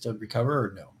hit dice to recover,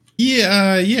 or no?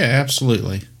 Yeah,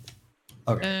 absolutely.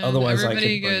 Okay. And Otherwise, I could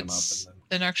everybody bring him up. gets And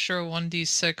an extra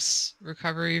 1d6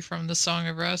 recovery from the Song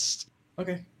of Rest. then,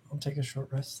 okay, I'll take a short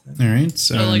rest then. All right,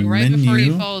 so So, like, right menu. before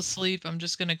you fall asleep, I'm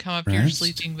just gonna come up to your Rest.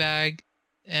 sleeping bag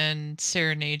and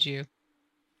serenade you.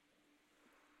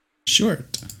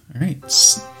 Short. All right.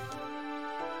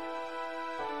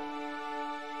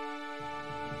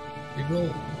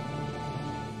 Reroll.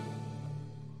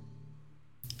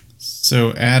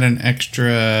 So add an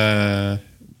extra.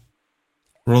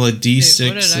 Roll a d6.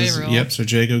 Wait, what did I roll? Yep, so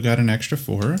Jago got an extra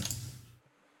 4. All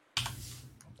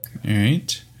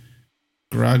right.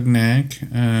 Grognak.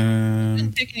 I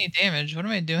didn't take any damage. What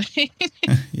am I doing?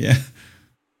 Yeah.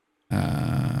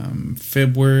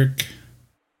 Fibwork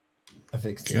I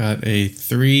fixed it. got a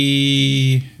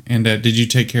 3. And did you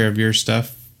take care of your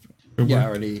stuff? Fibwork? Yeah, I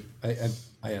already.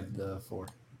 I had the 4.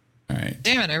 All right.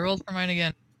 Damn it! I rolled for mine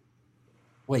again.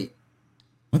 Wait,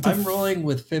 What the I'm rolling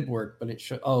with fib work, but it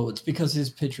should. Oh, it's because his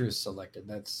picture is selected.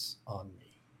 That's on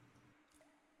me.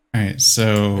 All right,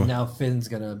 so And now Finn's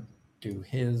gonna do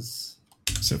his.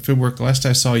 Fibwork. Last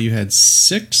I saw, you had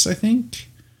 6, I think.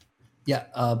 Yeah,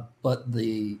 but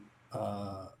the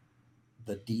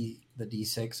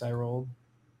D6 I rolled,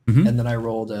 Mhm. and then I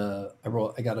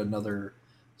got another.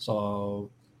 So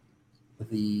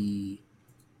the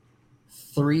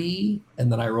 3,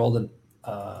 and then I rolled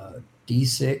a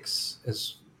D6.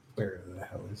 Is where the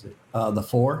hell is it? The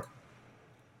 4.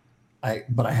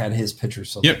 But I had his picture.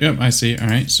 So Yep, I see. All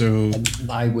right, so and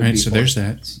I would all right, be so 4 there's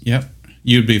points. that. Yep,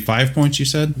 you'd be 5 points. You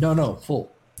said No,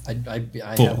 full. I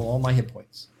Full. have all my hit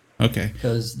points okay.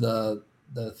 because the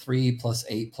 3 plus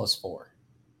 8 plus 4.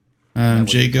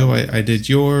 would Jago, cover I did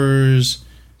yours.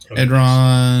 Okay.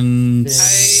 Edron.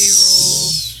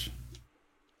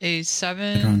 A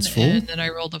 7, Everyone's full? and then I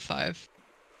rolled a 5.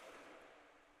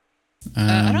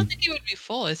 I don't think he would be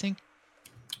full. I think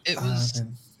it was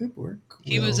Then Fibwork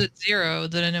he was will at 0,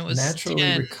 then it was naturally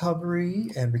 10,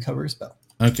 recovery and recovery spell.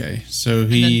 Okay, so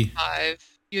and he then 5.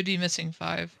 You'd be missing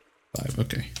 5. 5.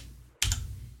 Okay.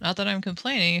 Not that I'm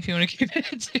complaining. If you want to keep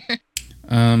it at 0.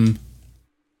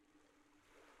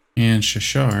 And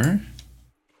Shashar,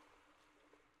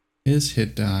 his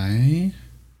hit die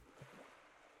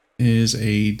is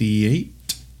a D8.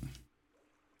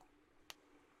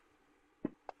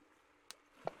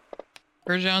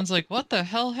 Bergeron's like, what the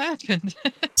hell happened?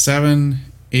 7,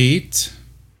 8.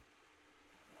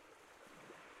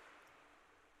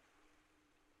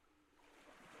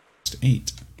 Just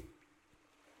 8.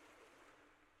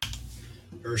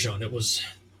 Urjan, it was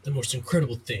the most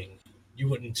incredible thing. You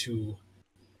went into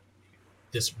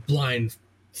this blind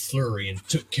flurry and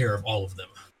took care of all of them.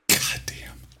 God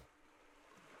damn.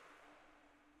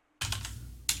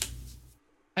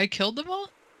 I killed them all?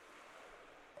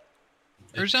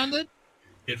 Bergeron did?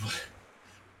 It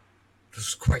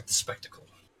was quite the spectacle.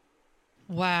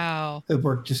 Wow.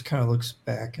 Fibwork just kind of looks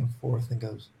back and forth and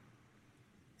goes,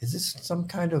 "Is this some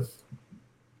kind of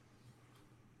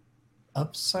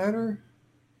upsider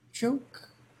joke?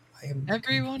 I am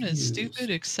Everyone is confused." stupid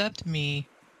except me.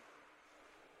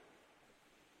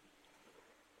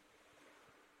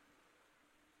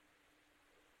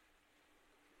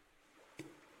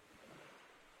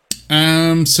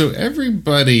 So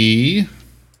everybody,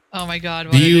 Oh my god,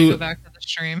 why Do did you- I go back to the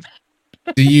stream?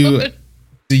 do you,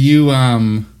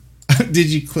 did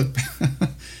you click?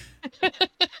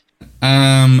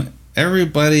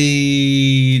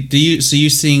 Everybody, so you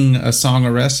sing a song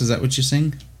of rest? Is that what you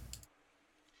sing?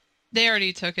 They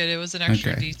already took it. It was an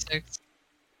extra Okay. D6.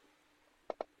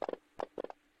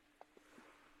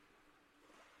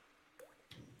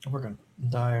 We're going to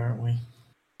die, aren't we?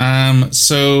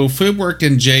 So Foodwork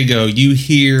and Jago, you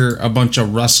hear a bunch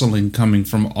of rustling coming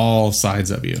from all sides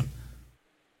of you.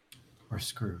 We're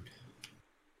screwed.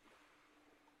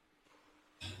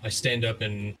 I stand up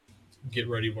and get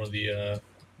ready one of the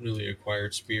newly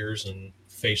acquired spears and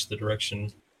face the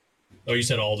direction. Oh, you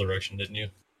said all direction, didn't you?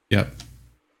 Yep.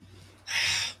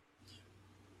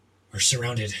 We're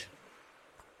surrounded.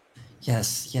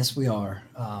 Yes, we are.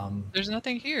 There's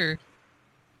nothing here.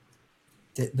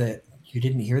 That you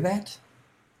didn't hear that?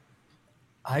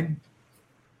 I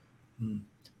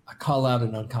call out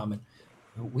an uncommon.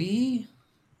 We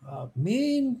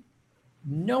mean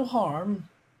no harm.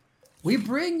 We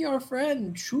bring your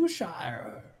friend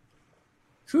Shushire.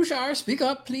 Shushire, speak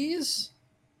up, please.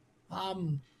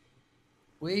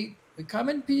 We come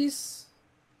in peace.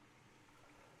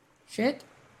 Shit.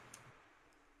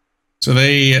 So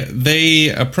they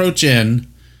approach in,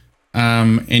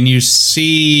 and you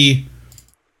see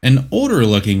an older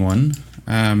looking one.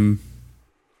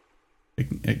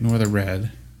 Ignore the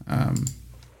red.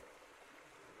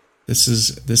 This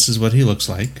is what he looks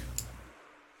like.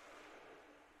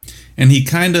 And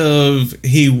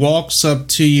he walks up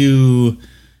to you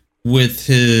with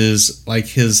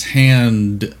his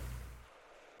hand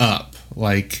up,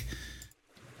 like,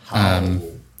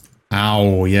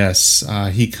 ow, yes.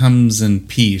 He comes in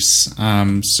peace.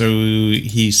 So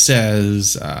he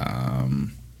says,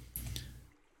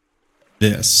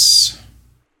 this.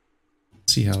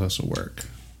 Let's see how this will work.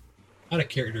 Out of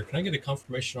character, can I get a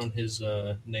confirmation on his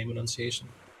name enunciation?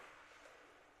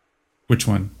 Which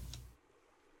one?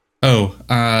 Oh,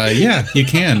 yeah, you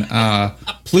can.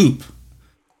 Ploop.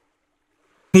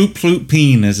 Ploop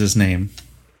Peen is his name.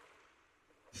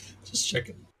 Just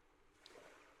checking.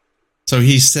 So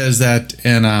he says that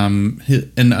in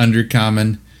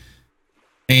Undercommon.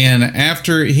 And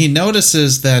after he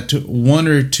notices that one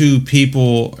or two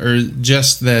people, or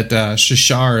just that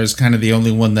Shashar is kind of the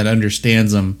only one that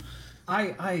understands him.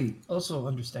 I also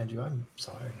understand you. I'm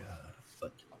sorry,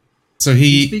 but So you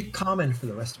he speak common for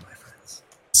the rest of my friends.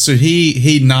 So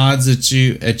he nods at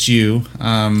you.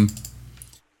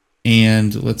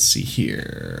 And let's see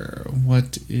here.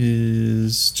 What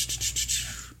is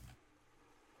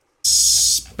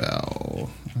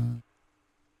spell?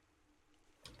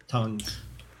 Tongues.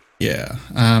 Yeah.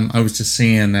 I was just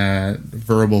seeing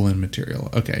verbal and material.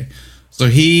 Okay. So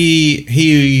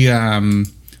he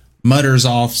mutters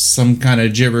off some kind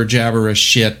of jibber jabberish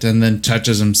shit and then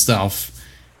touches himself.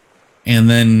 And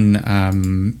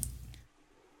then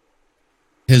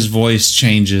his voice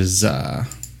changes and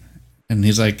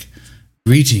he's like,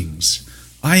 "Greetings.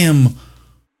 I am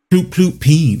Ploop Ploop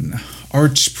Peen,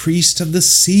 Archpriest of the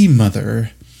Sea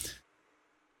Mother."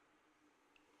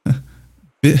 I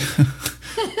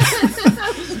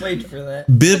was waiting for that.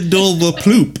 Bibdol the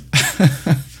Ploop.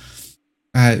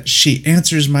 She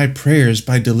answers my prayers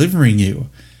by delivering you.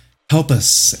 Help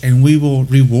us, and we will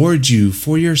reward you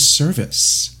for your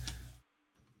service.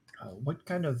 What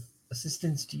kind of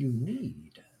assistance do you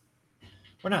need?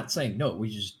 We're not saying no, we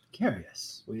just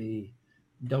curious. We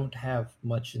don't have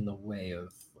much in the way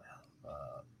of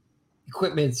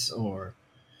equipments or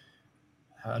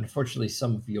unfortunately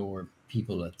some of your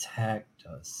people attacked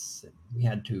us and we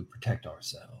had to protect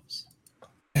ourselves.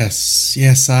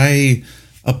 Yes, I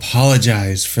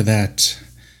apologize for that.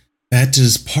 That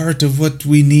is part of what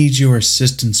we need your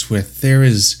assistance with. There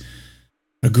is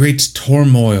a great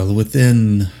turmoil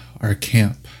within our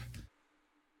camp.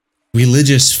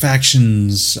 Religious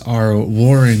factions are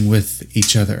warring with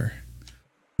each other.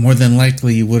 More than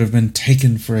likely, you would have been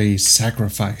taken for a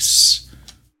sacrifice.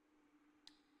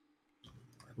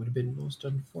 That would have been most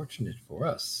unfortunate for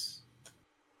us.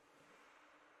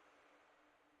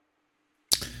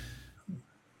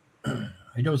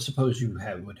 I don't suppose you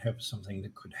would have something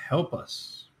that could help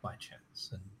us by chance,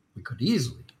 and we could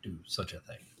easily do such a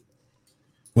thing.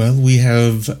 Well, we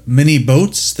have many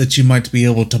boats that you might be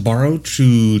able to borrow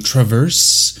to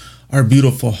traverse our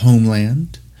beautiful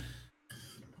homeland.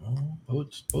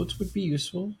 Boats would be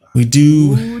useful. We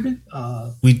do. Food,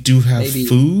 we do have maybe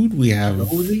food. We have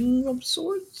clothing of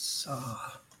sorts.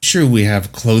 Sure, we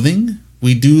have clothing.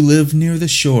 We do live near the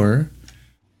shore.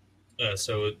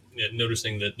 So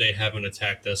noticing that they haven't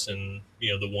attacked us, and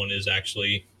the one is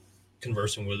actually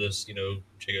conversing with us,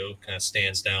 Chigo kind of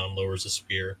stands down, lowers a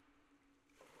spear.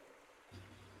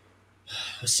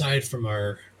 Aside from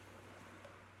our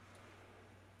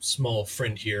small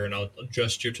friend here, and I'll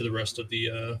gesture to the rest of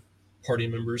the party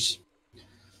members,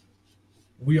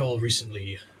 we all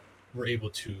recently were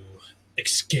able to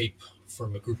escape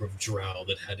from a group of drow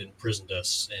that had imprisoned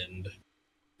us, and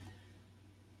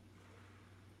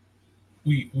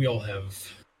we all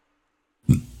have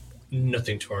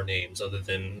nothing to our names other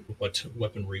than what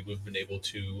weaponry we've been able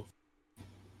to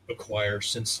acquire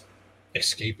since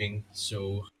escaping,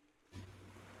 so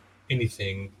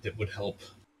anything that would help.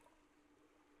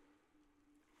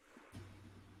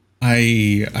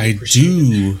 I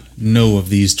do know of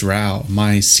these drow.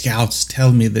 My scouts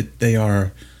tell me that they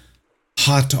are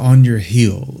hot on your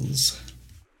heels.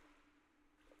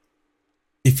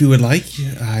 If you would like,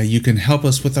 you can help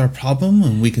us with our problem,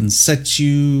 and we can set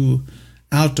you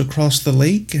out across the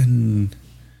lake, and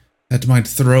that might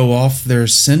throw off their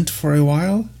scent for a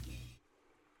while.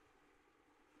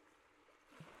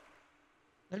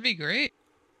 That'd be great.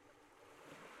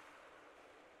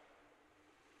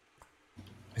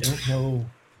 I don't know.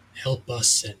 Help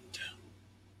us, and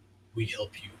we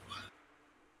help you.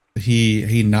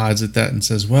 He nods at that and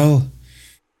says, "Well,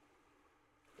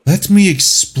 let me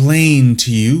explain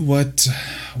to you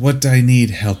what I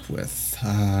need help with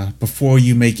before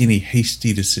you make any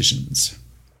hasty decisions.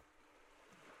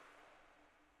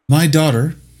 My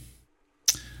daughter,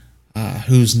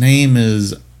 whose name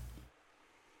is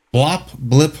Blop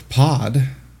Blip Pod,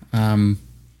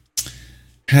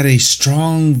 had a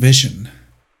strong vision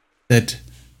that,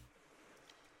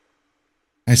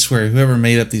 I swear, whoever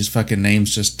made up these fucking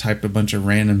names just typed a bunch of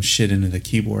random shit into the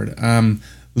keyboard.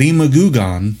 Lima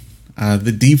Gugon,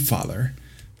 the Deep Father,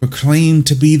 proclaimed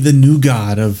to be the new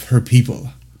god of her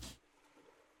people.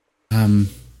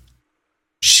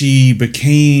 She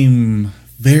became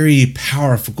very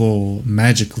powerful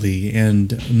magically,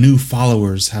 and new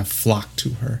followers have flocked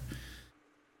to her.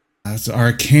 As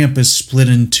our camp is split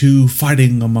in two,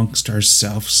 fighting amongst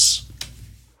ourselves.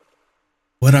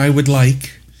 What I would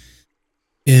like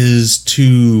is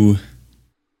to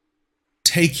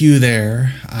take you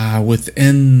there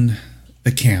within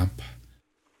the camp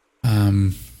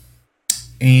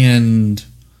and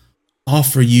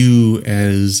offer you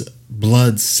as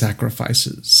blood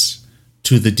sacrifices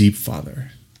to the Deep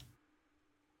Father.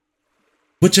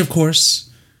 Which, of course,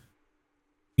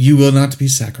 you will not be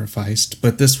sacrificed,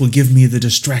 but this will give me the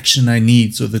distraction I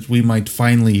need so that we might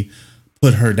finally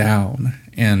put her down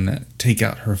and take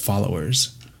out her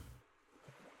followers.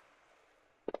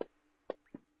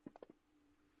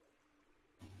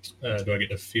 Do I get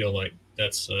to feel like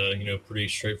that's pretty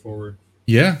straightforward?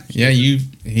 Yeah,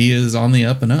 he is on the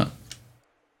up and up.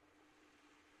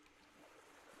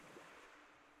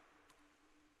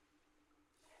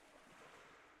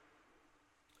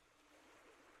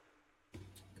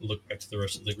 look back to the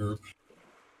rest of the group.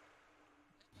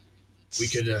 We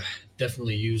could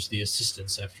definitely use the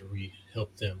assistance after we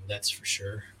help them, that's for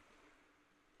sure.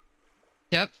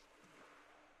 Yep.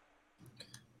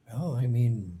 Well, I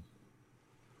mean,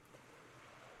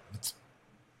 it's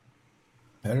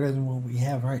better than what we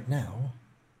have right now.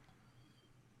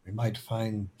 We might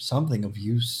find something of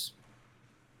use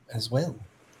as well.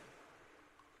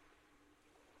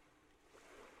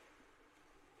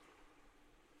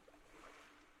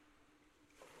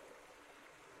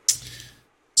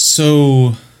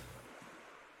 So,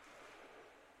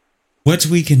 what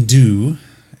we can do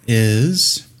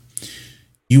is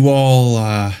you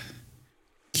all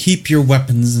keep your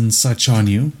weapons and such on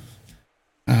you.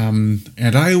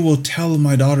 And I will tell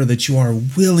my daughter that you are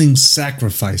willing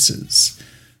sacrifices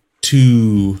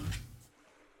to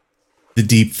the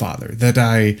Deep Father, that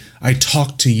I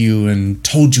talked to you and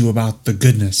told you about the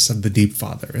goodness of the Deep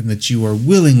Father, and that you are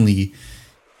willingly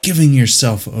giving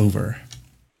yourself over.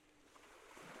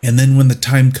 And then when the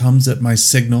time comes at my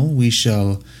signal, we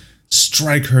shall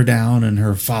strike her down and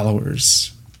her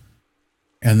followers.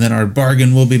 And then our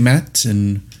bargain will be met,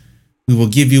 and we will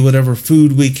give you whatever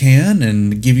food we can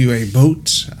and give you a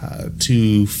boat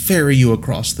to ferry you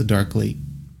across the Dark Lake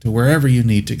to wherever you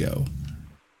need to go.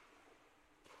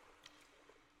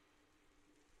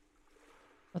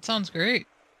 That sounds great.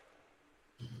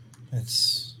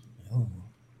 It's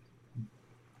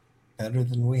better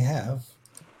than we have.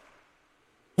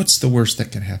 What's the worst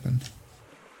that can happen?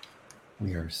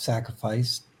 We are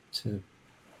sacrificed to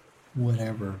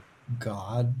whatever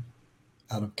god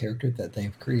out of character that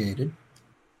they've created.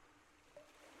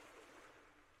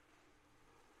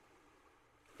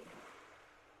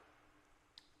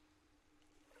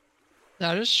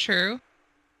 That is true.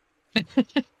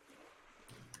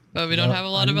 But we don't have a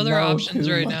lot of other options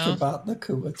right now. About the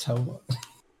Kuo-toa.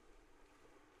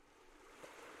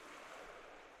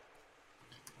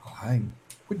 I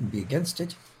wouldn't be against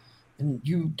it. And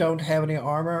you don't have any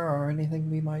armor or anything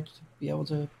we might be able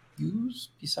to use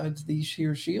besides these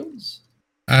sheer shields?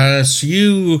 So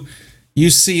you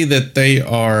see that they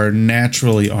are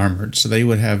naturally armored, so they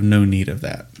would have no need of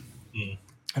that.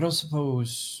 I don't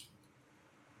suppose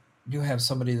you have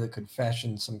somebody that could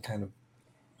fashion some kind of...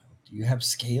 Do you have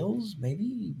scales?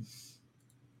 Maybe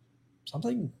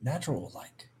something natural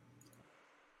like.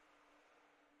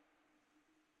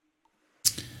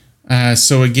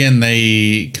 So again,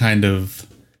 they kind of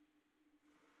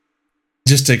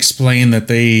just explain that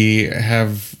they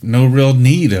have no real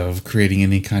need of creating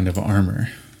any kind of armor.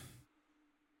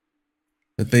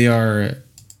 That they are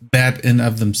that in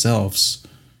of themselves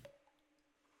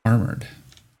armored.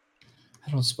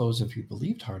 I don't suppose if you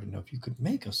believed hard enough, you could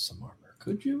make us some armor,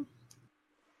 could you?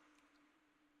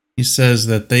 He says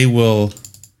that they will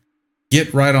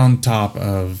get right on top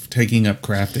of taking up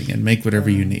crafting and make whatever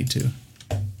you need to.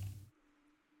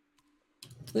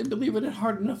 If they believe in it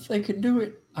hard enough, they can do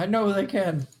it. I know they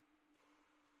can.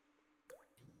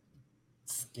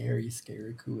 Scary,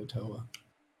 scary Kuo-toa.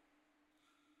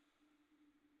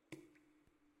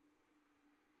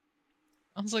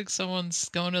 Sounds like someone's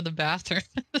going to the bathroom.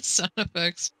 The sound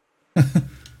effects.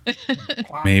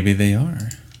 Maybe they are.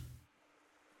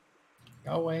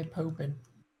 Go away, pooping.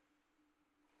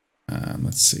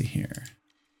 Let's see here.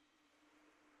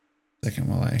 Second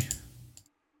while I...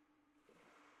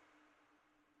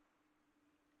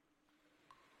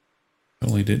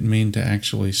 Totally didn't mean to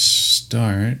actually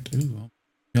start. Ooh, I'll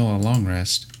kill a long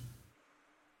rest.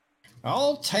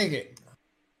 I'll take it.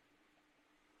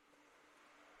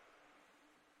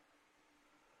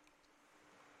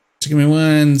 So give me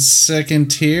 1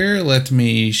 second here. Let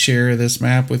me share this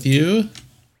map with you.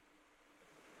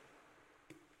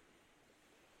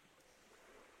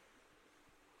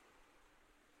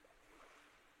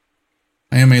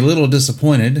 I am a little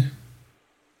disappointed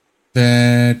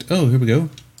that... Oh, here we go.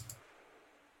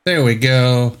 There we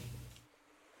go. I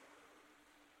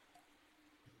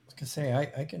was gonna say, I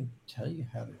can tell you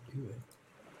how to do it.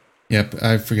 Yep,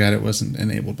 I forgot it wasn't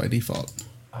enabled by default.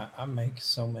 I make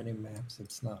so many maps,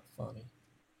 it's not funny.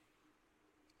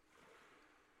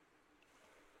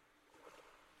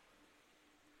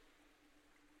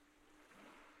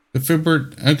 The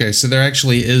Fibbert... Okay, so there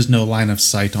actually is no line of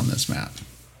sight on this map.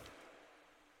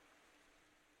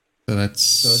 So that's...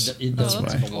 So it that's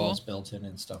doesn't have the cool. walls built in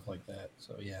and stuff like that.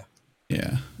 So yeah.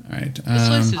 Yeah, alright. This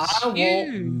place is I won't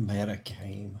huge. meta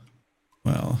game.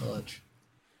 Well, Much.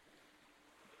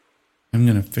 I'm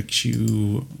going to fix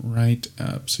you right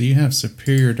up. So you have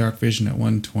superior dark vision at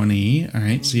 120.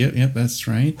 Alright, so yep, that's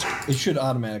right. It should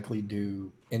automatically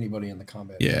do anybody in the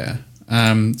combat. Yeah.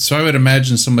 So I would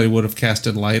imagine somebody would have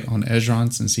casted light on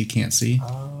Ezron since he can't see.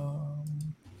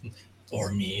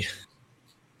 Or me.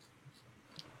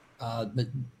 But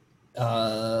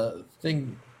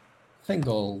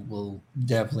Fingal will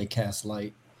definitely cast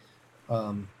light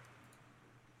on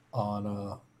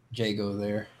Jago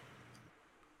there.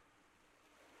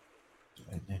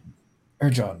 And then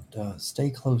Erjon, stay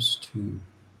close to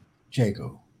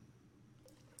Jago.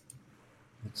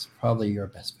 It's probably your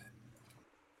best bet.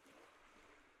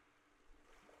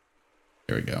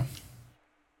 There we go.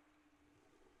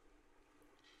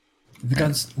 If it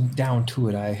comes down to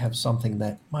it, I have something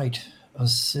that might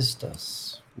assist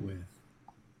us with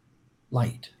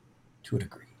light to a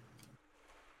degree.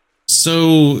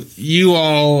 So you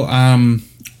all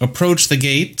approach the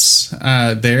gates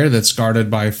there that's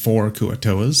guarded by 4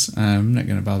 Kuatoas. I'm not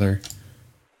going to bother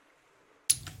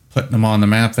putting them on the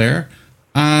map there.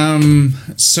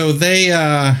 So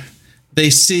they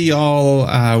see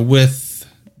y'all with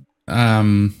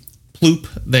Ploop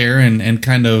there and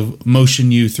kind of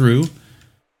motion you through.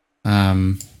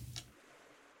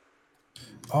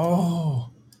 Oh,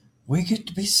 we get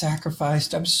to be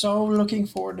sacrificed. I'm so looking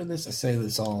forward to this. I say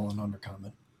this all in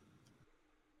undercommon.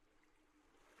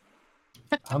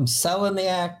 I'm selling the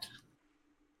act.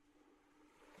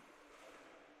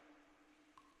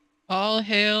 All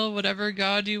hail whatever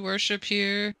god you worship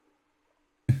here.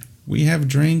 We have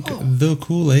drank the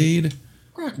Kool-Aid.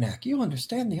 Grognak, you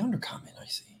understand the undercommon, I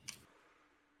see.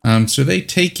 So they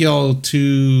take y'all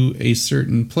to a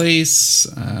certain place.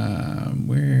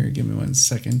 Where? Give me 1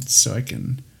 second so I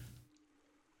can.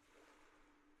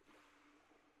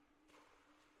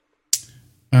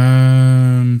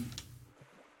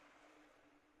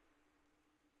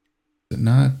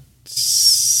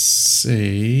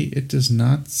 It does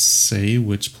not say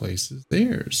which place is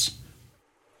theirs.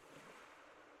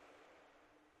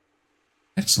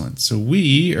 Excellent. So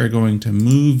we are going to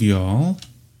move y'all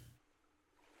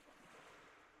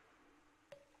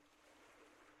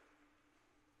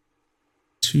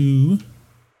to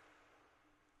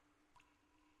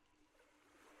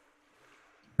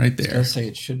right there. I say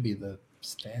it should be the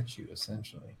statue,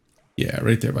 essentially. Yeah,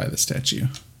 right there by the statue.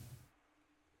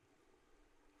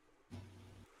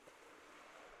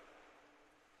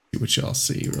 See what y'all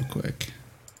see real quick.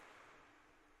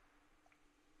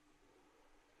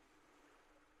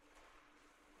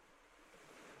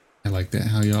 I like that,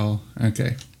 how y'all...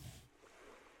 Okay.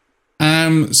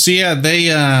 So yeah, they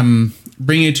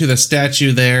bring you to the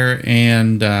statue there,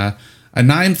 and a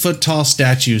 9-foot tall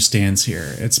statue stands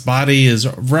here. Its body is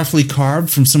roughly carved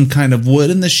from some kind of wood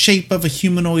in the shape of a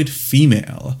humanoid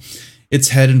female. Its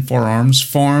head and forearms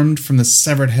formed from the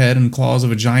severed head and claws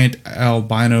of a giant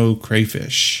albino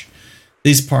crayfish.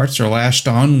 These parts are lashed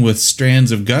on with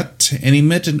strands of gut and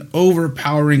emit an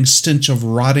overpowering stench of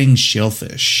rotting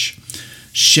shellfish.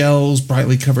 Shells,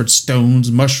 brightly covered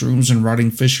stones, mushrooms, and rotting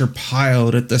fish are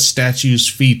piled at the statue's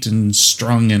feet and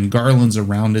strung in garlands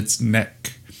around its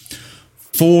neck.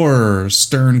 4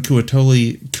 stern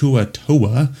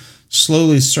Kuatoa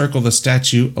slowly circle the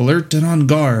statue, alert and on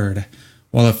guard,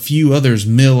 while a few others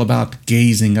mill about,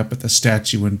 gazing up at the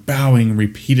statue and bowing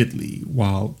repeatedly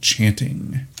while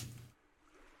chanting.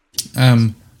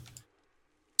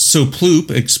 So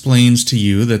Ploop explains to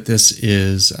you that this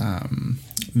is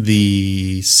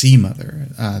the Sea Mother,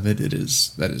 that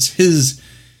is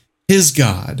his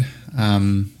god,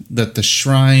 that the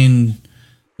shrine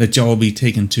that y'all will be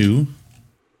taken to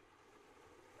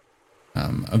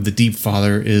of the Deep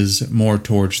Father is more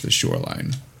towards the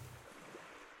shoreline.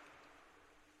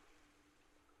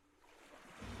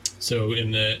 So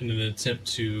in an attempt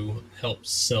to help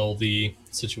sell the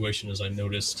situation, as I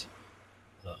noticed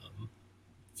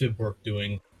Fibwork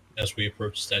doing as we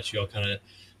approach the statue, I'll kind of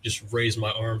just raise my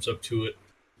arms up to it,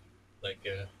 like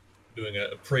doing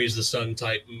a praise the sun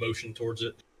type motion towards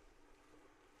it.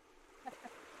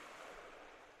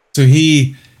 So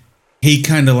he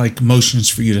kind of like motions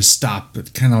for you to stop,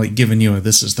 but kind of like giving you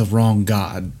this is the wrong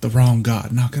god,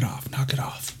 knock it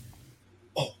off.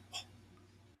 Oh,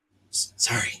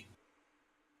 sorry.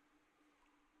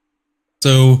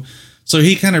 So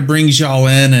he kind of brings y'all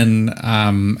in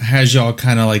and has y'all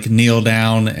kind of like kneel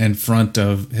down in front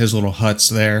of his little huts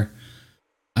there.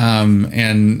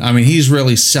 And I mean, he's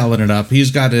really selling it up.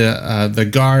 He's got the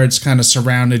guards kind of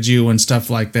surrounded you and stuff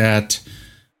like that.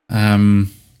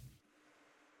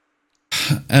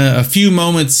 A few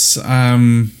moments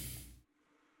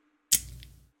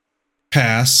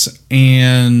pass,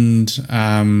 and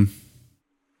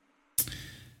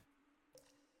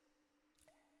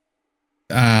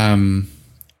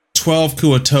 12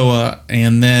 Kuatoa,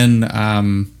 and then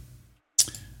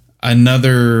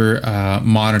another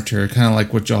monitor, kind of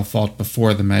like what y'all fought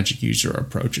before the magic user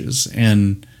approaches.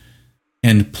 And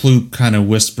And Ploop kind of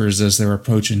whispers as they're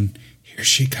approaching, "Here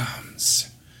she comes.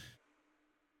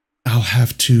 I'll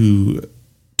have to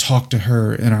talk to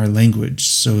her in our language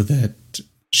so that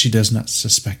she does not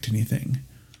suspect anything."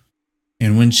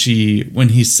 And when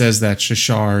he says that,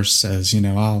 Shashar says,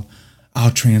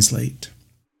 I'll translate.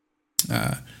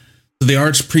 So the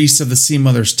archpriest of the Sea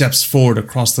Mother steps forward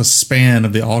across the span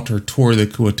of the altar toward the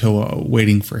Kuo-toa,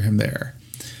 waiting for him there.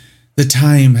 "The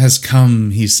time has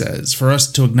come," he says, "for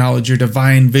us to acknowledge your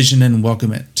divine vision and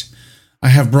welcome it. I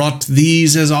have brought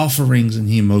these as offerings," and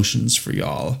he motions for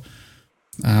y'all.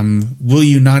 "Will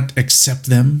you not accept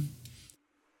them?"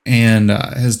 And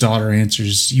his daughter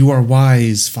answers, "You are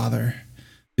wise, Father."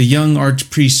 The young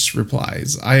archpriest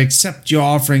replies, "I accept your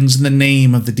offerings in the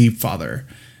name of the Deep Father.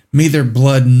 May their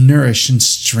blood nourish and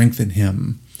strengthen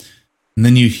him." And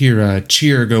then you hear a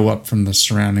cheer go up from the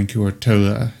surrounding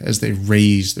Kuo-toa as they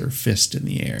raise their fist in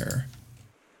the air.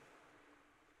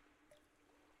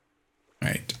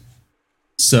 Right.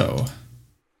 So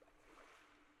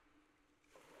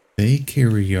they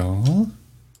carry y'all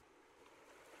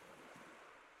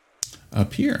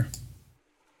up here.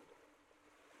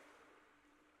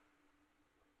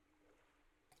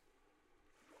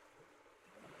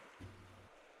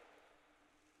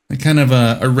 I kind of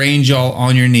arrange y'all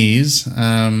on your knees.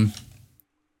 Can't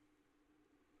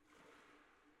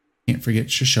forget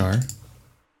Shashar.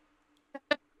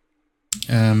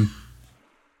 And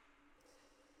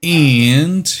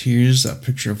here's a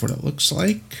picture of what it looks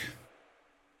like.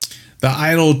 The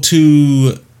idol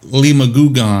to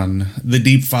Limagugan, the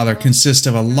Deep Father, consists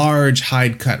of a large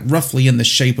hide cut roughly in the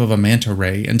shape of a manta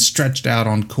ray and stretched out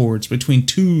on cords between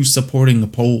two supporting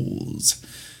poles.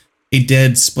 A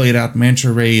dead, splayed-out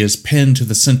manta ray is pinned to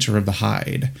the center of the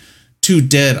hide. Two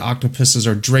dead octopuses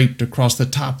are draped across the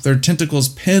top, their tentacles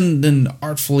pinned and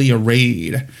artfully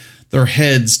arrayed, their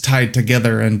heads tied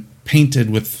together and painted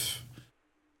with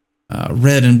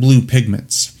red and blue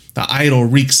pigments. The idol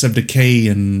reeks of decay,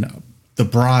 and the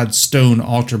broad stone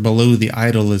altar below the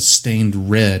idol is stained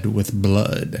red with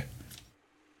blood.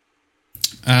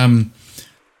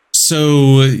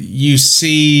 So you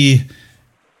see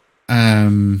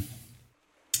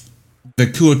the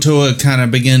Kuo-toa kind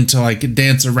of begin to like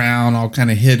dance around, all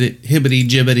kind of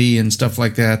hibbity-jibbity and stuff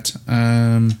like that.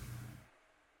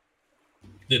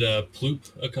 Did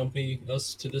Ploop accompany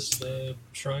us to this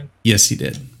shrine? Yes, he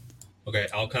did. Okay,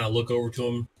 I'll kind of look over to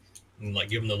him and like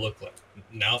give him the look like,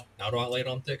 now do I lay it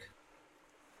on thick?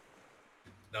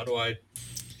 Now do I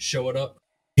show it up?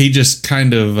 He just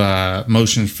kind of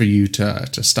motions for you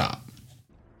to stop.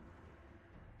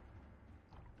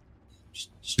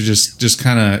 So just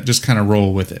kind of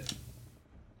roll with it.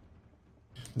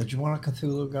 But you want a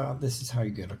Cthulhu god? This is how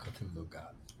you get a Cthulhu god.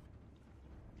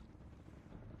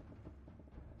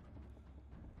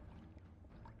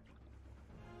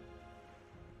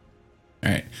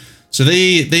 All right. So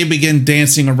they begin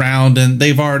dancing around, and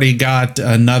they've already got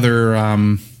another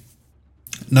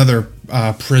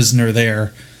prisoner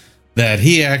there that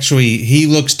he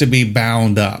looks to be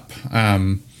bound up.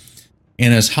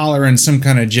 And is hollering some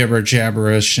kind of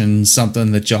jabberish and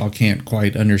something that y'all can't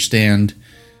quite understand.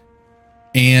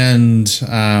 And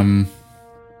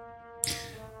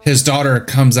his daughter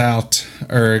comes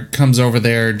over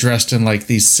there dressed in like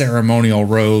these ceremonial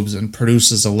robes and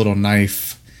produces a little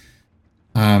knife.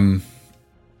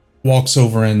 Walks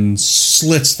over and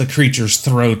slits the creature's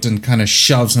throat and kind of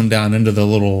shoves him down into the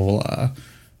little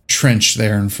trench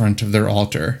there in front of their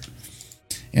altar.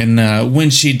 And when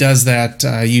she does that,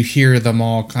 you hear them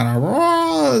all kind of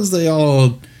as they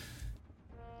all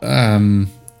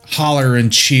holler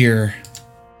and cheer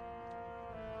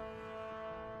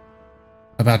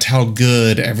about how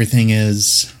good everything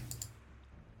is.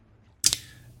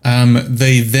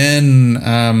 They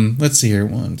then, let's see here,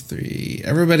 1, 3.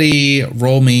 Everybody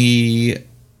roll me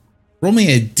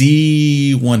a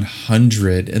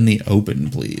D100 in the open,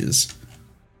 please.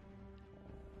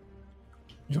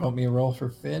 Do you want me to roll for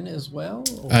Finn as well?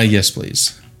 Yes,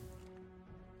 please.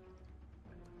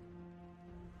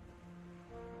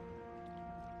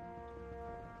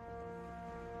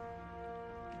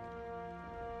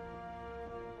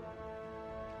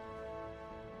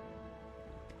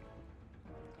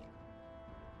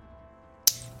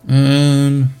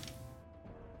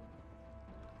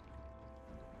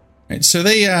 Right, so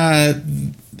they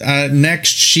next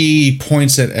she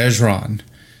points at Ezron,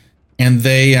 and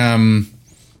they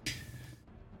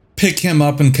pick him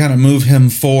up and kind of move him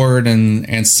forward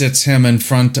and sits him in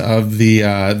front of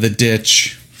the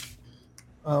ditch.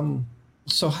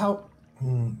 So how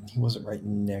he wasn't right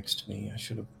next to me. I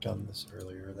should have done this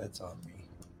earlier. That's on me.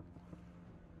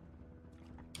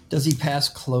 Does he pass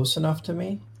close enough to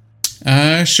me?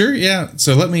 Sure, yeah.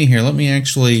 So let me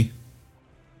actually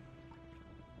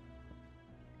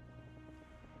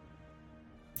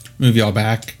move y'all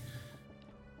back.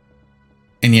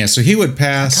 And yeah, so he would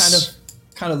pass.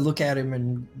 Kind of look at him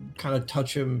and kind of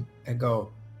touch him and go,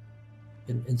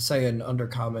 and say in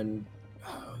undercommon,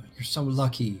 oh, "You're so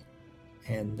lucky,"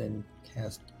 and then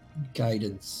cast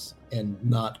guidance and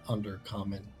not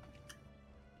undercommon.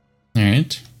 All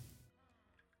right.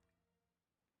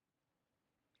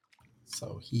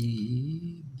 So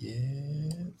he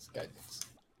gets guidance.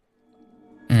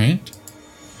 All right.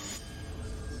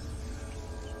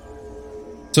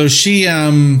 So she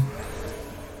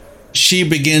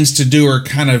begins to do her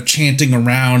kind of chanting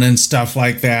around and stuff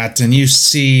like that, and you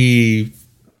see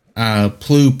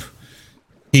Ploop,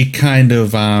 he kind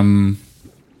of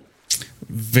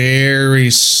very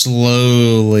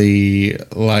slowly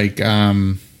like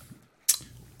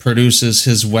produces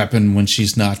his weapon when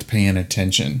she's not paying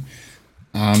attention.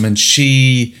 And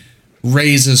she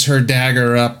raises her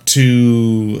dagger up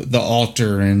to the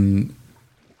altar and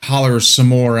hollers some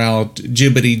more out,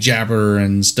 jibbity jabber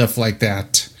and stuff like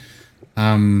that.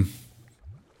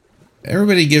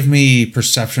 Everybody give me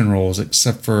perception rolls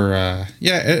except for,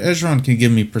 Ezron can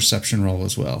give me perception roll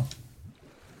as well.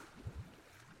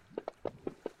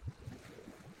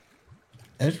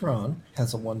 Ezron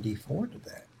has a 1d4 to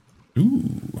that.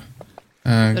 Ooh. Go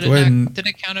ahead and... Did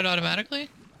it count it automatically?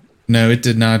 No, it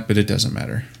did not, but it doesn't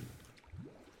matter.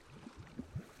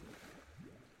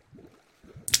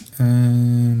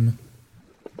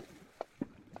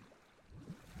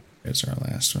 There's our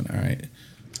last one. All right.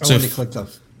 So when you click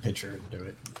the picture and do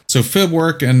it. So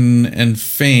Fibwork and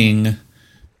Fang,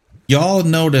 y'all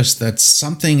notice that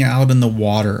something out in the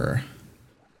water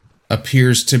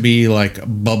appears to be like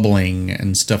bubbling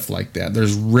and stuff like that.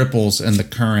 There's ripples in the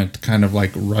current kind of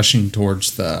like rushing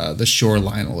towards the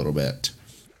shoreline a little bit.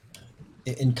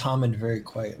 In common, very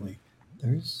quietly,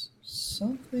 there's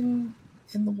something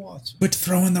in the water. Quit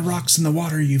throwing the rocks in the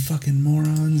water, you fucking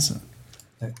morons.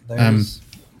 There's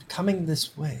coming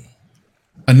this way.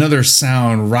 Another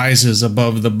sound rises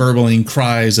above the burbling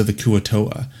cries of the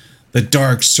Kuatoa. The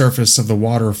dark surface of the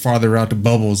water farther out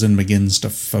bubbles and begins to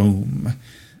foam.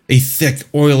 A thick,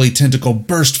 oily tentacle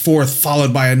burst forth,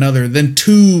 followed by another. Then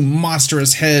two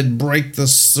monstrous heads break the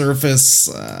surface.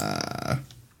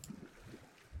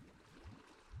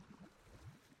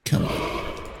 Come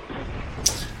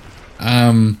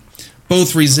on.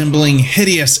 Both resembling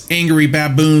hideous, angry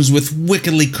baboons with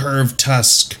wickedly curved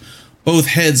tusks. Both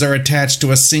heads are attached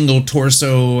to a single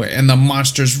torso, and the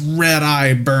monster's red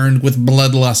eye burned with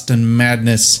bloodlust and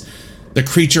madness. The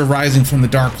creature rising from the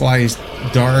dark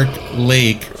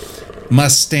lake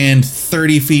must stand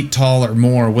 30 feet tall or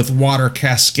more, with water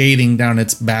cascading down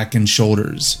its back and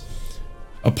shoulders.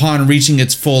 Upon reaching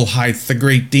its full height, the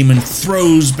great demon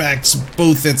throws back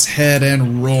both its head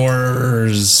and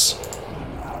roars.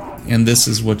 And this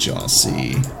is what y'all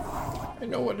see. I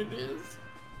know what it is.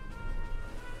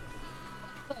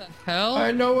 Hell?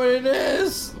 I know what it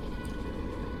is.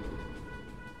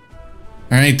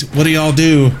 Alright, what do y'all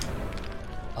do?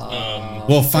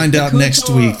 We'll find out next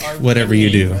week, whatever you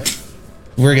do. Right?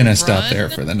 We're gonna stop there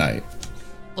for the night.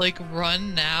 Like,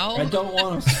 run now? I don't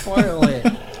want to spoil it.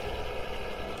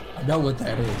 I know what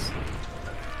that is.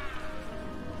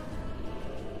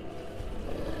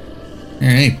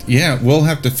 Alright, yeah, we'll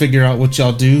have to figure out what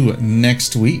y'all do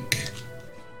next week.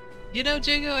 You know,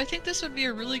 Jago, I think this would be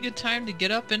a really good time to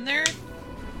get up in there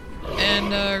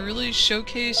and really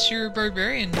showcase your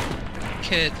barbarian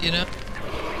kit, you know?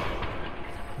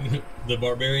 The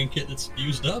barbarian kit that's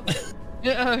used up?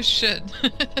 Yeah, oh shit.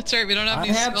 That's right, we don't have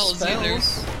any spells either.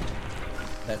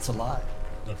 That's a lot.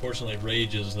 Unfortunately,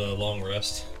 Rage is the long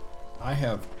rest. I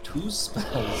have 2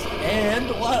 spells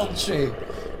and Wild Shape.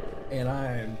 And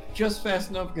I'm just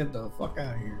fast enough to get the fuck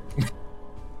out of here.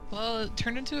 Well,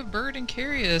 turn into a bird and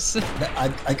carry us.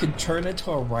 I could turn into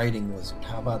a riding wizard.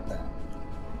 How about that?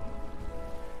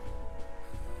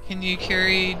 Can you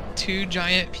carry 2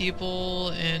 giant people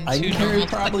and 2 I can carry normal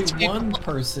probably people? 1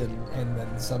 person and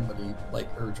then somebody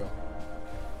like Urja.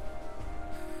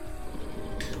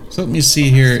 So let me see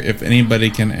here if anybody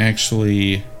can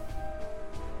actually...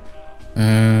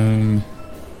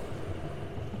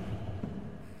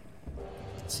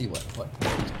 See what?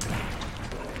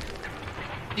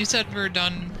 You said we're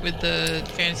done with the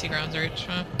fantasy grounds, right,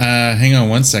 Shma? Hang on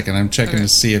one second. I'm checking to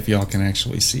see if y'all can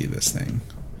actually see this thing.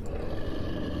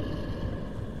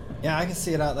 Yeah, I can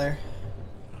see it out there.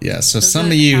 Yeah, so Does some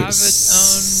it of you, have its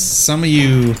some of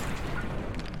you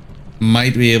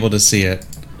might be able to see it.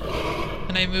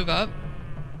 Can I move up?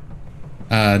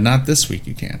 Not this week.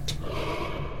 You can't.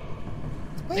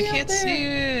 I can't see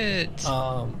it.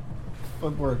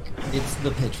 Footwork. It's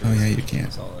the picture. Oh, yeah, you can't.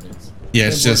 That's all it is. Yeah,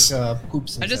 it's just.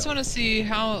 Poops I just himself. want to see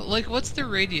how, like, what's the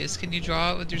radius? Can you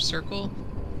draw it with your circle?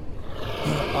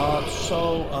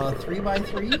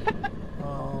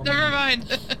 3x3. Never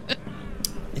mind.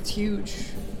 It's huge.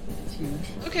 It's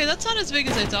huge. Okay, that's not as big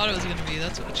as I thought it was going to be.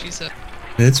 That's what she said.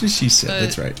 That's what she said. But-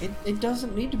 That's right. It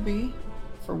doesn't need to be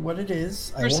for what it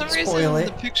is. I For won't some spoil reason, it.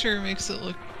 the picture makes it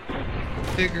look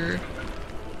bigger.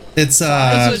 It's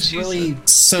That's what It's she really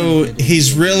so stupid.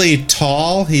 he's really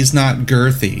tall. He's not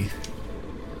girthy.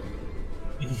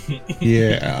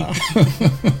 Yeah.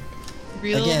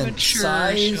 Real Again, mature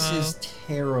size show. is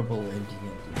terrible in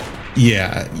D&D.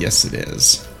 Yeah. Yes, it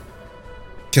is.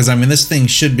 Because I mean, this thing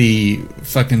should be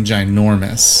fucking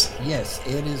ginormous. Yes,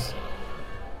 it is.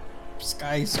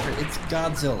 Skyscraper. It's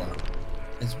Godzilla,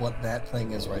 is what that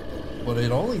thing is right there. But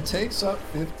it only takes up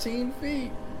 15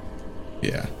 feet.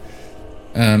 Yeah.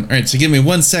 All right. So give me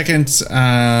 1 second.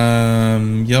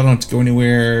 Y'all don't have to go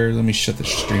anywhere. Let me shut the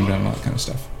stream down and all that kind of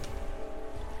stuff.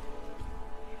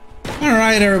 All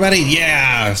right, everybody.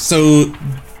 Yeah. So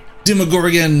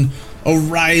Demogorgon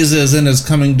arises and is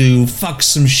coming to fuck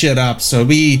some shit up. So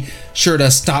be sure to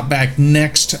stop back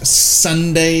next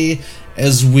Sunday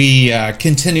as we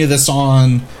continue this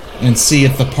on and see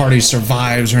if the party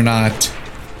survives or not.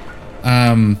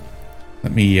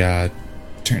 Let me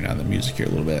turn down the music here a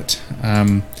little bit.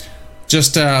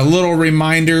 Just a little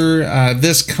reminder,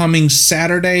 this coming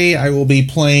Saturday I will be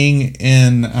playing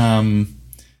in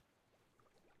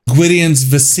Gwydion's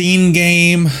Vicine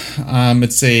game.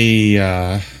 It's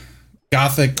a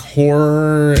gothic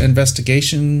horror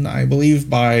investigation, I believe,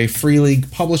 by Free League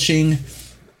Publishing.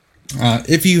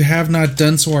 If you have not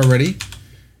done so already,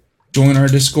 join our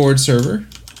Discord server.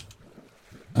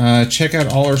 Check out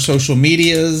all our social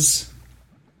medias.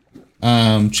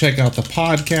 Check out the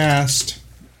podcast.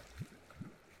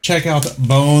 Check out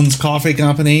Bones Coffee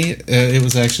Company. It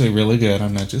was actually really good.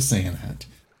 I'm not just saying that.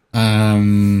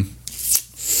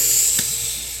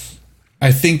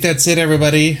 I think that's it,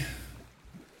 everybody.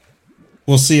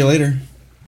 We'll see you later.